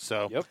older.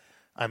 So, Yep.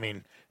 I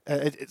mean,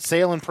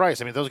 Sale and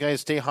Price. I mean, those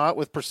guys stay hot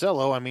with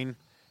Porcello. I mean,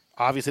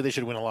 obviously they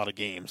should win a lot of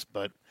games,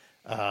 but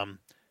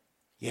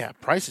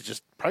Price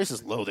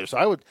is low there.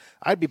 So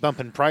I'd be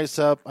bumping Price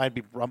up. I'd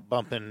be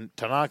bumping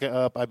Tanaka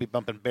up. I'd be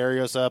bumping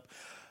Barrios up.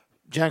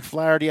 Jack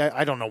Flaherty,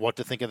 I don't know what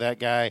to think of that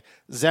guy.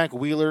 Zach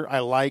Wheeler, I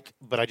like,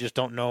 but I just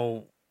don't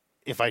know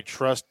if I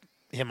trust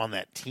him on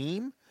that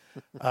team.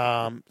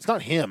 It's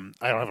not him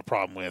I don't have a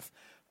problem with.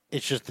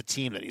 It's just the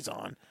team that he's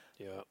on.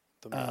 Yeah.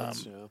 The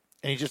Mets, yeah.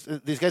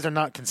 And these guys are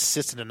not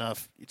consistent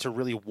enough to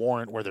really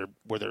warrant where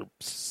they're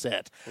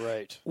set.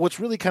 Right. What's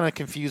really kind of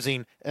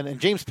confusing, and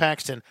James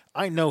Paxton,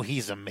 I know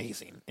he's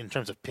amazing in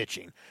terms of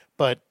pitching,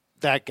 but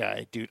that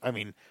guy, dude, I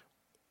mean,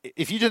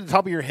 if you did the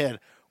top of your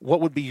head, what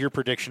would be your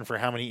prediction for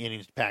how many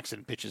innings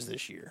Paxton pitches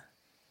this year?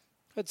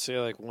 I'd say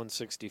like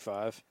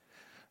 165.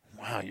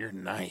 Wow, you're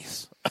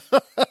nice.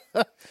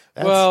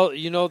 Well,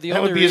 the that only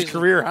would be reason, his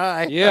career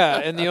high. yeah,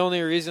 and the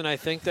only reason I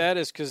think that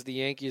is because the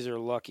Yankees are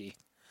lucky.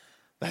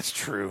 That's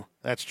true.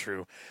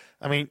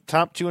 I mean,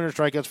 top 200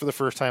 strikeouts for the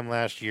first time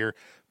last year.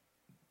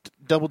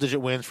 Double-digit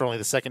wins for only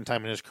the second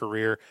time in his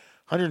career.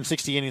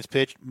 160 innings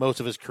pitched most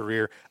of his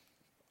career.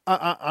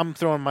 I'm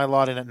throwing my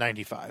lot in at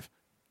 95.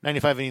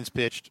 95 innings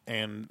pitched,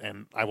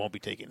 and I won't be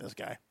taking this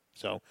guy.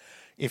 So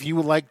if you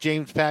would like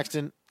James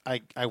Paxton,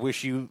 I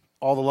wish you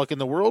all the luck in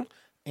the world,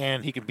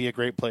 and he can be a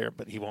great player,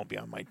 but he won't be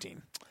on my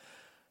team.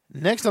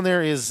 Next on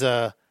there is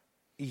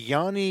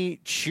Yanni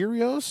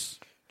Chirinos.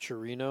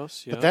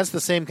 Chirinos, yeah. But that's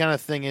the same kind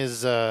of thing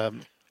as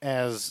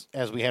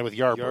we had with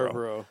Yarborough.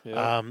 Yarborough,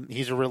 yeah.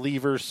 He's a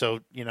reliever,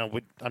 so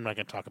I'm not going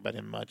to talk about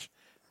him much.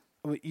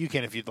 You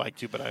can if you'd like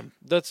to, but I'm.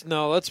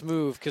 Let's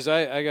move because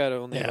I got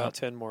only Yeah. about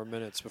 10 more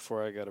minutes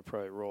before I got to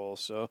probably roll.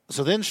 So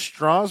then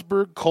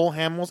Strasburg, Cole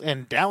Hamels,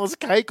 and Dallas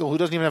Keuchel, who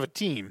doesn't even have a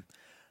team.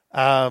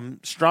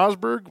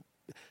 Strasburg,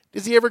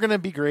 is he ever going to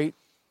be great?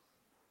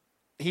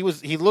 He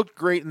looked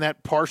great in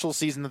that partial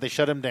season that they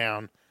shut him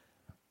down.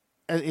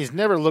 He's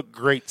never looked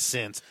great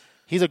since.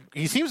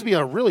 He seems to be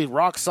a really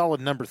rock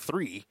solid number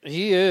 3.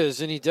 he is,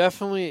 and he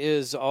definitely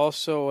is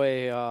also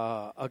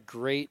a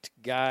great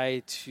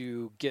guy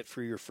to get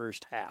for your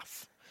first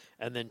half,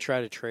 and then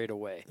try to trade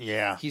away.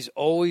 Yeah, He's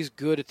always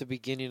good at the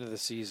beginning of the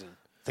season.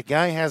 the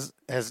guy has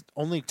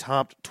only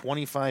topped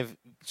 25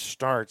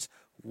 starts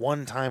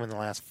one time in the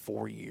last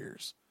 4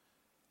 years.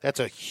 That's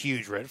a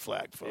huge red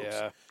flag, folks.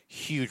 Yeah.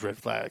 Huge red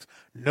flags.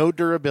 No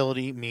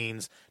durability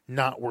means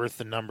not worth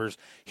the numbers.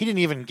 He didn't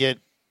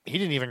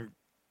even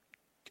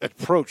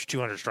approach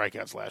 200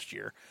 strikeouts last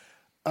year.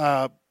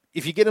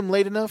 If you get him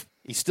late enough,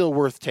 he's still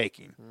worth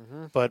taking.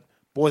 Mm-hmm. But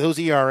boy, those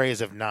ERAs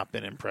have not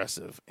been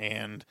impressive.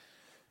 And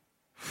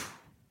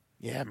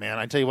yeah, man,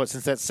 I tell you what,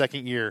 since that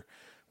second year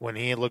when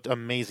he had looked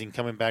amazing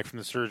coming back from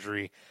the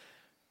surgery,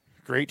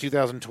 great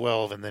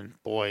 2012, and then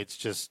boy, it's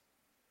just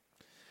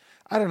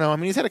I don't know. I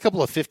mean, he's had a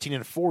couple of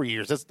 15-4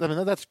 years.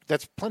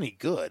 That's plenty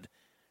good.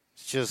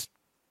 It's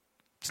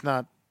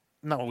not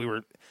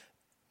what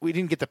we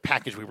didn't get the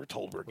package we were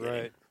told we're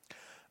getting.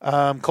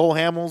 Right. Cole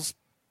Hamels,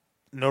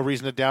 no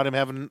reason to doubt him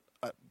having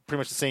pretty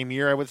much the same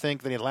year, I would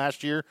think, than he had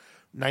last year.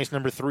 Nice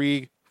number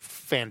 3,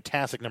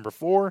 fantastic number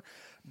 4.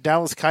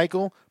 Dallas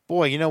Keuchel,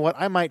 boy, you know what?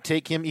 I might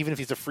take him even if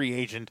he's a free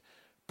agent.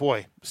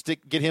 Boy,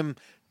 get him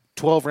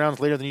 12 rounds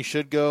later than you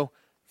should go.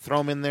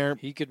 Throw him in there.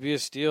 He could be a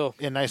steal.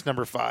 A nice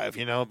number 5,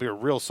 be a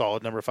real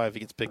solid number 5 if he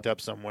gets picked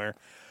up somewhere.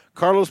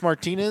 Carlos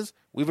Martinez,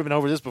 we've been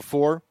over this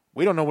before.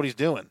 We don't know what he's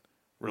doing.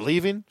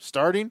 Relieving,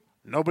 starting,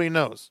 nobody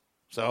knows.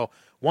 So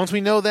once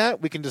we know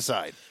that, we can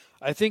decide.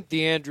 I think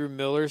the Andrew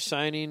Miller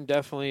signing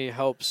definitely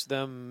helps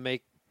them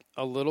make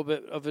a little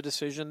bit of a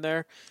decision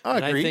there. I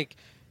agree. I think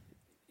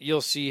you'll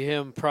see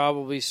him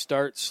probably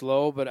start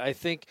slow, but I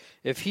think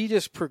if he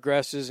just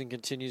progresses and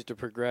continues to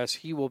progress,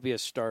 he will be a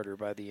starter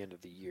by the end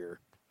of the year.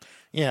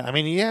 Yeah, I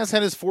mean, he has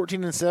had his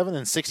 14-7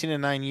 and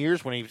 16-9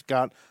 years when he's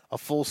got a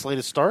full slate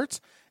of starts,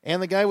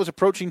 and the guy was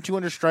approaching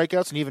 200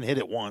 strikeouts and even hit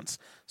it once.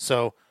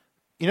 So,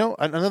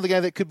 another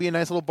guy that could be a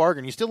nice little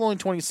bargain. He's still only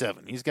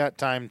 27. He's got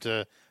time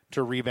to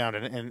rebound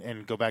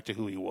and go back to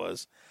who he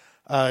was.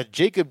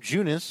 Jacob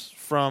Junis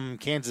from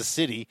Kansas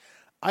City.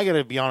 I got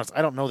to be honest,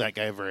 I don't know that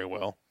guy very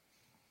well.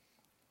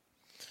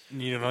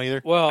 You don't know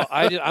either? Well,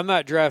 I'm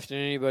not drafting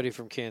anybody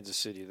from Kansas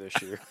City this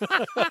year.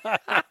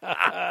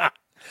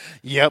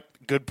 Yep,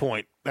 good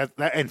point.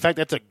 In fact,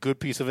 that's a good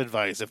piece of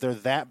advice. If they're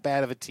that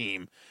bad of a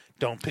team,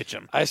 don't pitch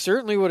them. I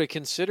certainly would have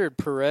considered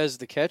Perez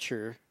the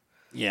catcher.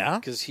 Yeah,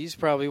 because he's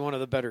probably one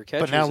of the better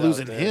catchers. but now out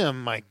losing there.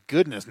 him, my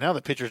goodness, now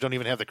the pitchers don't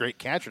even have the great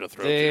catcher to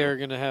throw. They to. are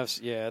going to have,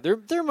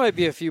 there might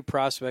be a few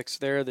prospects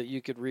there that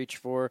you could reach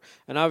for,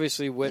 and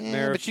obviously Whit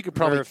but you could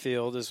probably-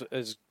 Merrifield is a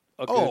good.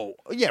 Oh,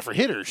 yeah, for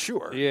hitters,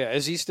 sure. Yeah,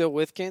 is he still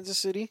with Kansas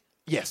City?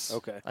 Yes.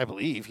 Okay. I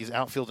believe he's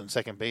outfield and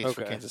second base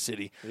for Okay. Kansas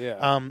City.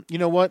 Yeah. You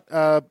know what?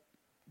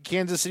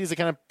 Kansas City is the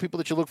kind of people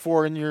that you look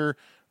for in your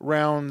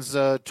rounds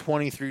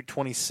 20 through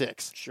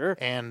 26. Sure.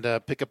 And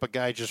pick up a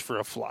guy just for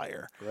a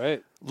flyer.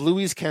 Right.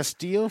 Luis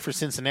Castillo for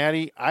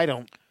Cincinnati. I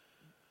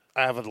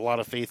have a lot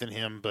of faith in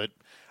him, but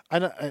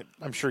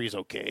I'm sure he's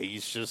okay.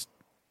 It's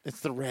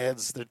the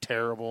Reds. They're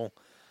terrible.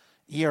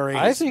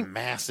 ERA is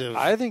massive.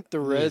 I think the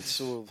Reds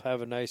will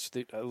have a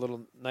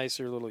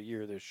nicer little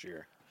year this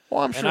year.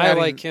 Well, I'm sure. And I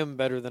like him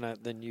better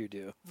than you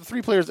do. The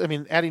 3 players. I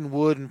mean, adding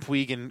Wood and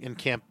Puig and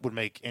Kemp would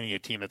make any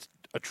team that's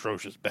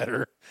atrocious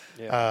better.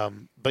 Yeah.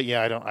 But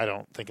yeah, I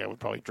don't think I would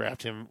probably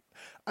draft him.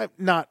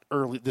 Not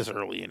this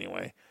early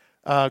anyway.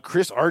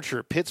 Chris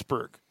Archer,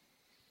 Pittsburgh.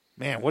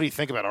 Man, what do you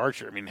think about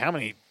Archer? I mean,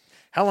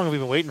 how long have we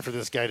been waiting for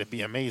this guy to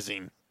be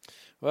amazing?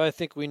 Well, I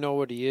think we know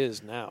what he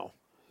is now.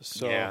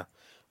 So Yeah.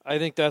 I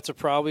think that's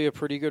probably a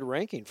pretty good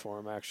ranking for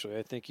him, actually.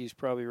 I think he's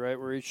probably right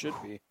where he should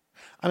be.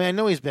 I mean, I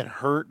know he's been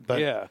hurt, but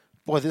Yeah.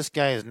 boy, this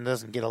guy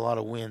doesn't get a lot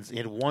of wins. He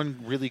had one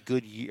really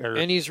good year.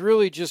 And he's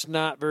really just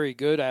not very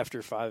good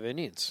after 5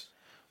 innings.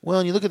 Well,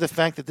 and you look at the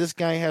fact that this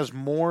guy has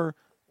more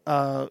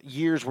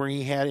years where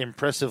he had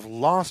impressive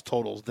loss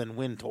totals than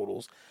win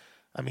totals.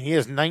 I mean, he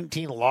has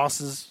 19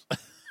 losses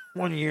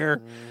one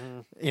year,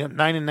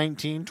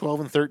 9-19,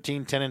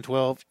 12-13,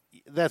 10-12.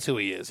 That's who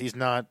he is. He's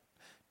not.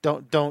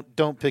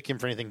 Don't pick him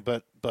for anything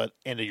but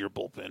end of your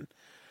bullpen.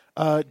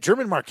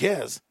 German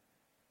Marquez,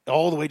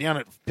 all the way down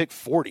at pick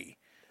 40.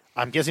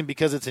 I'm guessing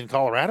because it's in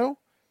Colorado,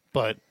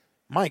 but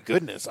my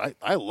goodness,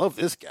 I love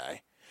this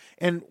guy.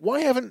 And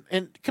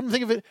come to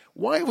think of it,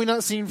 why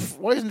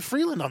isn't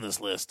Freeland on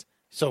this list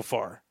so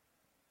far?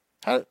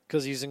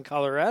 Because he's in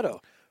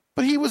Colorado.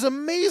 But he was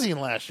amazing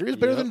last year. He was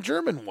better Yep. than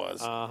German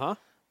was. Uh-huh.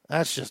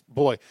 That's just,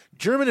 boy,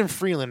 German and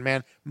Freeland,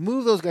 man,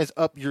 move those guys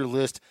up your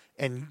list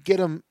and get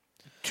them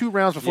 2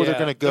 rounds before they're Yeah,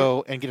 going to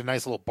go and get a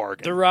nice little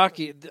bargain. The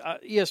Rocky,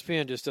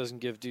 ESPN just doesn't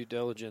give due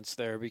diligence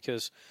there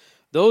because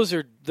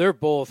they're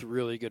both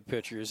really good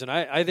pitchers. And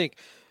I think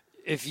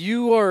if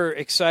you are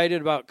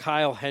excited about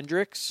Kyle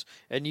Hendricks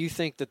and you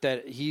think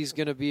that he's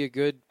going to be a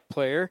good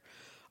player,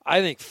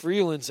 I think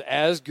Freeland's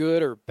as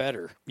good or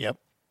better. Yep.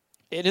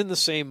 And in the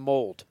same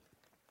mold,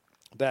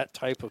 that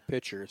type of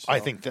pitcher. So. I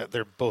think that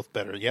they're both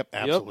better. Yep,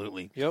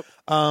 absolutely. Yep.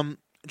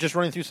 Just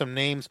running through some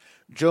names.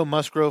 Joe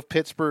Musgrove,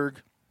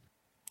 Pittsburgh.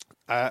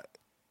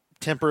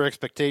 Temper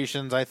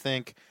expectations, I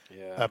think.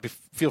 Yeah.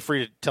 Feel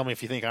free to tell me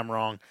if you think I'm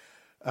wrong.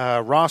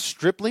 Ross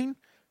Stripling,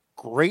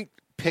 great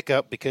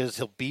pickup because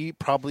he'll be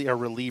probably a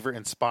reliever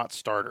and spot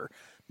starter.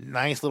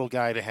 Nice little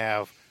guy to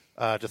have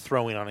to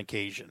throw in on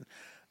occasion.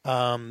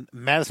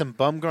 Madison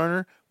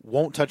Bumgarner,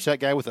 won't touch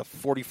that guy with a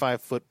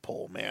 45-foot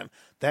pole, man.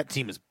 That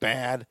team is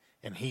bad,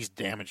 and he's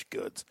damaged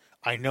goods.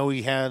 I know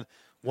he had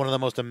one of the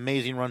most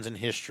amazing runs in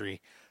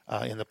history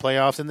in the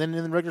playoffs and then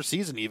in the regular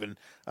season even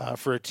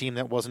for a team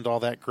that wasn't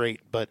all that great.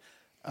 But,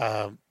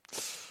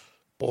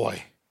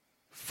 boy,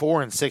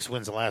 4 and 6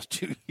 wins the last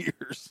 2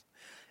 years.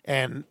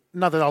 And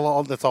not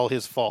that that's all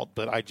his fault,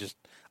 but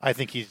I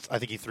think he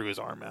threw his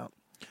arm out.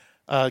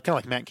 Kind of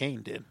like Matt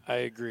Cain did. I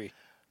agree.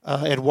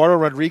 Eduardo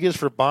Rodriguez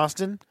for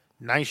Boston,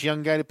 nice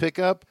young guy to pick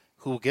up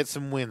who will get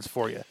some wins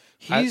for you.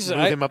 Move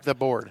him up the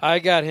board. I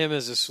got him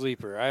as a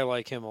sleeper. I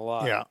like him a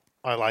lot. Yeah,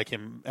 I like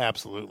him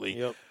absolutely.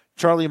 Yep.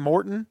 Charlie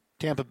Morton,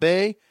 Tampa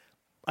Bay.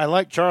 I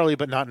like Charlie,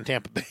 but not in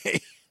Tampa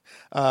Bay.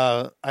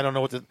 I don't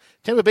know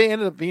Tampa Bay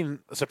ended up being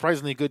a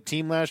surprisingly good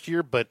team last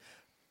year, but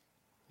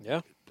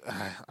Yeah.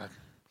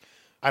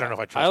 I don't know if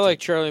I trust I like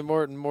him. Charlie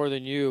Morton more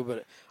than you,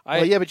 but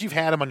but you've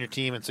had him on your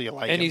team, and so you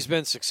like him. and he's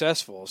been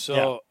successful.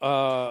 So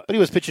but he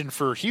was pitching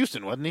for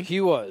Houston, wasn't he?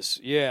 he was,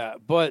 yeah.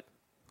 But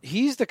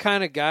he's the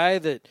kind of guy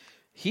that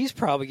he's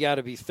probably got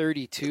to be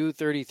 32,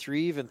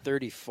 33, even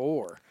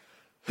 34.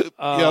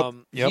 Yep.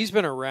 He's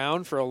been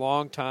around for a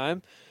long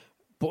time.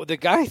 But the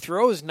guy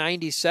throws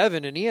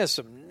 97, and he has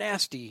some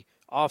nasty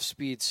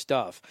off-speed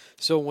stuff.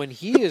 So when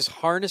he is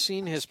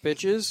harnessing his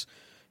pitches,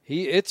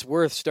 it's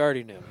worth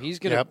starting him. He's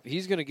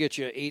gonna get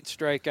you 8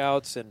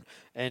 strikeouts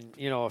and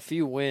a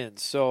few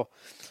wins. So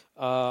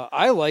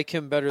I like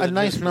him better. A than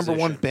nice his number position.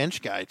 1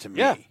 bench guy to me.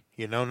 Yeah.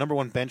 Number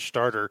 1 bench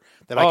starter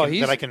that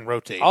I can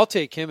rotate. I'll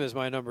take him as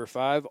my number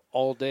 5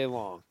 all day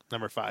long.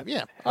 Number 5,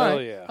 yeah. Hell All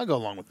right. yeah. I'll go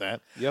along with that.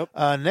 Yep.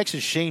 Next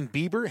is Shane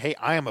Bieber. Hey,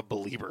 I am a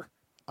believer.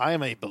 I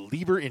am a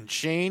believer in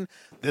Shane.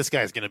 This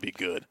guy's going to be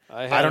good.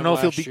 I had I don't him know if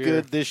he'll last be year.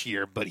 good this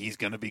year, but he's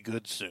going to be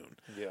good soon.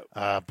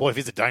 Yep. Boy, if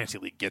he's a dynasty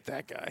league, get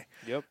that guy.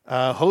 Yep.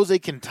 Jose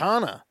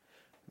Quintana,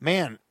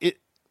 man,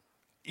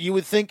 you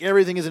would think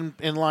everything is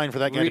in line for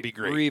that guy to be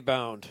great.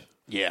 Rebound.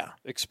 Yeah.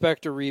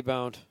 Expect a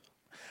rebound.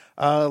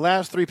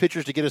 Last 3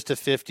 pitchers to get us to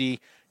 50.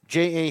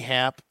 J.A.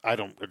 Happ, I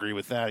don't agree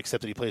with that,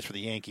 except that he plays for the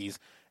Yankees.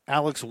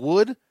 Alex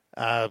Wood,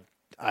 I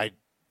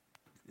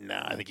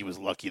think he was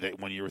lucky that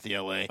 1 year with the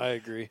L.A. I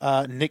agree.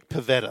 Nick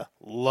Pivetta,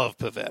 love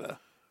Pivetta.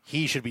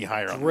 He should be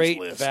higher on Great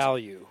this list.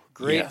 value.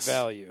 Great Yes.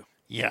 value.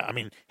 Yeah, I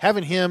mean,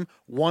 having him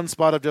 1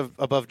 spot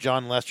above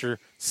John Lester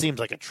seems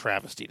like a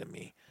travesty to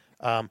me.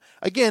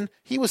 Again,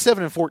 he was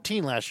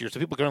 7-14 last year, so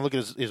people are going to look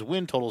at his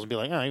win totals and be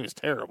like, "Oh, he was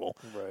terrible."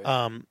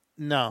 Right.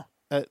 No,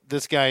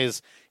 this guy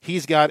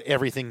he's got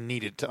everything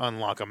needed to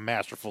unlock a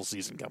masterful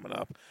season coming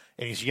up,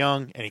 and he's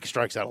young and he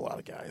strikes out a lot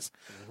of guys.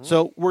 Mm-hmm.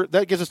 So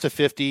that gets us to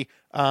 50.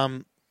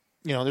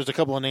 There's a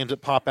couple of names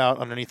that pop out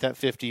underneath that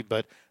 50,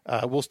 but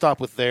we'll stop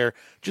with there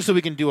just so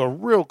we can do a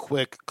real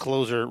quick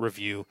closer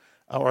review.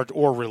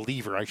 Or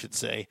reliever, I should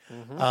say.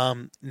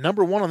 Mm-hmm.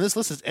 Number 1 on this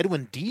list is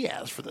Edwin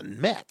Diaz for the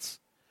Mets.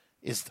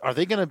 Are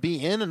they going to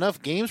be in enough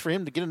games for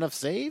him to get enough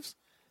saves?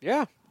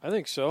 Yeah, I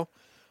think so.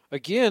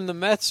 Again, the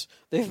Mets,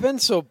 they've been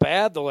so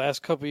bad the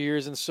last couple of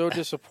years and so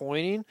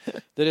disappointing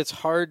that it's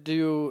hard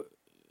to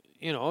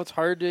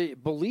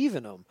believe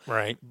in them.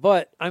 Right.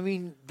 But, I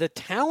mean, the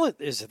talent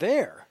is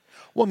there.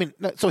 Well, I mean,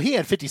 so he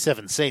had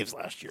 57 saves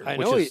last year,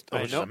 which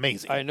is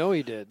amazing. I know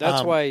he did.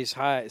 That's why he's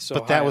high.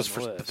 But that was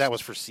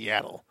for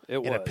Seattle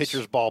in a was.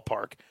 pitcher's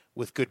ballpark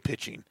with good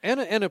pitching and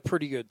a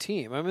pretty good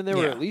team. I mean, they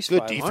were at least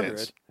good 500.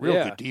 defense, real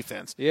good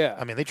defense. Yeah.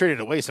 I mean, they traded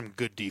away some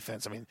good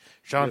defense. I mean,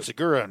 Sean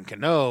Segura and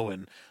Cano,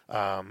 and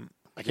I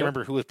can't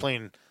remember who was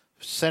playing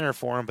center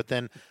for him, but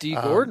then D.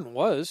 Gordon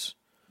was.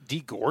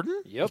 D.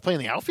 Gordon? Yep. Was playing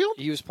the outfield?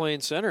 He was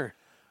playing center.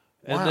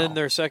 And Wow. then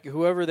their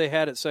whoever they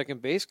had at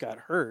second base got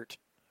hurt.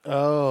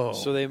 Oh,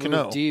 So they moved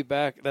Cano. D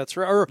back. That's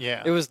right. Or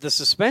Yeah. it was the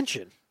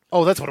suspension.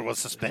 Oh, that's what it was,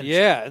 suspension.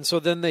 Yeah, and so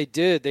then they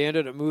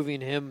ended up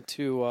moving him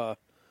to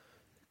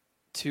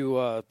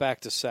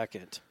back to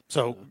second.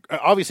 So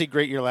obviously,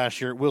 great year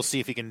last year. We'll see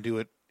if he can do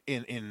it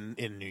in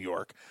New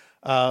York.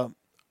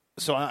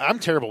 So I'm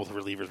terrible with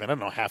relievers, man. I don't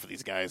know half of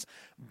these guys.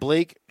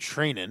 Blake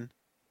Treinen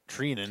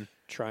Treinen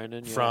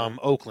Treinen from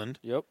Oakland.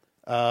 Yep.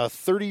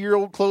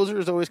 30-year-old closer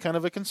is always kind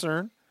of a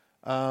concern,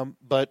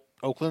 but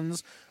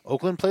Oakland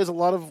plays a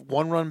lot of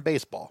one-run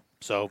baseball,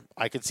 so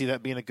I could see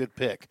that being a good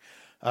pick.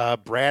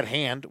 Brad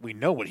Hand, we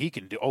know what he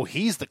can do. Oh,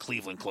 he's the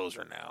Cleveland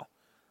closer now.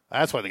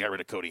 That's why they got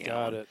rid of Cody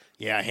Allen. Got it.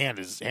 Yeah,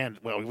 Hand.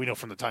 Well, we know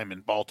from the time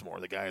in Baltimore,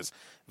 the guy is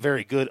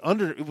very good.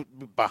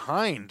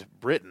 Behind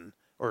Britton,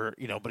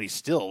 but he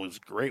still was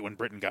great when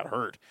Britton got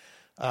hurt.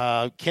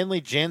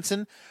 Kenley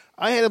Jansen,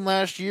 I had him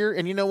last year,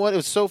 and you know what? It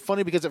was so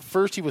funny because at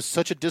first he was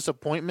such a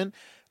disappointment.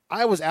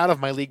 I was out of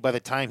my league by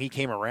the time he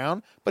came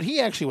around, but he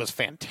actually was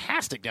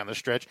fantastic down the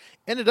stretch.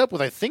 Ended up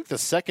with, I think, the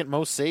second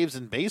most saves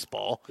in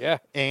baseball. Yeah.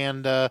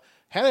 And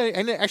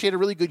actually had a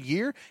really good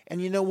year. And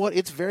you know what?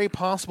 It's very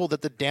possible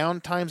that the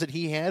down times that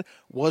he had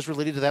was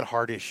related to that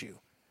heart issue.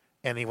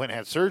 And he went and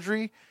had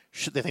surgery.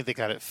 They think they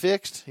got it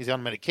fixed. He's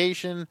on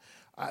medication.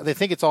 They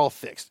think it's all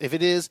fixed. If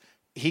it is,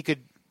 he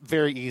could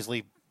very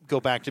easily go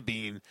back to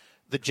being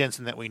the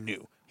Jensen that we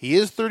knew. He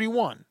is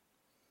 31,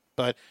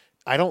 but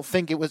I don't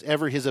think it was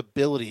ever his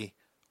ability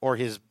or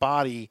his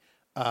body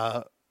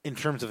in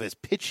terms of his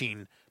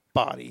pitching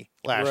body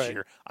last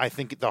year. I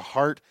think the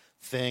heart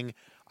thing,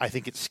 I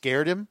think it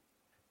scared him.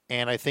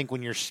 And I think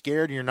when you're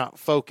scared and you're not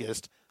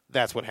focused,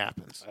 that's what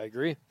happens. I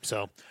agree.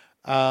 So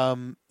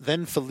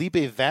then Felipe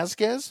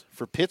Vasquez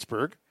for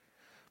Pittsburgh.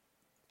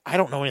 I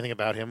don't know anything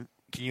about him.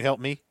 Can you help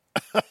me?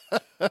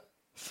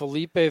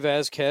 Felipe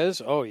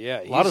Vasquez. Oh,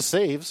 yeah. A lot of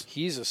saves.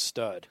 He's a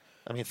stud.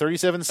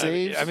 37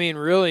 saves. I mean,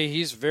 really,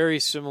 he's very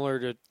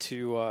similar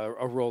to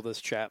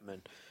Aroldis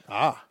Chapman.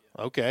 Ah,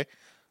 okay.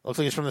 Looks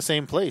like he's from the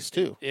same place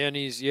too. And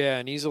he's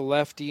a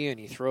lefty, and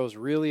he throws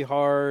really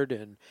hard.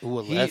 And Ooh,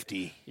 a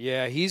lefty.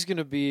 Yeah, he's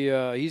gonna be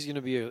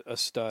a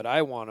stud.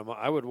 I want him.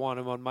 I would want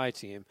him on my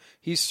team.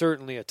 He's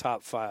certainly a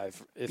top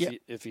 5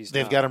 if he's.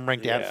 They've got him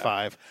ranked at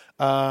 5.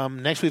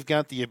 Next, we've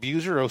got the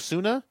abuser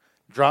Osuna,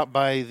 dropped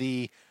by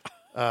the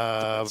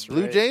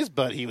Blue Jays,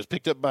 but he was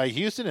picked up by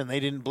Houston, and they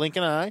didn't blink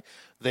an eye.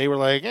 They were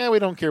like, we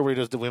don't care what he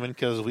does to women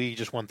because we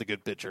just want the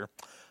good pitcher.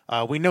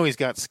 We know he's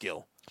got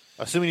skill.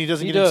 Assuming he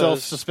doesn't get himself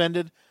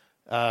suspended,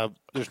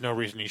 there's no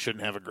reason he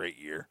shouldn't have a great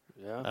year.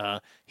 Yeah.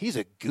 He's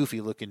a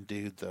goofy-looking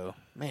dude, though.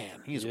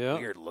 Man, he's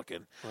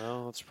weird-looking.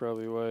 Well, that's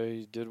probably why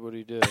he did what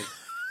he did.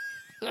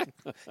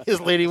 His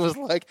lady was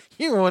like,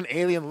 "You're one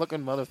alien-looking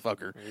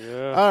motherfucker."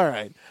 Yeah. All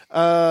right.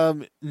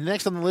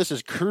 Next on the list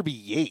is Kirby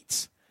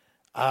Yates.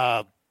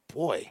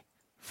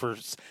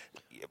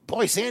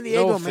 San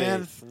Diego,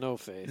 man. No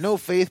faith. No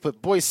faith,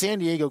 but boy, San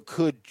Diego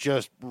could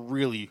just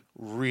really,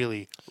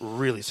 really,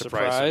 really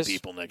surprise some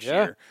people next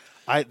year.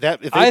 If they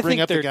bring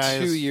think up they're the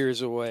guys, 2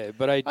 years away,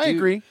 but I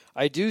agree.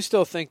 I do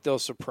still think they'll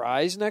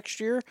surprise next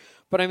year.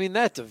 But I mean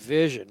that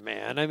division,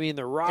 man. I mean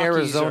the Rockies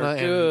Arizona are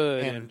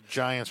good, and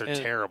Giants are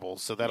terrible,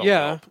 so that'll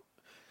yeah, help.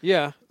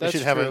 Yeah,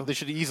 that's true. They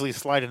should easily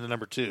slide into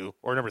number 2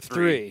 or number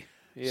 3.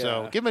 Yeah.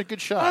 So give them a good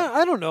shot.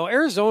 I don't know.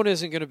 Arizona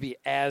isn't going to be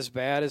as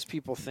bad as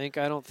people think.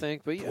 I don't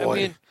think, but Boy, I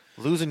mean,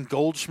 losing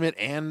Goldschmidt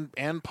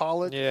and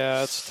Pollock.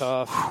 Yeah, it's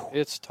tough.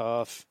 It's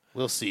tough.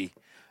 We'll see.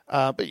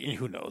 But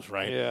who knows,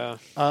 right? Yeah.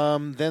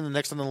 Then the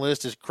next on the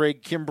list is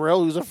Craig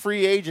Kimbrell, who's a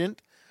free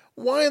agent.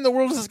 Why in the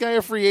world is this guy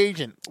a free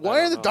agent? Why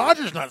are the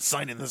Dodgers not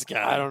signing this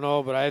guy? I don't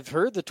know, but I've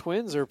heard the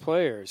Twins are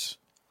players.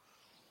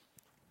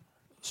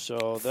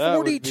 So that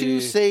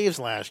 42 saves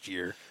last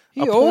year.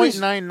 He a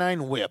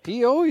 .99 whip.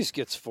 He always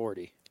gets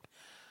 40.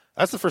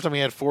 That's the first time he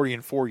had 40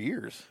 in 4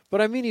 years.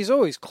 But I mean, he's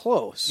always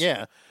close.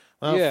 Yeah.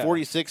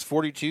 46,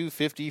 42,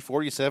 50,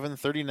 47,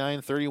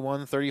 39,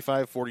 31,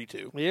 35,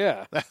 42.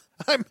 Yeah.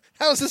 How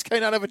does this guy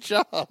not have a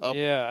job?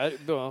 Yeah.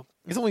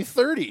 He's only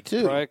 30,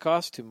 too. Probably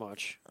costs too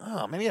much.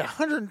 Oh, man, he had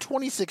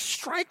 126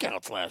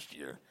 strikeouts last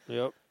year.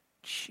 Yep.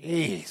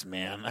 Jeez,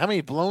 man. How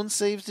many blown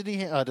saves did he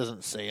have? It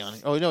doesn't say on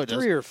it. Oh, no, it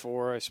does. 3 or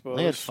 4, I suppose.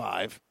 They had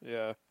 5.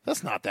 Yeah.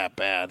 That's not that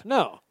bad.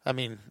 No. I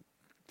mean,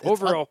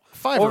 overall,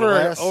 5 or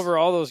less. Over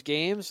all those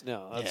games,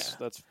 no,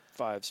 that's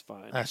 5's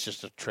fine. That's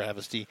just a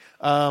travesty.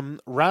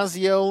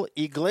 Raziel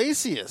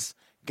Iglesias,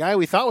 guy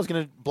we thought was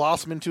going to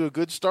blossom into a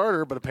good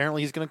starter, but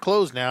apparently he's going to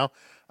close now.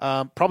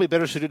 Probably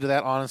better suited to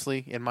that,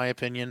 honestly, in my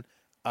opinion.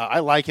 I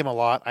like him a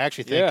lot. I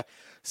actually think,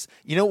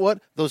 you know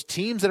what? Those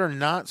teams that are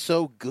not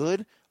so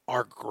good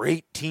are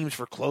great teams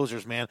for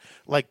closers, man.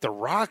 Like the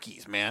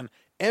Rockies, man.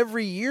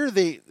 Every year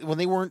when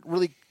they weren't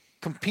really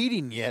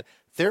competing yet,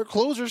 their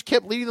closers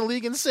kept leading the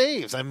league in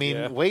saves. I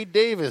mean, Wade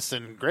Davis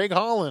and Greg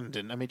Holland,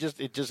 and I mean,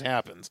 it just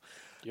happens.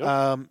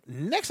 Yep.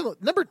 Next,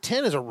 number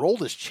 10 is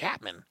Aroldis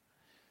Chapman.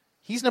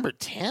 He's number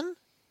 10?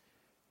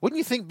 Wouldn't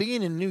you think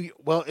being in New York?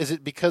 Well, is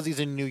it because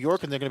he's in New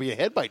York and they're going to be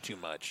ahead by too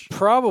much?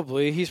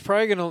 Probably. He's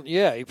probably going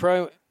to, he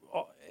probably,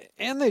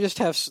 and they just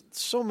have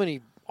so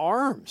many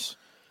arms.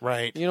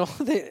 Right. You know,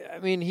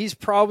 he's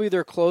probably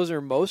their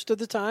closer most of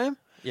the time.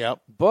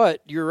 Yep.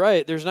 But you're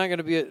right. There's not going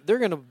to be they're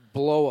going to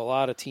blow a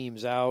lot of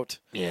teams out.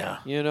 Yeah.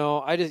 You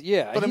know, But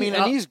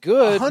he's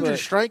good. 100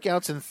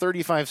 strikeouts and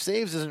 35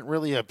 saves isn't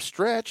really a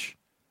stretch.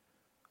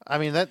 I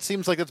mean, that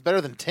seems like it's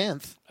better than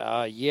 10th.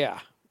 Yeah.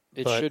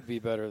 It but should be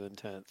better than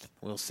 10th.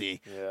 we'll see.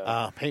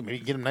 Yeah. Hey, maybe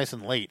get him nice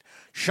and late.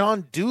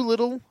 Sean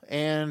Doolittle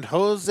and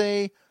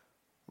Jose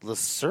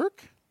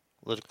Leclerc.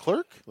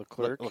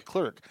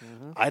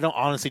 I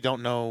honestly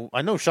don't know.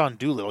 I know Sean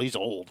Doolittle. He's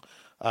old.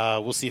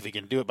 We'll see if he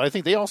can do it. But I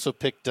think they also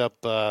picked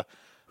up.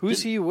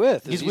 Who's he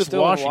with? He's Is he with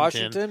still Washington. in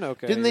Washington?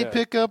 Okay. Didn't they yeah.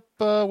 pick up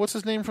what's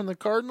his name from the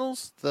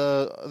Cardinals?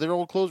 Their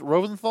old closer,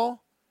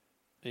 Rosenthal.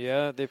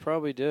 Yeah, they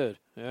probably did.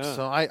 Yeah.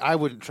 So I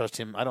wouldn't trust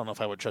him. I don't know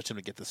if I would trust him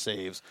to get the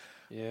saves.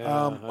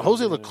 yeah.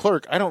 Jose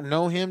Leclerc, I don't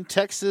know him.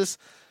 Texas,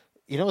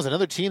 is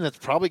another team that's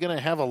probably going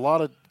to have a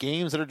lot of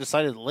games that are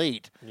decided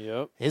late.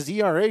 Yep. His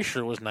ERA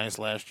sure was nice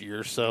last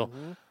year. So,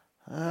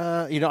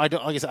 I don't.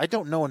 Like I said, I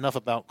don't know enough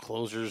about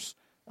closers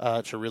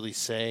to really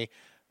say.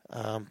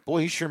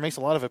 Boy, he sure makes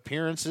a lot of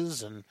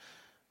appearances, and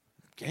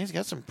he's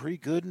got some pretty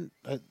good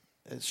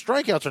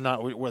strikeouts. Are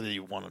not whether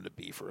you want him to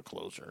be for a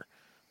closer,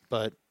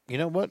 but you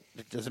know what?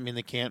 It doesn't mean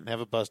they can't have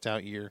a bust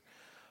out year.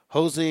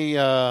 Jose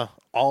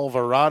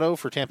Alvarado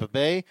for Tampa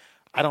Bay.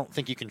 I don't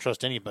think you can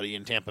trust anybody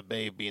in Tampa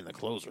Bay being the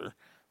closer.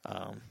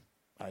 I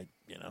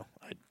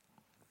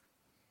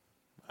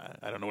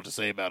don't know what to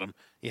say about him.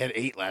 He had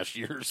 8 last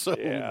year, so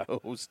Yeah. who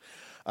knows?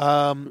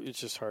 It's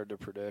just hard to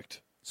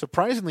predict.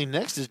 Surprisingly,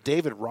 next is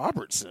David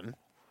Robertson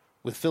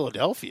with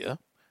Philadelphia.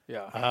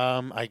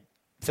 Yeah.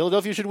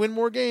 Philadelphia should win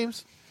more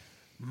games.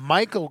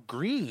 Michael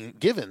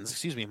Givens,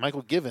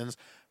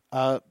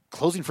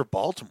 closing for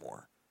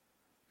Baltimore.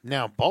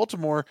 Now,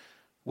 Baltimore,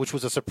 which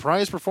was a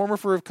surprise performer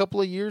for a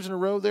couple of years in a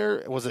row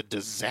there, was a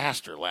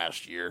disaster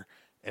last year,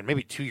 and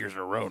maybe 2 years in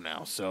a row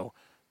now. So,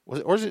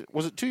 was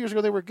it 2 years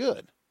ago they were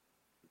good?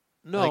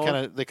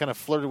 No. They kind of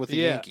flirted with the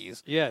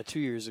Yankees. Yeah, 2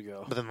 years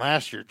ago. But then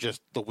last year,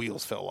 just the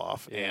wheels fell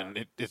off,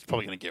 and it's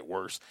probably going to get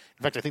worse.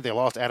 In fact, I think they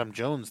lost Adam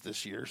Jones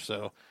this year.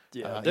 So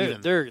Yeah,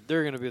 they're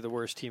going to be the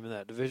worst team in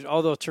that division.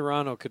 Although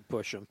Toronto could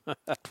push them.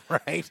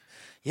 right,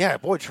 yeah,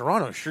 boy,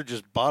 Toronto sure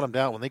just bottomed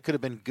out when they could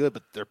have been good,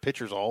 but their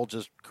pitchers all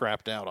just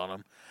crapped out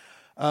on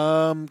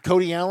them.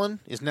 Cody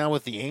Allen is now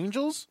with the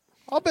Angels.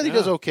 I'll bet he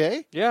does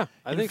okay. Yeah,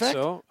 I In think fact,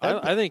 so.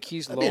 that'd I think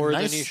he's that'd be a lower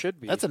nice- than he should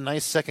be. That's a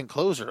nice second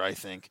closer, I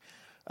think.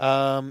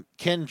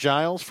 Ken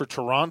Giles for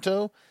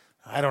Toronto.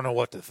 I don't know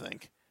what to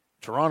think.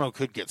 Toronto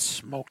could get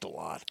smoked a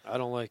lot. I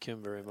don't like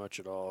him very much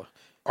at all.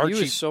 Archie-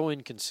 He was so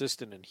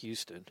inconsistent in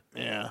Houston.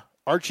 Yeah.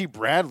 Archie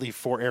Bradley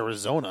for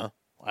Arizona.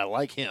 I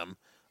like him.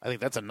 I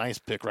think that's a nice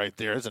pick right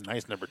there. It's a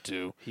nice number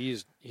 2.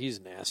 He's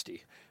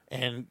nasty.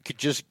 And could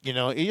just, he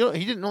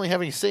didn't really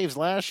have any saves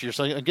last year,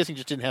 so I guess he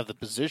just didn't have the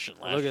position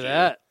last year. Look at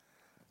that.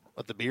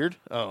 What, the beard?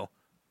 Oh.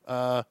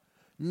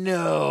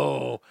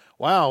 No.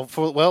 Wow.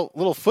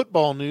 Little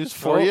football news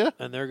for Oh, you.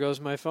 And there goes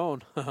my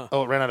phone.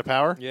 Oh, it ran out of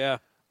power? Yeah,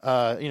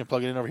 Plug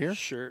it in over here.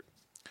 sure.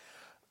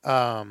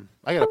 I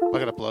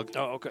got a plug.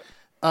 Oh, okay.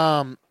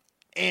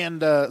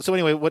 So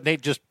anyway, what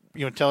Nate just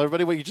tell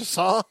everybody what you just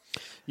saw?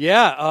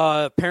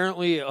 Yeah,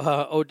 apparently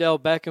Odell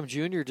Beckham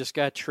Jr. just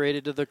got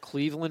traded to the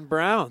Cleveland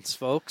Browns,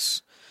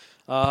 folks.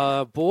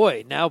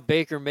 Boy, now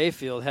Baker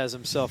Mayfield has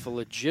himself a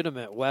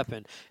legitimate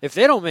weapon. If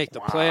they don't make the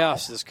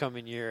playoffs this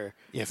coming year,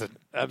 Yeah, it's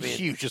I mean,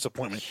 huge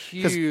disappointment.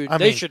 'Cause, huge. I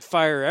They mean, should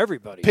fire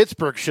everybody.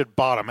 Pittsburgh should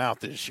bottom out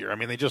this year. I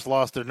mean, they just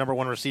lost their number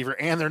 1 receiver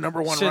and their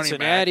number 1 running back.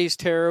 Cincinnati's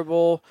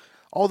terrible.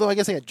 Although I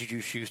guess they had Juju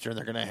Schuster and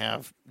they're going to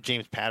have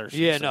James Patterson.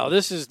 Yeah, so no,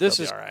 this is they'll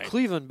be all right.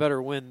 Cleveland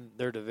better win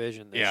their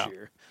division this Yeah.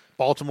 year.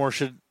 Baltimore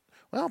should.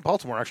 Well,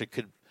 Baltimore actually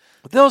could.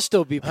 They'll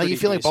still be. You Pretty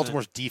feel like decent.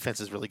 Baltimore's defense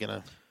is really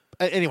going to.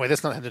 Anyway,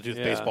 that's not having to do with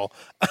Yeah. baseball.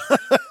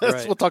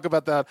 Right. We'll talk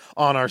about that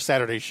on our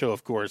Saturday show,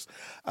 of course.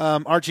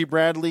 Archie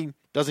Bradley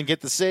doesn't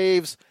get the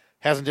saves,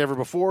 hasn't ever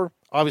before.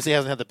 Obviously,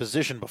 hasn't had the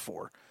position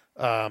before.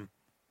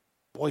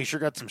 Boy, he sure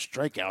got some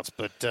strikeouts,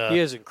 but He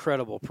has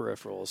incredible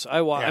peripherals.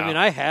 I Yeah. mean,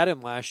 I had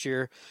him last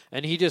year,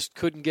 and he just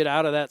couldn't get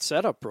out of that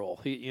setup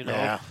role.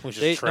 Yeah, was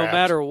just no trapped.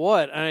 matter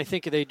what, and I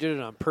think they did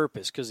it on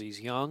purpose because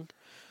he's young.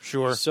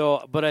 sure.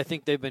 So, but I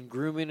think they've been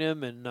grooming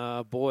him,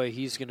 and boy,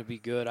 he's going to be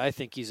good. I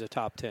think he's a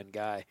top 10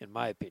 guy, in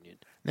my opinion.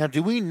 Now,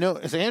 do we know?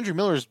 As Andrew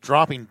Miller is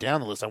dropping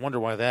down the list, I wonder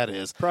why that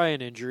is. Probably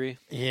an injury.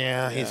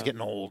 Yeah, he's getting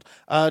old.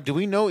 Do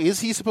we know? Is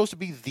he supposed to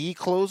be the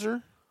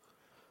closer,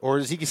 or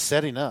is he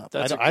setting up?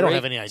 I don't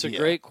have any idea. It's a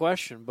great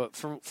question, but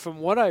from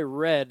what I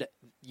read,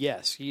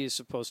 yes, he is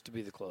supposed to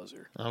be the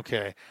closer.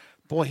 Okay,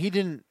 boy, he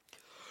didn't.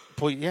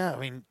 Boy, yeah, I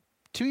mean,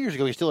 2 years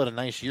ago he still had a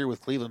nice year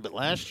with Cleveland, but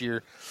last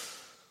year,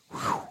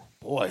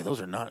 boy,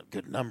 those are not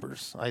good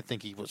numbers. I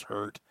think he was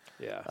hurt.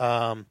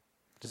 Yeah.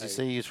 Does he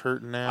say he's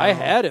hurt now? I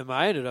had him.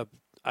 I ended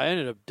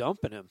up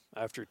dumping him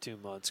after 2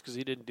 months because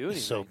he didn't do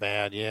anything. So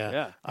bad, yeah.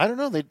 Yeah. I don't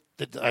know.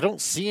 I don't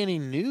see any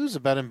news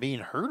about him being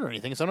hurt or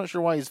anything, so I'm not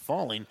sure why he's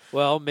falling.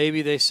 Well,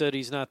 maybe they said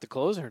he's not the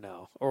closer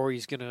now, or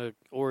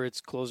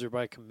it's closer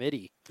by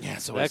committee. Yeah,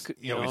 so That could-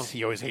 you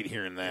always hate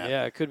hearing that.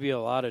 Yeah, it could be a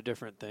lot of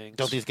different things.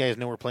 Don't these guys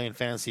know we're playing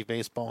fantasy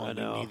baseball and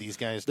I know. we need these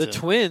guys The to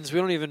Twins, we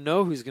don't even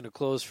know who's going to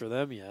close for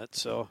them yet.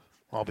 So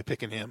I'll be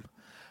picking him.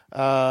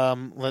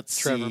 Let's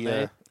Trevor see.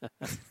 May.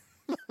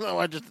 No,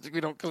 we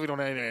don't have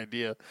any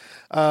idea.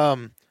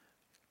 Colin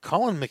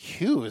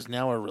McHugh is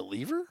now a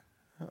reliever.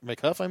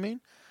 McHuff, I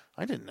mean.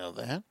 I didn't know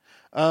that.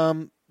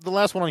 The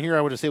last one on here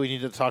I would say we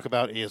need to talk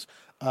about is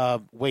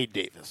Wade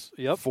Davis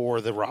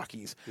for the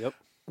Rockies. Yep.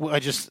 I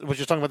was just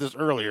talking about this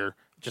earlier,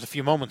 just a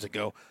few moments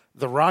ago.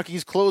 The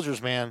Rockies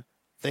closers, man,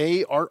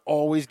 they are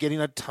always getting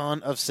a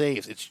ton of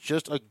saves. It's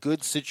just a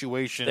good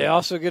situation. They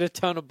also get a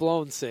ton of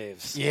blown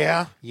saves.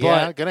 Yeah,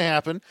 But- gonna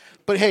happen.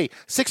 But hey,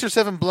 6 or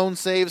 7 blown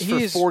saves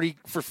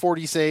for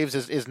 40 saves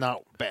is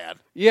not bad.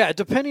 Yeah,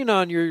 depending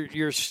on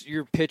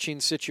your pitching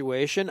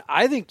situation,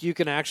 I think you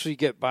can actually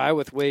get by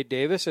with Wade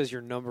Davis as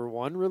your number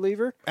one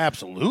reliever.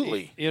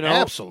 Absolutely,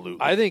 absolutely.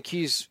 I think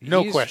he's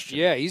question.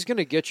 Yeah, he's going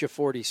to get you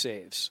 40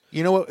 saves.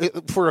 You know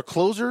what? For a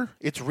closer,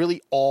 it's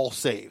really all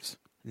saves.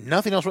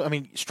 Nothing else. I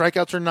mean,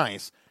 strikeouts are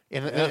nice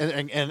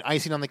and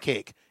icing on the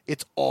cake.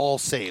 It's all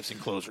saves in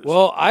closers.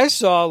 Well, I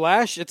saw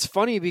it's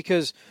funny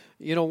because,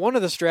 one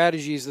of the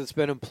strategies that's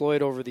been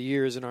employed over the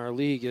years in our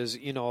league is,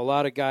 a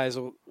lot of guys,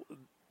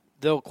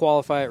 they'll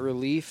qualify at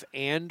relief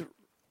and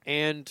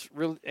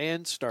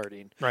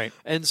starting. Right.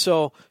 And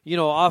so,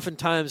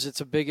 oftentimes it's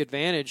a big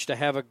advantage to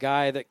have a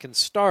guy that can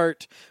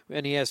start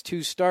and he has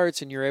 2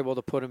 starts and you're able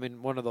to put him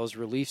in one of those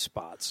relief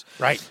spots.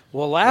 Right.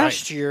 Well,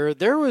 last year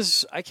there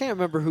was, I can't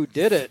remember who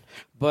did it,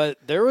 but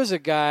there was a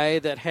guy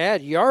that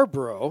had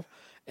Yarbrough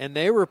and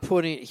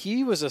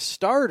he was a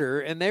starter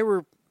and they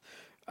were,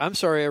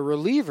 a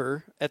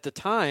reliever at the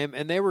time,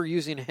 and they were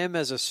using him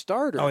as a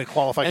starter. Oh, he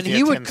qualified. And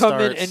he would come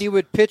in and he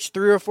would pitch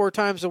 3 or 4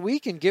 times a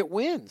week and get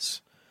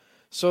wins.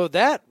 So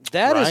that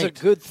is a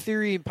good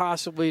theory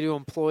possibly to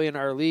employ in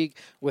our league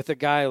with a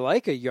guy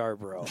like a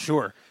Yarbrough.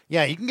 Sure.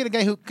 Yeah, you can get a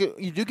guy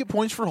you do get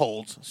points for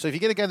holds. So if you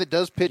get a guy that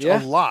does pitch a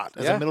lot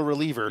as a middle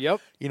reliever,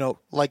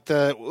 like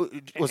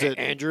was it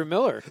Andrew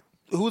Miller?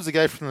 Who was the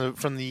guy from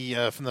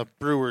the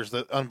Brewers?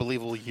 The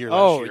unbelievable year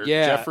last year.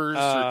 Jeffers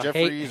or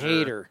Jeffries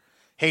Hader.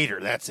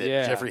 Hader, that's it.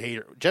 Yeah. Jeffrey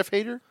Hader. Jeff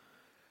Hader?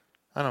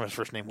 I don't know what his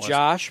first name was.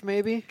 Josh,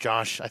 maybe?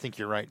 Josh, I think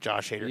you're right.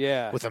 Josh Hader.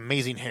 Yeah. With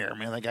amazing hair,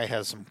 man. That guy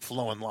has some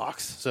flowing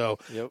locks. So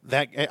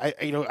that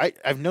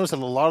I've noticed that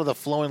a lot of the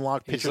flowing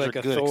lock pitchers like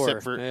are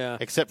good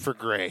except for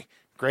Gray.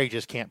 Gray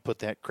just can't put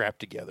that crap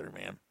together,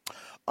 man.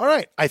 All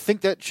right. I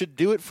think that should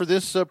do it for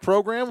this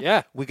program.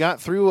 Yeah. We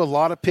got through a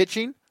lot of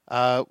pitching.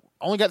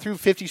 Only got through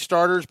 50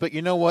 starters, but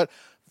you know what?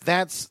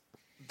 It's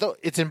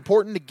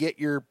important to get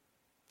your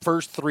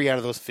first 3 out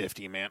of those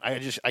 50, man.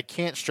 I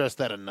can't stress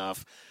that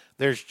enough.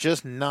 There's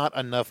just not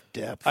enough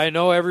depth. I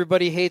know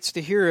everybody hates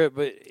to hear it,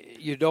 but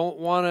you don't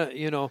want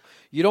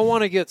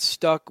to get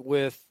stuck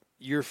with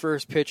your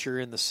first pitcher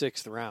in the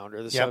 6th round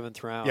or the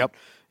 7th round. Yep.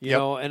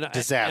 And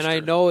disaster. And I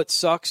know it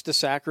sucks to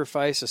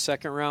sacrifice a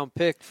 2nd round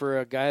pick for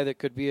a guy that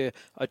could be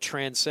a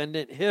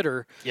transcendent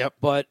hitter. Yep.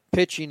 But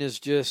pitching is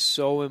just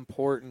so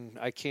important.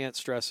 I can't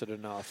stress it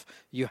enough.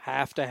 You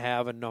have to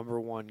have a number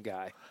 1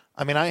 guy.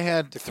 I mean, I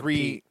had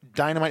 3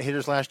 dynamite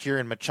hitters last year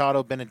in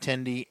Machado,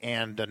 Benintendi,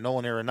 and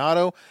Nolan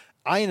Arenado.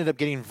 I ended up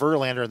getting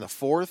Verlander in the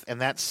 4th,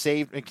 and that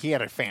saved. He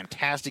had a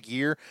fantastic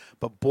year,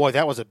 but boy,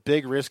 that was a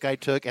big risk I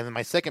took. And then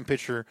my second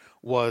pitcher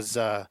was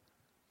Yu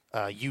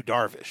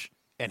Darvish,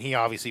 and he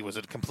obviously was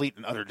a complete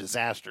and utter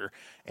disaster.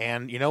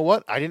 And you know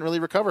what? I didn't really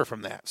recover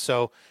from that.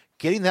 So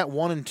getting that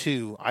 1 and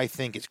 2, I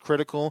think, is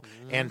critical.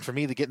 Mm-hmm. And for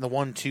me, to get in the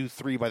 1, 2,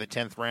 3 by the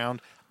 10th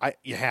round,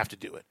 you have to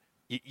do it.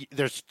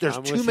 There's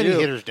too many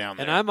hitters down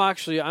there. And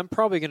I'm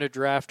probably going to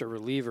draft a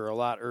reliever a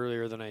lot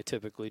earlier than I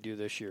typically do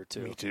this year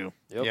too. Me too.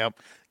 Yep.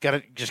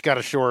 Got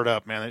to shore it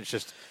up, man. It's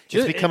just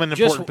becoming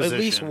an important position. At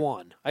least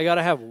one. I got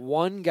to have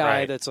one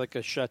guy that's like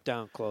a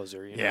shutdown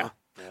closer. You know? Yeah.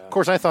 Of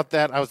course, I thought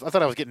I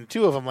was getting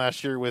 2 of them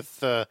last year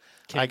with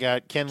I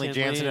got Kenley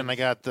Jansen and I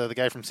got the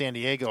guy from San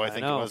Diego. I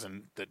think it was,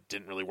 and that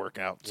didn't really work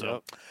out.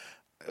 So,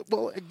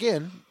 well,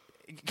 again,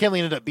 Kenley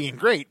ended up being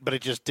great, but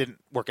it just didn't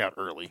work out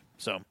early.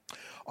 So.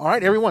 All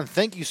right, everyone,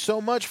 thank you so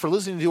much for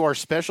listening to our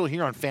special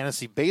here on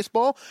Fantasy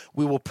Baseball.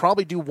 We will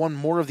probably do one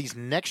more of these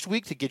next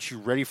week to get you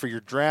ready for your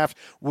draft.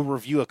 We'll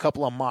review a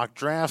couple of mock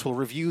drafts. We'll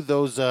review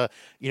those,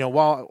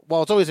 while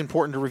it's always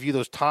important to review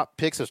those top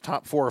picks, those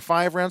top 4 or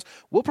 5 rounds,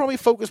 we'll probably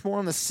focus more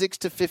on the 6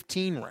 to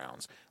 15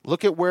 rounds.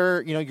 Look at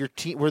where, your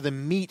team, where the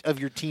meat of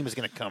your team is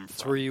going to come from.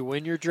 That's where you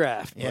win your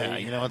draft. Yeah,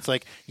 it's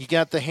like you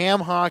got the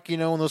ham hock, in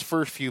those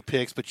first few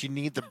picks, but you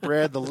need the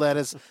bread, the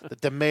lettuce, the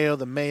tomato,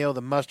 the mayo,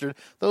 the mustard.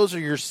 Those are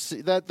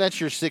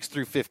that's your 6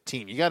 through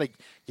 15. You got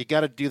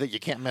to do that. You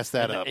can't mess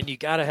that up. And you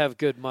got to have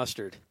good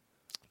mustard.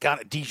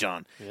 Got it,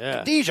 Dijon.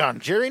 Yeah, Dijon,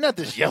 Jerry, not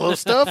this yellow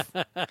stuff.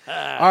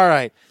 All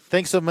right.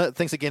 Thanks so much.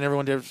 Thanks again,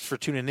 everyone, for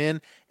tuning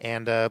in,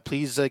 and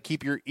please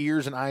keep your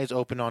ears and eyes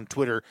open on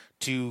Twitter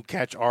to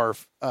catch our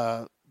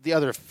the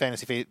other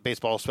fantasy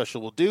baseball special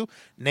we'll do.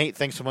 Nate,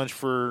 thanks so much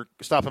for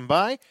stopping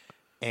by,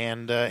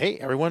 and hey,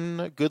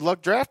 everyone, good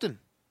luck drafting.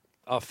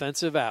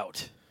 Offensive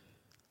out.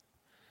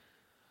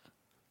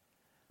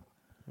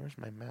 Where's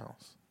my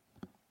mouse?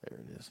 There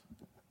it is.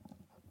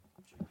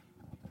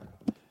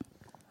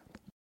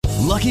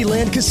 Lucky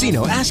Land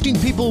Casino, asking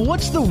people,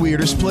 what's the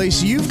weirdest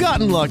place you've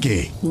gotten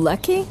lucky?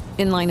 Lucky?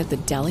 In line at the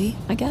deli,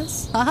 I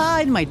guess?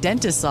 Aha, in my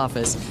dentist's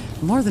office.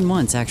 More than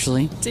once,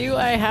 actually. Do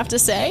I have to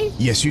say?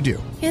 Yes, you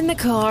do. In the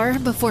car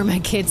before my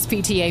kids'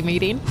 PTA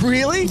meeting.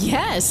 Really?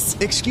 Yes.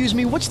 Excuse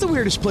me, what's the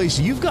weirdest place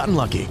you've gotten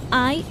lucky?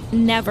 I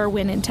never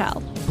win and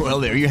tell.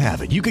 Well, there you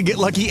have it. You can get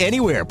lucky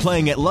anywhere,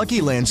 playing at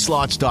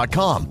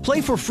LuckyLandSlots.com.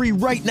 Play for free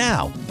right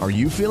now. Are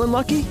you feeling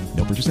lucky?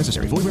 No purchase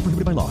necessary. Void where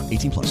prohibited by law.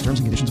 18+. Terms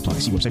and conditions apply.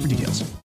 See website for details.